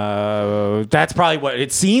 That's probably what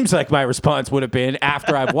it seems like my response would have been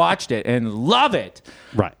after I've watched it and love it.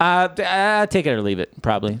 Right. Take it or leave it,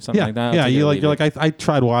 probably. Something Yeah, like that. yeah. Take it You're or like, leave it. I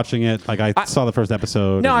tried watching it. Like I saw the first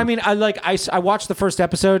episode. No, and- I mean, I watched the first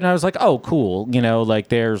episode and I was like, oh, cool. You know, like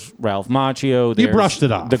there's Ralph Macchio. There's brushed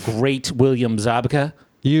it off. The great William Zabka.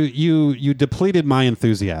 you depleted my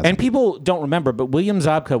enthusiasm. And people don't remember, but William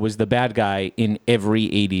Zabka was the bad guy in every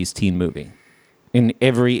 80s teen movie.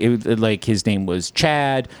 Like his name was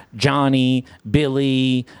Chad, Johnny,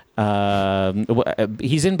 Billy.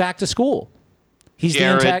 He's in Back to School. He's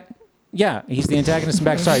Jared. he's the antagonist in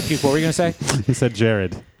Back. Sorry, Puke, what were you going to say? he said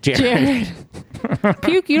Jared. Jared.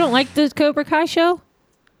 Puke, you don't like the Cobra Kai show?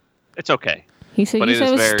 It's okay, He said but you it said is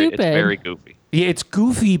it was very, stupid. it's very goofy. Yeah, it's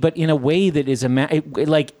goofy, but in a way that is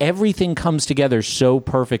like everything comes together so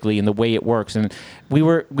perfectly in the way it works. And we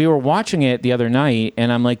were watching it the other night,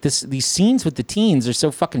 and I'm like, these scenes with the teens are so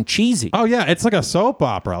fucking cheesy. Oh yeah, it's like a soap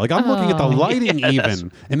opera. Like I'm looking at the lighting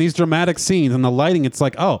even in these dramatic scenes, and the lighting. It's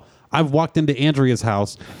like, oh, I've walked into Andrea's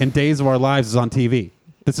house, and Days of Our Lives is on TV.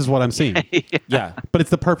 This is what I'm seeing. Yeah, But it's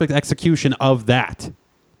the perfect execution of that.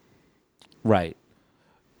 right.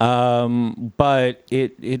 But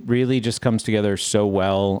it really just comes together so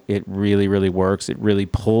well. It really, really works. It really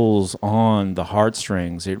pulls on the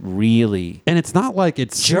heartstrings. It really. And it's not like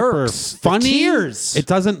it's Jerks. super The funny. tears. It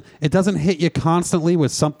doesn't hit you constantly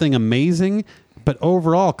with something amazing, but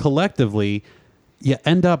overall, collectively, you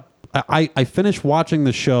end up. I finish watching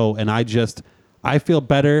the show, and I feel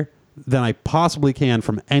better than I possibly can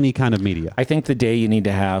from any kind of media. I think the day that you need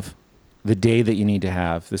to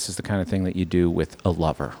have, this is the kind of thing that you do with a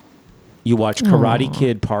lover. You watch Karate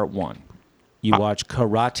Kid Part 1. You watch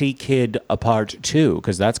Karate Kid Part 2,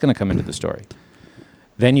 because that's going to come into the story.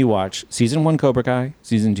 Then you watch Season 1 Cobra Kai,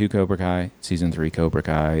 Season 2 Cobra Kai, Season 3 Cobra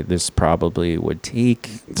Kai. This probably would take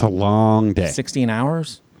It's a long day. 16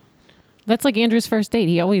 hours. That's like Andrew's first date.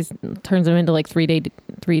 He always turns them into like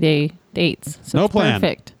 3-day dates. So No it's plan.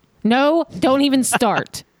 Perfect. No, don't even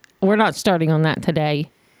start. We're not starting on that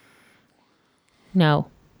today. No.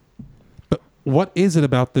 But what is it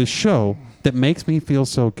about this show that makes me feel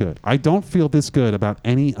so good? I don't feel this good about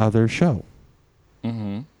any other show.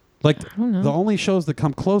 Mm-hmm. Like the only shows that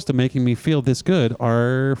come close to making me feel this good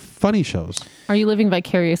are funny shows. Are you living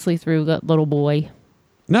vicariously through that little boy?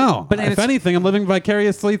 No, but if anything, I'm living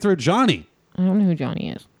vicariously through Johnny. I don't know who Johnny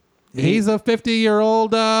is. He's a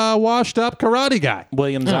 50-year-old washed-up karate guy.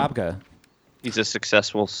 William Zabka. He's a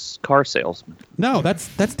successful car salesman. No, that's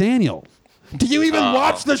Daniel. Do you even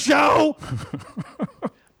watch the show?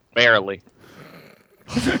 Barely.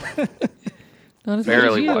 Not as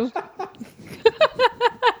Barely good as you.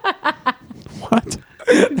 What?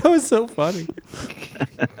 That was so funny.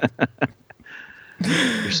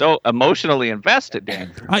 You're so emotionally invested,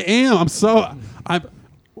 Dan. I am. I'm so.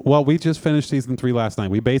 Well, we just finished season 3 last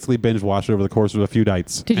night. We basically binge watched it over the course of a few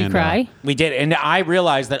nights. Did you cry? We did, and I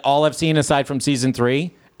realized that all I've seen aside from season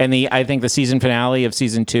 3 and I think the season finale of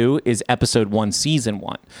season 2 is episode 1, season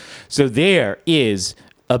 1. So there is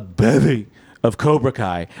a bevy of Cobra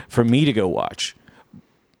Kai for me to go watch.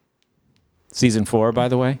 Season 4, by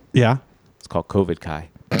the way, Yeah. it's called COVID Kai.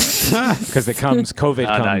 Because COVID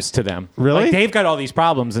comes nice. to them. Really? Like, they've got all these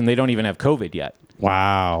problems and they don't even have COVID yet.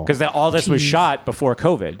 Wow. Because all this was shot before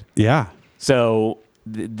COVID. Yeah. So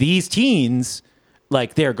these teens,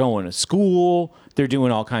 like, they're going to school, they're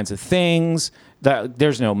doing all kinds of things.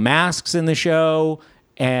 There's no masks in the show,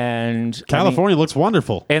 and California looks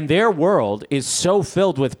wonderful. and their world is so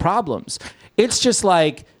filled with problems. It's just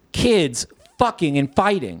like kids fucking and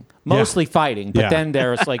fighting, mostly fighting. But Yeah. then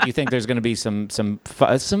there's like, you think there's going to be some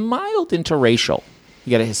mild interracial.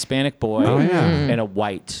 You got a Hispanic boy and a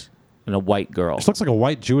white girl. She looks like a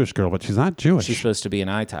white Jewish girl, but she's not Jewish. She's supposed to be an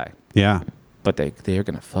Itai. Yeah. But they're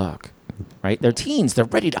gonna fuck, right? They're teens. They're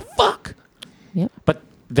ready to fuck. Yep. But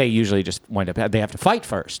they usually just wind up. They have to fight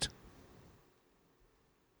first.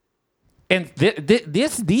 And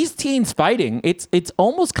these teens fighting, it's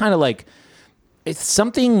almost kind of like it's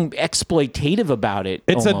something exploitative about it.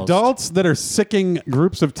 It's almost. adults that are sicking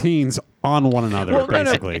groups of teens on one another, Well, no,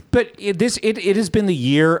 basically. But it has been the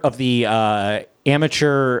year of the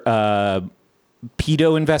amateur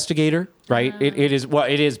pedo investigator, right? It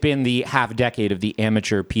has been the half decade of the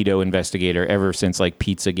amateur pedo investigator ever since like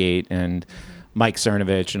Pizzagate and Mike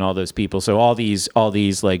Cernovich and all those people. So all these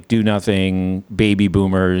like do nothing baby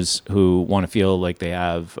boomers who want to feel like they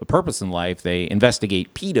have a purpose in life, they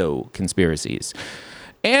investigate pedo conspiracies.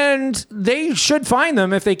 And they should find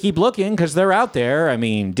them if they keep looking, because they're out there. I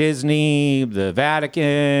mean, Disney, the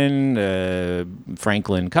Vatican,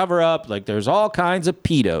 Franklin cover-up. Like, there's all kinds of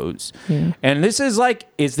pedos. Yeah. And this is like,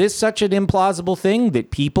 is this such an implausible thing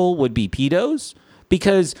that people would be pedos?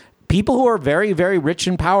 Because people who are very, very rich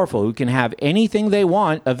and powerful, who can have anything they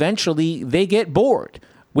want, eventually they get bored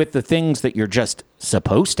with the things that you're just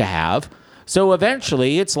supposed to have. So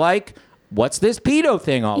eventually it's like, what's this pedo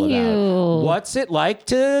thing all about? Ew. What's it like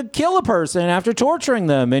to kill a person after torturing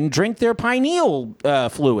them and drink their pineal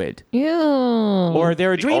fluid Ew. or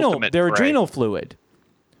their ultimate prey. adrenal fluid?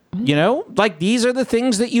 You know, like these are the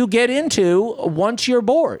things that you get into once you're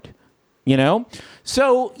bored. You know,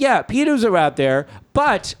 so yeah, pedos are out there,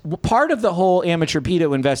 but part of the whole amateur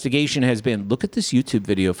pedo investigation has been: look at this YouTube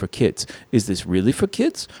video for kids. Is this really for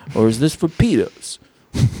kids, or is this for pedos?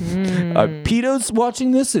 Are pedos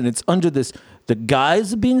watching this and it's under the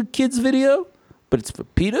guise of being a kid's video, but it's for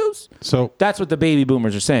pedos? So That's what the baby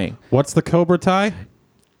boomers are saying. what's the Cobra Kai?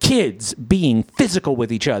 Kids being physical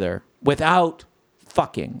with each other without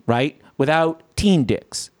fucking, right? Without teen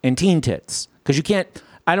dicks and teen tits. Because you can't,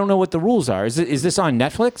 I don't know what the rules are. Is this on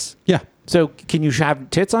Netflix? Yeah. So can you have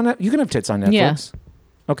tits on it? You can have tits on Netflix. Yeah.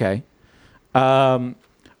 Okay.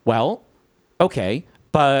 Well, okay.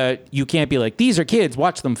 But you can't be like, these are kids,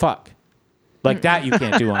 watch them fuck. Like that you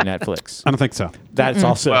can't do on Netflix. I don't think so. That's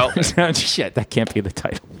also, Well- shit, that can't be the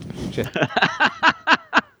title. Shit.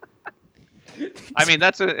 I mean,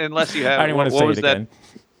 that's unless you have. I didn't want to say it again.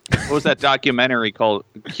 What was that documentary called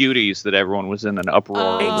Cuties that everyone was in an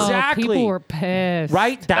uproar over? Exactly. People were pissed.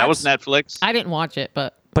 Right? That was Netflix. I didn't watch it,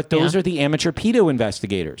 but Those yeah. are the amateur pedo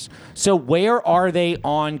investigators. So where are they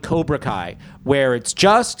on Cobra Kai, where it's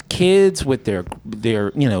just kids with their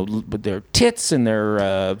with their tits and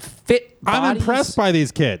their fit bodies? I'm impressed by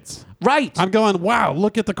these kids. Right. I'm going, wow,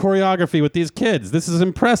 look at the choreography with these kids. This is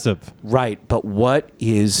impressive. Right. But what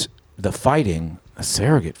is the fighting a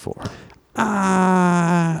surrogate for?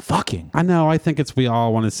 Fucking. I know. I think we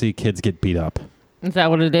all want to see kids get beat up. Is that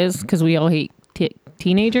what it is? Because we all hate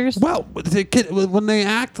teenagers? Well, when they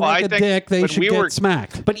act Well, like I a think dick, they when should we get were-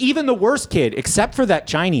 smacked. But even the worst kid, except for that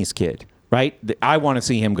Chinese kid, right? I want to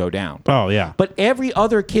see him go down. Oh, yeah. But every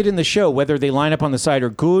other kid in the show, whether they line up on the side are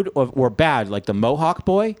good or bad, like the Mohawk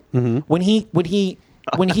boy, when he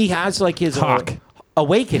has like his Hawk.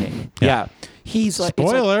 awakening, yeah, he's like, it's like,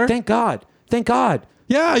 Spoiler. thank God.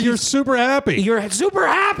 Yeah, you're super happy. You're super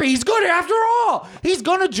happy. He's good after all. He's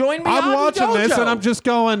gonna join me. I'm on watching the dojo. this and I'm just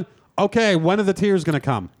going, okay, when are the tears going to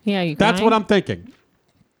come? Yeah, you That's crying? what I'm thinking.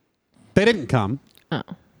 They didn't come. Oh.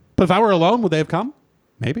 But if I were alone, would they have come?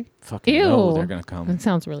 Maybe. fucking Ew. know they're gonna come. That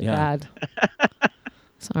sounds really Yeah. bad.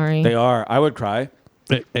 Sorry. They are. I would cry.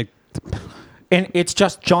 It- And it's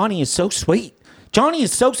just Johnny is so sweet. Johnny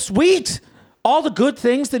is so sweet. All the good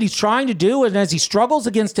things that he's trying to do, and as he struggles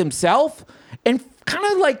against himself, and kind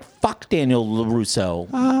of like fuck Daniel LaRusso.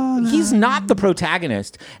 He's not the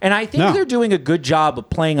protagonist. And I think they're doing a good job of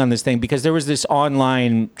playing on this thing because there was this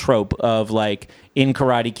online trope of like in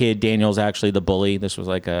Karate Kid, Daniel's actually the bully. This was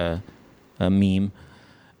like a meme.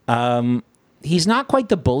 He's not quite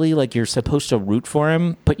the bully, like you're supposed to root for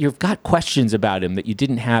him, but you've got questions about him that you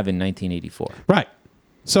didn't have in 1984. Right.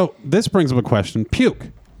 So this brings up a question. Puke.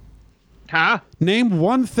 Huh? Name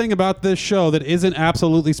one thing about this show that isn't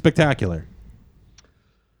absolutely spectacular.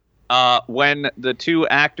 When the two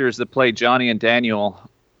actors that play Johnny and Daniel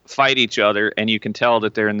fight each other, and you can tell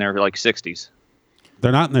that they're in their like 60s.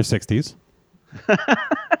 They're not in their 60s.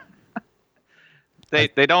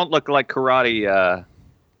 They don't look like karate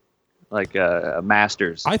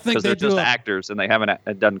masters. I think they're just actors, and they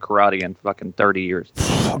haven't done karate in fucking 30 years.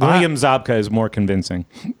 William Zabka is more convincing.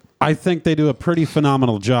 I think they do a pretty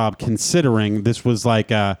phenomenal job considering this was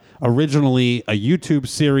like originally a YouTube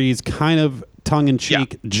series kind of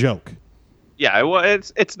tongue-in-cheek joke. Yeah, well,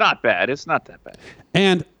 it's not bad. It's not that bad.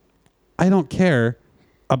 And I don't care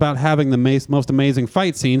about having the most amazing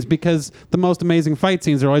fight scenes because the most amazing fight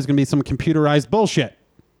scenes are always going to be some computerized bullshit.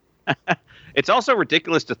 It's also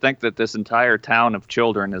ridiculous to think that this entire town of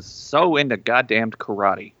children is so into goddamn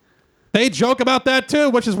karate. They joke about that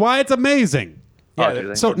too, which is why it's amazing.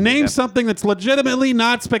 Yeah, so name something that's legitimately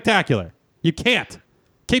not spectacular. You can't.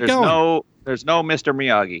 Keep going. There's no Mr.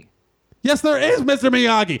 Miyagi. Yes, there is Mr.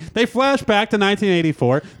 Miyagi. They flash back to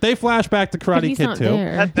 1984. They flash back to Karate Kid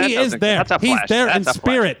 2. He is there. He's there in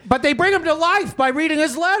spirit. But they bring him to life by reading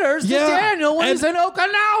his letters to Daniel when he's in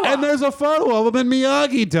Okinawa. And there's a photo of him in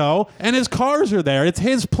Miyagi-Do, and his cars are there. It's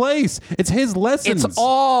his place. It's his lessons. It's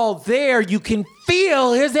all there. You can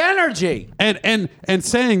feel his energy. And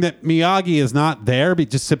saying that Miyagi is not there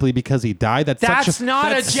just simply because he died, that's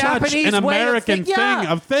not a Japanese an American thing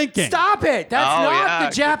of thinking. Stop it. That's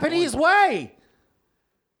not the Japanese way.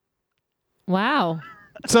 Wow.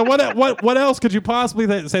 So what else could you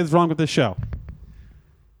possibly say is wrong with this show?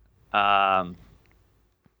 The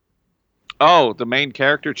main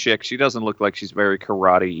character chick, she doesn't look like she's very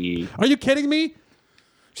karate-y. Are you kidding me?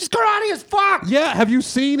 She's karate as fuck. Yeah, have you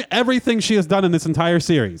seen everything she has done in this entire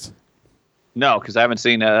series? No, because I haven't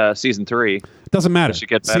seen season 3. Doesn't matter. Does she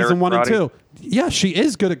get better Season 1 and karate? 2. Yeah, she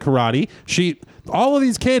is good at karate. All of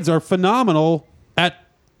these kids are phenomenal at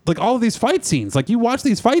like all of these fight scenes. Like you watch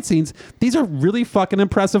these fight scenes, these are really fucking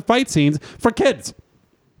impressive fight scenes for kids.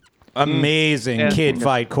 Amazing kid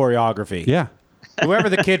fight choreography. Yeah. Whoever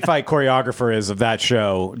the kid fight choreographer is of that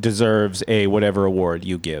show deserves a whatever award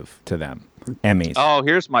you give to them. Emmys. Oh,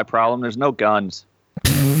 here's my problem. There's no guns.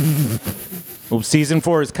 Well, season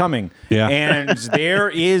 4 is coming. Yeah. And there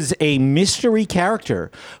is a mystery character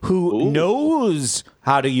who knows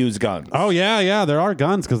how to use guns. Oh, yeah. There are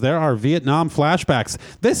guns because there are Vietnam flashbacks.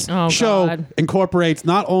 This show incorporates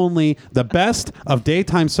not only the best of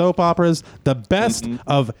daytime soap operas, the best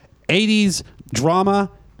of 80s drama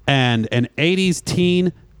and an 80s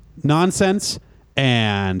teen nonsense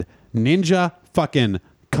and ninja fucking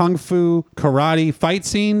kung fu karate fight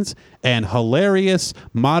scenes and hilarious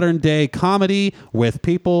modern day comedy with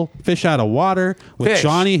people fish out of water with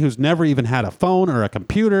Johnny who's never even had a phone or a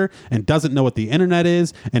computer and doesn't know what the internet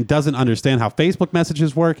is and doesn't understand how Facebook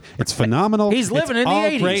messages work. It's phenomenal. He's living in the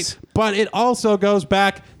 80s. Great, but it also goes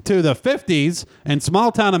back to the 50s and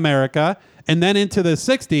small town America and then into the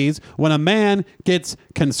 60s when a man gets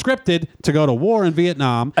conscripted to go to war in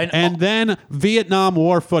Vietnam and then Vietnam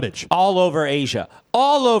War footage. All over Asia.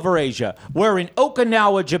 We're in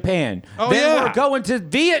Okinawa, Japan. We're going to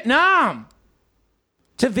Vietnam.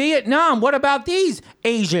 What about these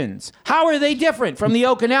Asians? How are they different from the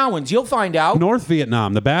Okinawans? You'll find out. North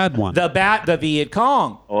Vietnam, the bad one. The Viet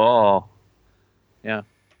Cong. Oh. Yeah.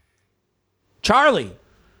 Charlie.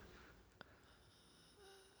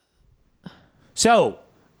 So,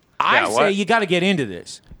 I say you got to get into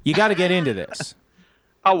this.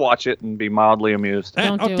 I'll watch it and be mildly amused.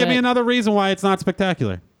 Give me another reason why it's not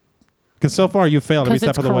spectacular. Because so far you've failed every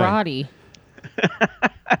step of the way. Because it's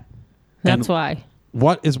karate. That's why.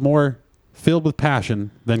 What is more filled with passion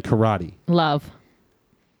than karate? Love.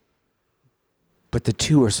 But the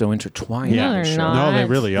two are so intertwined. No, they're not. No, they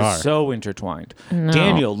really are. So intertwined. No.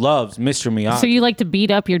 Daniel loves Mr. Miyagi. So you like to beat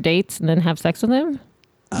up your dates and then have sex with them?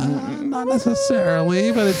 Not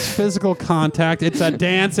necessarily, but it's physical contact. It's a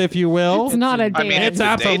dance, if you will. It's not a dance. I mean, It's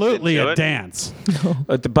absolutely a dance.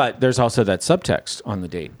 But there's also that subtext on the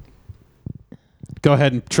date. Go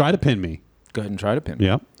ahead and try to pin me. Go ahead and try to pin me.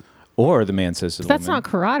 Yep. Or the man says to the That's woman, not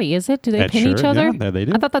karate, is it? Do they That pin sure- each other? yeah, they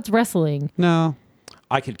do. I thought that's wrestling. No.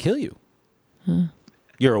 I could kill you.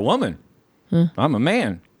 You're a woman. I'm a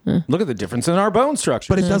man. Look at the difference in our bone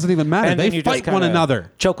structure. But it doesn't even matter. And then They you just fight one kinda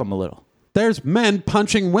another. Choke them a little. There's men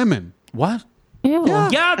punching women. What? Ew.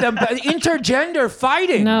 Yeah, the intergender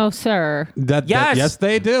fighting. No, sir. Yes.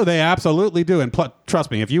 They do. They absolutely do. And trust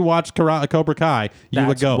me, if you watch Cobra Kai, you would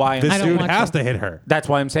That's go, why this I don't dude watch has it. to hit her. That's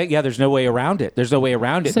why I'm saying, there's no way around it. There's no way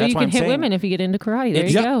around it. So That's you why can I'm hit saying, women if you get into karate. There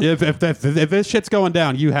you Yeah, go. if this shit's going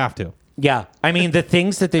down, you have to. Yeah. I mean, the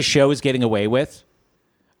things that this show is getting away with,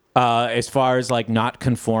 as far as like not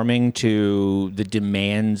conforming to the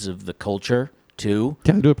demands of the culture, too.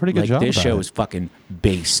 Yeah, they do a pretty good Like, job this about show it. is fucking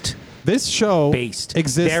based. This show Based.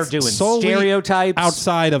 exists They're doing solely stereotypes.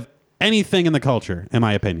 outside of anything in the culture, in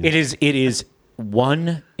my opinion. It is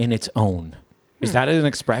one in its own. Is that an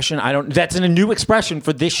expression? That's a new expression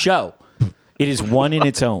for this show. It is one in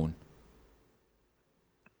its own.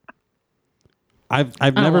 I've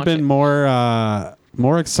never watch been it.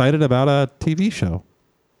 more excited about a TV show.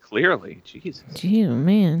 Clearly, Jesus. Gee,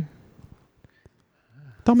 man.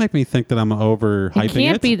 Don't make me think that I'm overhyping It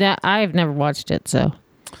can't it. be that. I've never watched it, so.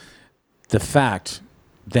 The fact,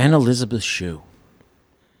 then Elizabeth Shue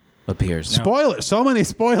appears. Now, Spoilers. So many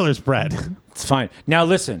spoilers, Brett. it's fine. Now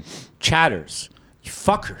listen, chatters, you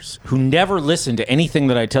fuckers who never listen to anything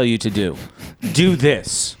that I tell you to do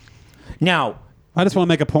this. Now, I just want to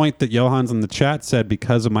make a point that Johan's in the chat said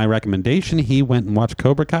because of my recommendation, he went and watched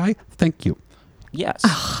Cobra Kai. Thank you.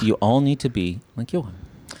 yes, you all need to be like Johan.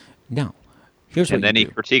 Now, here's what And then you he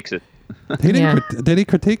do. critiques it. He didn't Yeah. did he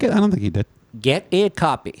critique it? I don't think he did. Get a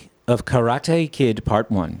copy of Karate Kid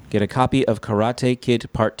Part 1. Get a copy of Karate Kid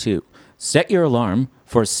Part 2. Set your alarm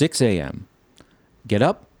for 6 a.m. Get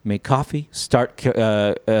up, make coffee, start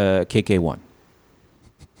KK1.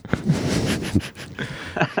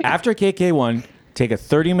 After KK1, take a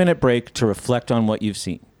 30-minute break to reflect on what you've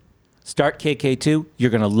seen. Start KK2. You're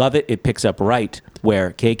going to love it. It picks up right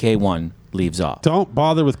where KK1 leaves off. Don't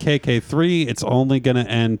bother with KK3. It's only going to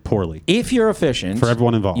end poorly. If you're efficient, For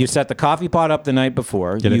everyone involved. you set the coffee pot up the night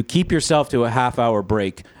before, Get you it? keep yourself to a half-hour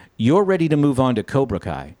break, you're ready to move on to Cobra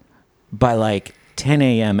Kai by like 10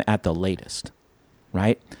 a.m. at the latest,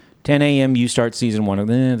 right? 10 a.m. you start season 1.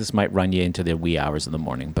 This might run you into the wee hours of the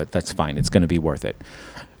morning, but that's fine. It's going to be worth it.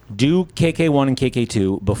 Do KK1 and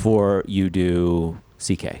KK2 before you do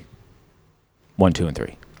CK. 1, 2, and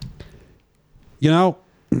 3. You know,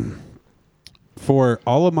 for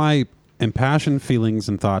all of my impassioned feelings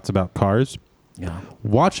and thoughts about cars, Yeah.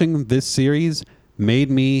 watching this series made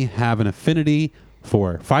me have an affinity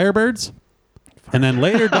for Firebirds and then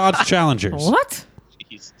later Dodge Challengers. What?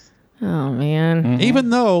 Jesus. Oh, man. Even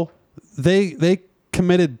though they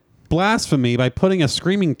committed blasphemy by putting a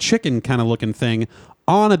screaming chicken kind of looking thing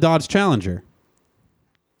on a Dodge Challenger.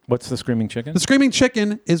 What's the Screaming Chicken? The screaming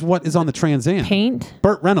chicken is what is on the Trans Am. Paint?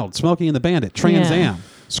 Burt Reynolds, Smokey and the Bandit, Trans Yeah. Am,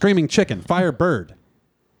 screaming chicken, Firebird.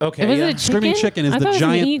 Okay. Was yeah. it a Screaming chicken is I the thought it was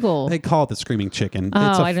giant an eagle. They call it the screaming chicken. Oh,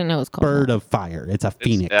 it's a I didn't know it was called bird that. of fire. It's a It's-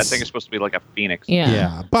 phoenix. I think it's supposed to be like a phoenix. Yeah.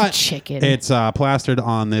 Yeah, but Chicken. it's plastered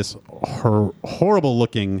on this horrible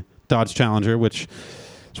looking Dodge Challenger, which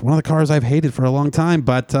is one of the cars I've hated for a long time.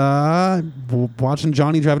 But watching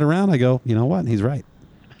Johnny drive it around, I go, you know what? He's right.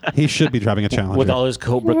 He should be driving a Challenger. With all his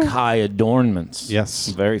Cobra Kai adornments. Yes.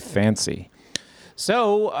 Very fancy.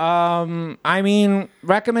 So, I mean,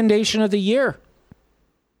 recommendation of the year.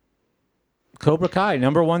 Cobra Kai,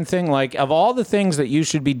 number one thing. Like, of all the things that you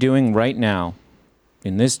should be doing right now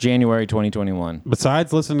in this January 2021,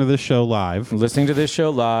 Besides listening to this show live, listening to this show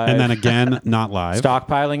live, and then again, not live.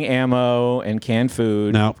 stockpiling ammo and canned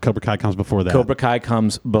food, No, Cobra Kai comes before that. Cobra Kai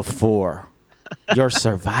comes before your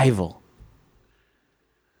survival.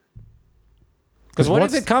 Because what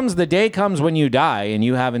if what's- the day comes when you die and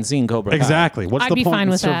you haven't seen Cobra Kai? Exactly. What's I'd the be point fine in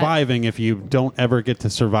with that. surviving if you don't ever get to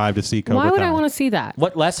survive to see Cobra Why would Kai? I want to see that?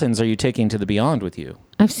 What lessons are you taking to the beyond with you?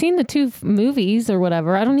 I've seen the two movies or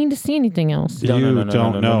whatever. I don't need to see anything else. You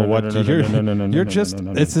don't know what you're just.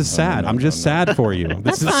 It's just sad. I'm just sad for you. This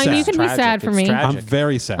That's is fine. sad. You can be sad for me. I'm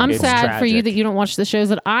very sad. I'm It's sad for you tragic. that you don't watch the shows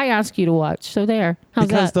that I ask you to watch. So there. How's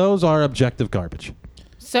because that? those are objective garbage.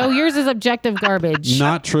 So yours is objective garbage.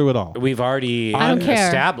 Not true at all. We've already I don't care.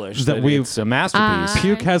 established That that we've- it's a masterpiece.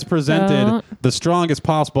 Puke has presented don't the strongest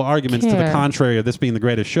possible arguments to the care. contrary of this being the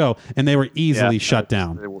greatest show, and they were easily Yeah, shut they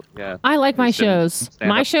down. were- yeah. I like my They shouldn't shows. stand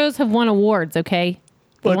My up. shows have won awards, okay?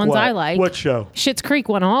 The ones I like. What show? Schitt's Creek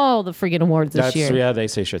won all the friggin' awards this year. Yeah, they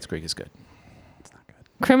say Schitt's Creek is good.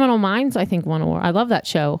 Criminal Minds, I think, won an award. I love that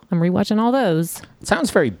show. I'm rewatching all those. It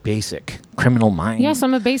sounds very basic. Criminal Minds. Yes,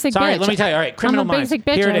 I'm a basic Sorry, bitch. let me tell you. All right, Criminal I'm a Minds. basic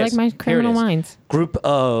bitch. Here it I is. like my Here it Criminal is. Minds. Group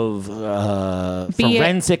of Be it-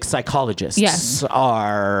 forensic psychologists Yes.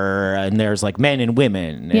 and there's like men and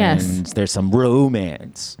women. Yes. And there's some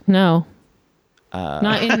romance. No.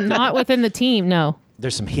 Not within the team. No.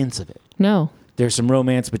 There's some hints of it. No. There's some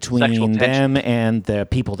romance Sexual between tension. them and the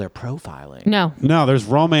people they're profiling. No. No, there's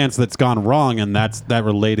romance that's gone wrong, and that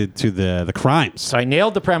related to the crimes. So I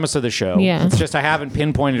nailed the premise of the show. Yeah. It's just I haven't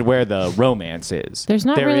pinpointed where the romance is. There's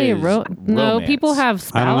not There really a is No, romance. people have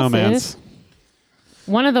spouses. I don't know, man.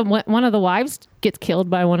 One of the wives gets killed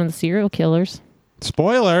by one of the serial killers.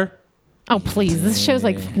 Spoiler. Oh, please. This show's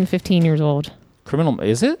like fucking 15 years old. Criminal,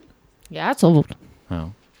 is it? Yeah, it's old.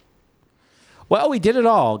 Oh. Well, we did it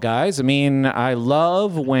all, guys. I mean, I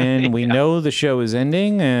love when we know the show is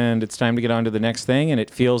ending and it's time to get on to the next thing, and it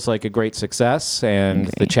feels like a great success, and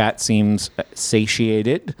the chat seems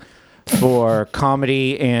satiated for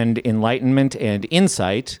comedy and enlightenment and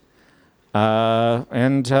insight.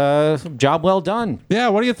 And job well done. Yeah,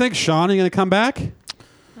 what do you think, Sean? Are you going to come back?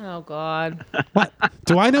 Oh, God. What?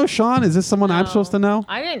 Do I know Sean? Is this someone I'm supposed to know?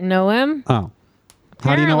 I didn't know him. Oh.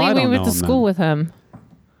 How do you know I Apparently, don't we know went to him school then? with him.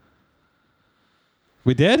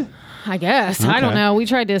 We did? I guess. I Okay. don't know. We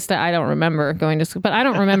tried to I don't going to school, but I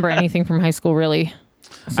don't remember anything from high school, really.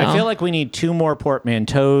 So. I feel like we need 2 more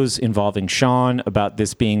portmanteaus involving Sean about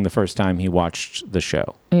this being the first time he watched the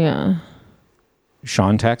show. Yeah.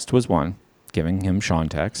 Sean text was one, giving him Sean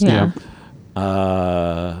text. Yeah.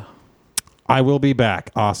 I will be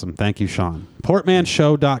back. Awesome. Thank you, Sean.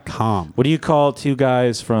 Portmanshow.com. What do you call 2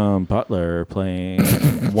 guys from Butler playing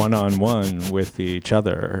one-on-one with each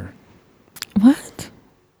other What?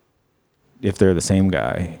 if they're the same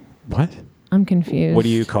guy? What? I'm confused. What do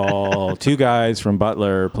you call 2 guys from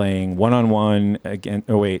Butler playing one-on-one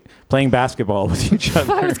playing basketball with each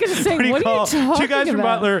other? I was going to say, do you what are you call talking 2 guys from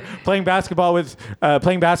about? Butler playing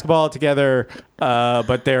basketball together,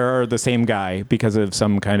 but they're the same guy because of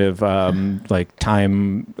some kind of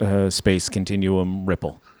time space continuum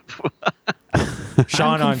ripple.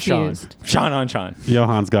 Sean on Sean. confused. Sean on Sean.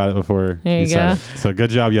 Johan's got it before There he you said go. it. So good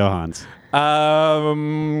job, Johans.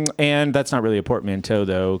 And that's not really a portmanteau,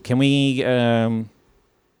 though. Can we? No,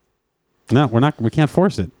 we're not. We can't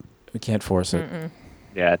force it. We can't force it.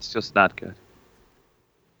 Yeah, it's just not good.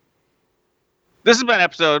 This has been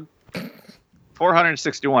episode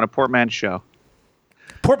 461 of Portman Show.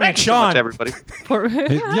 Portman Thanks so much, Sean. everybody.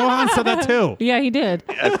 Hey, Johan said that too. Yeah, he did.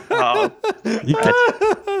 You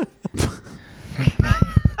can-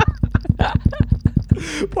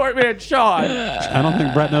 Portman Sean. I don't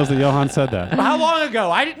think Brett knows that Johan said that. How long ago?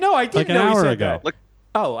 I didn't know. I didn't Like an know he hour said ago. that. Look,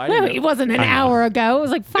 Oh, I No, didn't know. it wasn't an hour ago. It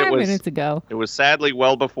was like 5 was- minutes ago. it was sadly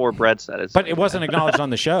well before Brett said it. But it wasn't acknowledged on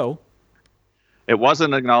the show. It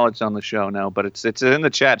wasn't acknowledged on the show, no, but it's in the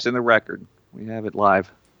chat, it's in the record. We have it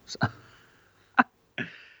live.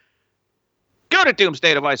 Go to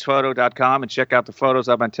doomsdaydevicephoto.com and check out the photos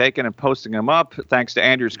I've been taking and posting them up. Thanks to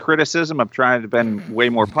Andrew's criticism, I've tried to be way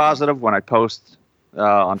more positive when I post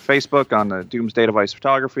on Facebook on the Doomsday Device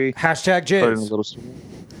Photography. Hashtag Put in a jizz. little story.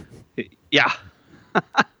 Yeah.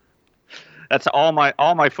 That's all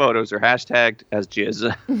my photos are hashtagged as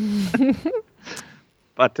jizz.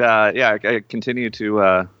 But yeah, I continue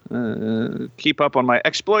to keep up on my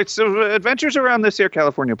exploits of adventures around this here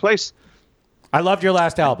California place. I loved your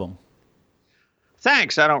last album.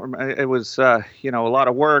 Thanks. I don't. It was a lot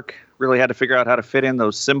of work. Really had to figure out how to fit in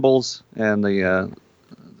those cymbals and the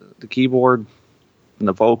keyboard and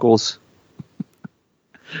the vocals.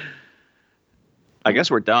 I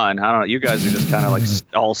guess we're done. I don't know. You guys are just kind of like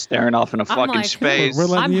all staring off in a fucking like, space. We're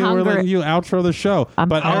I'm letting hungry. you outro the show. I'm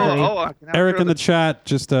but hungry. Eric, I can Eric outro in the chat,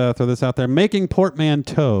 just throw this out there, making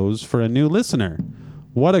portmanteaus for a new listener.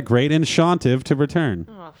 What a great enchantive to return.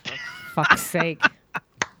 Oh, for fuck's sake.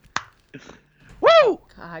 Woo!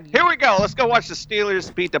 God, Here we go. Let's go watch the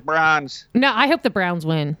Steelers beat the Browns. No, I hope the Browns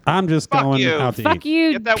win. I'm just Fuck going you. out to Fuck eat.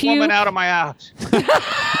 you, Get that puke. woman out of my house.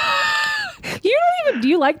 You don't even. Do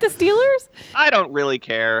you like the Steelers? I don't really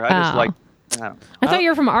care. I just Oh. like. I don't know. I thought you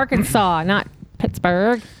were from Arkansas, not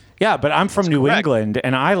Pittsburgh. Yeah, but I'm from New correct. England,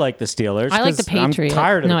 and I like the Steelers. I like the 'cause I'm Patriots.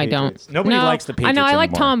 tired of no, the I Patriots. don't. Nobody No, likes the Patriots I know. I like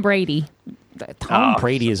anymore. Tom Brady. Tom Oh,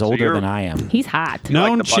 Brady is so older you're- than I am. He's hot. You like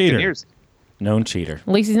Known the cheater. Buccaneers. Known cheater.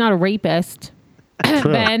 At least he's not a rapist.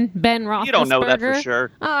 True. Ben Roethlisberger. You don't know that for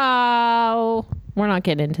sure. Oh, we're not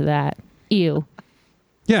getting into that. Ew.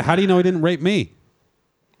 Yeah, how do you know he didn't rape me?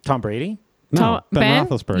 Tom Brady? No, Ben Ben,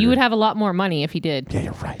 Roethlisberger. you would have a lot more money if he did. Yeah,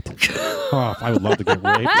 you're right. Oh, I would love to get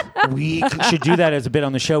raped. We should do that as a bit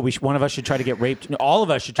on the show. One of us should try to get raped. No, all of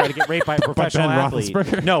us should try to get raped by a professional Ben athlete.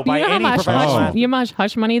 Roethlisberger? No, by you know any how much professional Oh. athlete. you know how much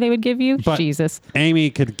hush money they would give you? But- Jesus. Amy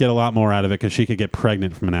could get a lot more out of it because she could get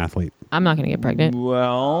pregnant from an athlete. I'm not going to get pregnant.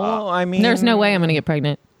 Well, I mean, There's no way I'm going to get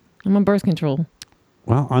pregnant. I'm on birth control.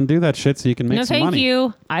 Well, undo that shit so you can make No, some thank money.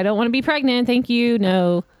 you. I don't want to be pregnant. Thank you.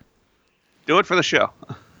 No. Do it for the show.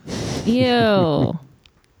 Ew.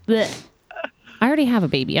 Blech. I already have a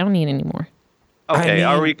baby. I don't need any more. Okay, I mean,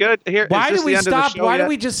 are we good here? Why Is this do we the end of the stop? show Why yet? do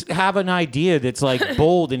we just have an idea that's like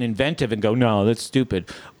bold and inventive and go, no, that's stupid?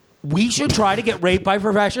 We should try to get raped by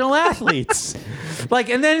professional athletes.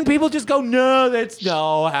 And then people just go, no,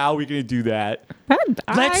 how are we going to do that?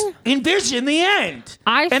 Let's envision the end.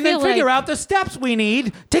 And then figure out the steps we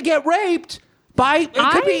need to get raped by, it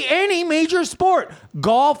could be any major sport.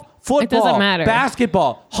 Golf, football, It doesn't matter.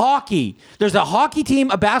 Basketball, hockey. There's a hockey team,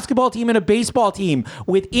 a basketball team, and a baseball team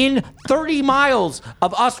within 30 miles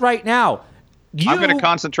of us right now. I'm going to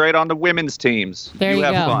concentrate on the women's teams. There you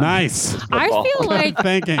have go. fun. Nice. I feel like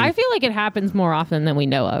Thinking. I feel like it happens more often than we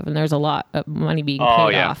know of, and there's a lot of money being Oh,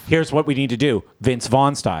 paid yeah. off. Here's what we need to do. Vince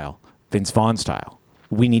Vaughn style.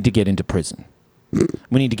 We need to get into prison.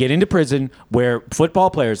 We need to get into prison where football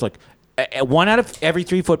players, 1 out of every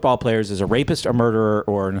 3 football players is a rapist, a murderer,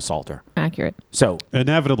 or an assaulter. Accurate. So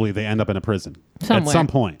Inevitably, they end up in a prison Somewhere. at some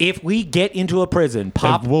point. if we get into a prison,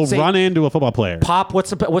 Pop, We'll say- run into a football player. Pop, what's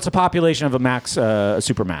the population of a max,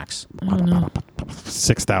 super max?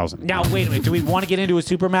 6,000. Now, wait a minute. Do we want to get into a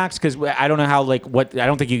supermax? Because I don't know how, I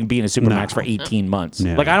don't think you can be in a supermax for 18 months.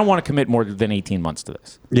 Yeah. I don't want to commit more than 18 months to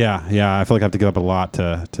this. Yeah. I feel like I have to give up a lot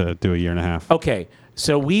to do a year and a half. Okay.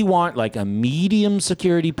 So we want a medium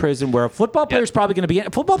security prison where a football player is probably going to be in.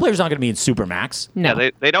 Football player's not going to be in supermax. No. Yeah,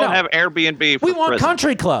 they don't No. have Airbnb for We want prison.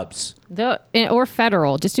 country clubs. Or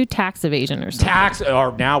federal. Just do tax evasion or something.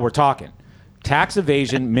 Or now we're talking. Tax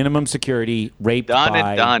evasion, minimum security, rape Done and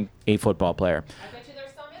by done. a football player. I bet you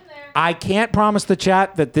there's some in there. I can't promise the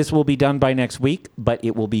chat that this will be done by next week, but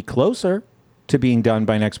it will be closer to being done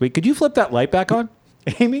by next week. Could you flip that light back on,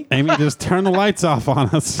 Amy? Amy, just turn the lights off on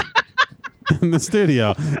us in the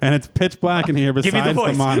studio, and it's pitch black in here Give me the besides the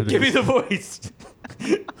voice. monitors. Give me the voice.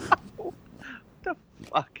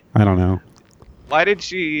 Fuck. I don't know. Why did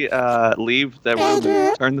she leave the room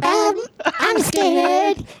and turn the... I'm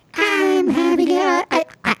scared. I'm having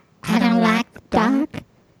I don't like the dark.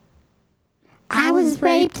 I was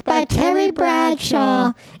raped by Terry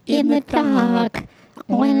Bradshaw in the dark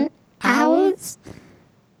when I was...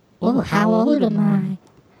 Oh, how old am I?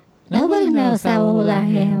 Nobody knows how old I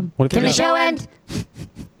am. What if Can you the show end?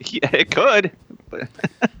 Yeah, it could. But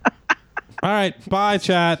All right. Bye,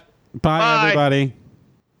 chat. Bye, Bye. everybody.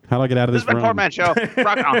 How do I get out of this this has been room? Portman Show.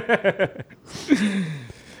 Rock on.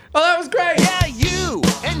 Oh, that was great. Yeah, you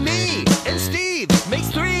and me and Steve makes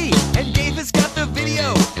 3, and Dave has got the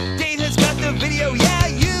video. Dave has got the video. Yeah,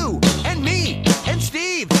 you and me and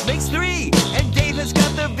Steve makes 3, and Dave has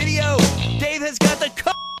got the video. Dave has got the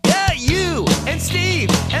yeah, you and Steve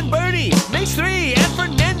and Bernie makes 3, and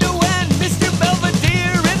Fernando and Mr.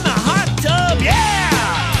 Belvedere in the hot tub. Yeah.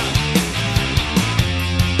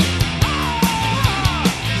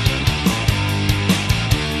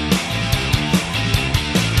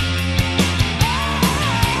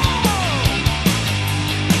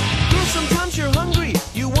 Girl, sometimes you're hungry,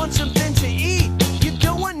 you want something to eat. You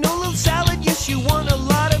don't want no little salad, yes, you want a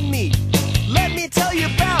lot of meat. Let me tell you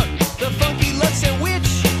about the funky love sandwich.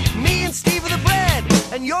 Me and Steve are the bread,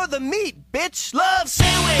 and you're the meat, bitch. Love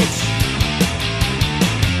sandwich.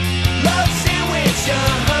 Love sandwich,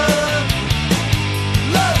 uh-huh.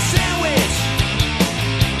 Love sandwich.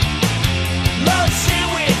 Love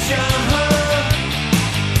sandwich, uh-huh.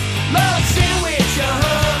 Love sandwich,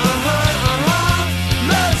 uh-huh, uh-huh,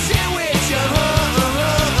 uh-huh. Love sandwich, uh-huh,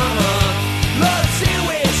 uh-huh, uh-huh. Love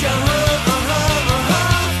sandwich, uh-huh, uh-huh,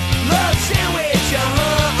 uh-huh. Love sandwich,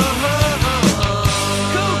 uh-huh, uh-huh,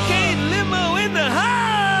 uh-huh. Cocaine limo in the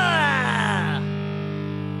high.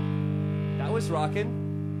 That was rocking.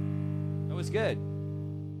 That was good.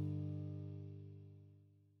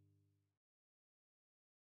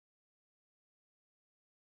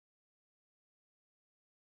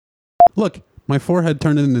 Look, my forehead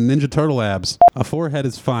turned into Ninja Turtle abs. A forehead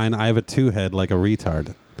is fine. I have a 2-head like a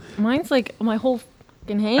retard. Mine's like my whole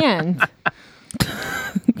fucking hand.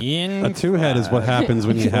 A 2-head is what happens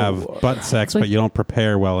when you have butt sex, but you don't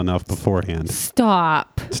prepare well enough beforehand.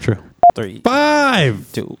 Stop. It's true. 3,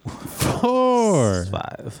 5, 2, 4,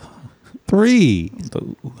 5, 3.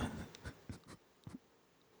 2,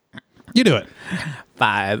 You do it.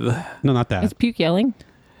 5. No, not that. Is Puke yelling?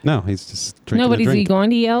 No, he's just drinking No, but a is he drink. going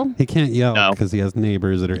to yell? He can't yell No. because he has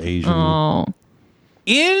neighbors that are Asian. Oh.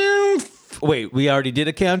 Wait, we already did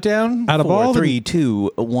a countdown? Out of 4, all the- 3,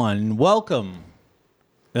 2, 1. Welcome.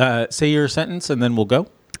 Say your sentence and then we'll go.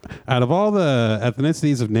 Out of all the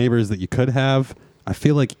ethnicities of neighbors that you could have, I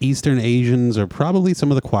feel like Eastern Asians are probably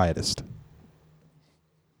some of the quietest.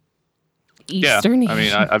 Eastern. Yeah, I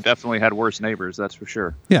mean, I've definitely had worse neighbors, that's for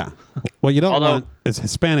sure. Yeah. What you don't Although- want is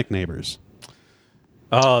Hispanic neighbors.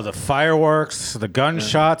 Oh, the fireworks, the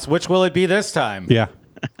gunshots. Which will it be this time? Yeah.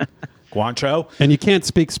 Guancho? And you can't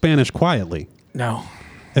speak Spanish quietly. No.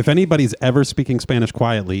 If anybody's ever speaking Spanish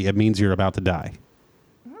quietly, it means you're about to die.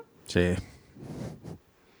 Sí.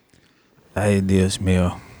 Ay, Dios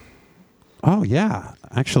mío. Oh, yeah.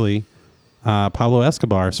 Actually, Pablo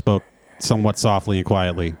Escobar spoke somewhat softly and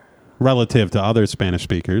quietly relative to other Spanish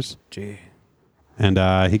speakers. Gee. And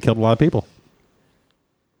he killed a lot of people.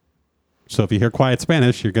 So if you hear quiet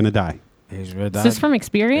Spanish, you're going to die. Is this from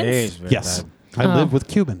experience? Yes. I live with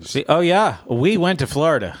Cubans. See, oh, yeah. We went to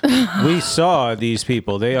Florida. We saw these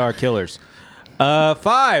people. They are killers.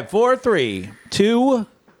 5, 4, 3, 2.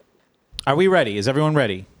 Are we ready? Is everyone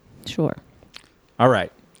ready? Sure. All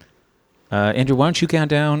right. Andrew, why don't you count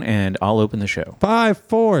down and I'll open the show. 5,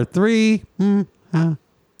 4, 3.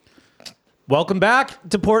 Welcome back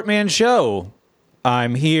to Portman Show.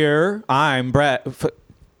 I'm here. I'm Brett.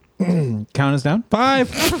 Count us down. 5,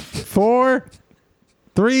 4,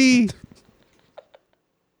 3.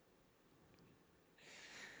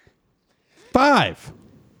 5,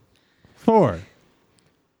 4,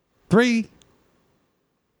 3.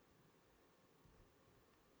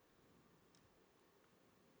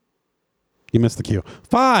 You missed the cue.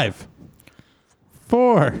 5,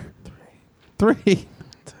 4, 3.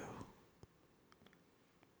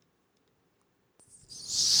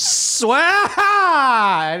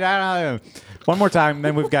 One more time,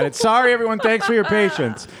 then we've got it. Sorry, everyone. Thanks for your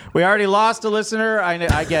patience. We already lost a listener. I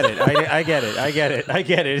get it. I get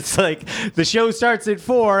it. It's like the show starts at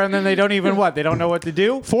 4, and then they don't even what? They don't know what to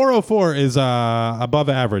do? 4:04 is above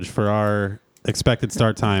average for our expected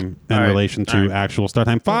start time in relation to actual start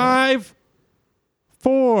time. 5,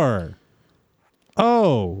 4,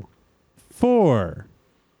 0, 4,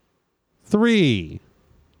 3.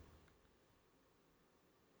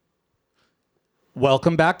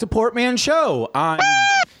 Welcome back to Portman Show. I'm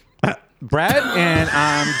Brett, and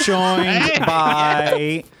I'm joined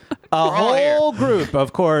by a whole group.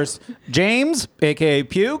 Of course, James, a.k.a.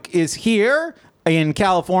 Puke, is here in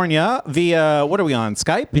California via, what are we on,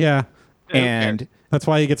 Skype? Yeah. And that's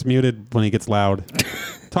why he gets muted when he gets loud.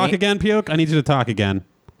 Talk again, Puke. I need you to talk again.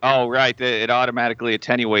 Oh, right. It automatically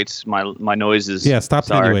attenuates my noises. Yeah, stop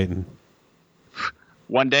Sorry. attenuating.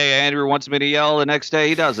 One day Andrew wants me to yell, the next day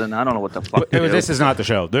he doesn't. I don't know what the fuck to do. This is not the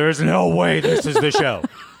show. There's no way this is the show.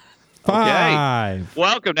 5.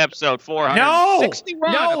 Welcome to episode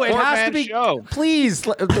 461. No, it has to be. Show. Please,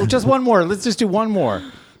 just one more. Let's just do one more.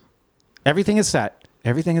 Everything is set.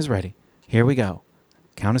 Everything is ready. Here we go.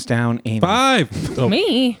 Count us down, Amy. 5. Oh.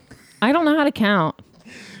 Me? I don't know how to count.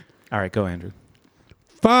 All right, go, Andrew.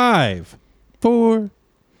 5, 4,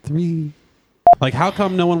 3. Like, how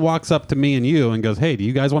come no one walks up to me and you and goes, hey, do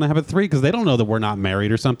you guys want to have a 3? Because they don't know that we're not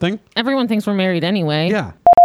married or something. Everyone thinks we're married anyway. Yeah.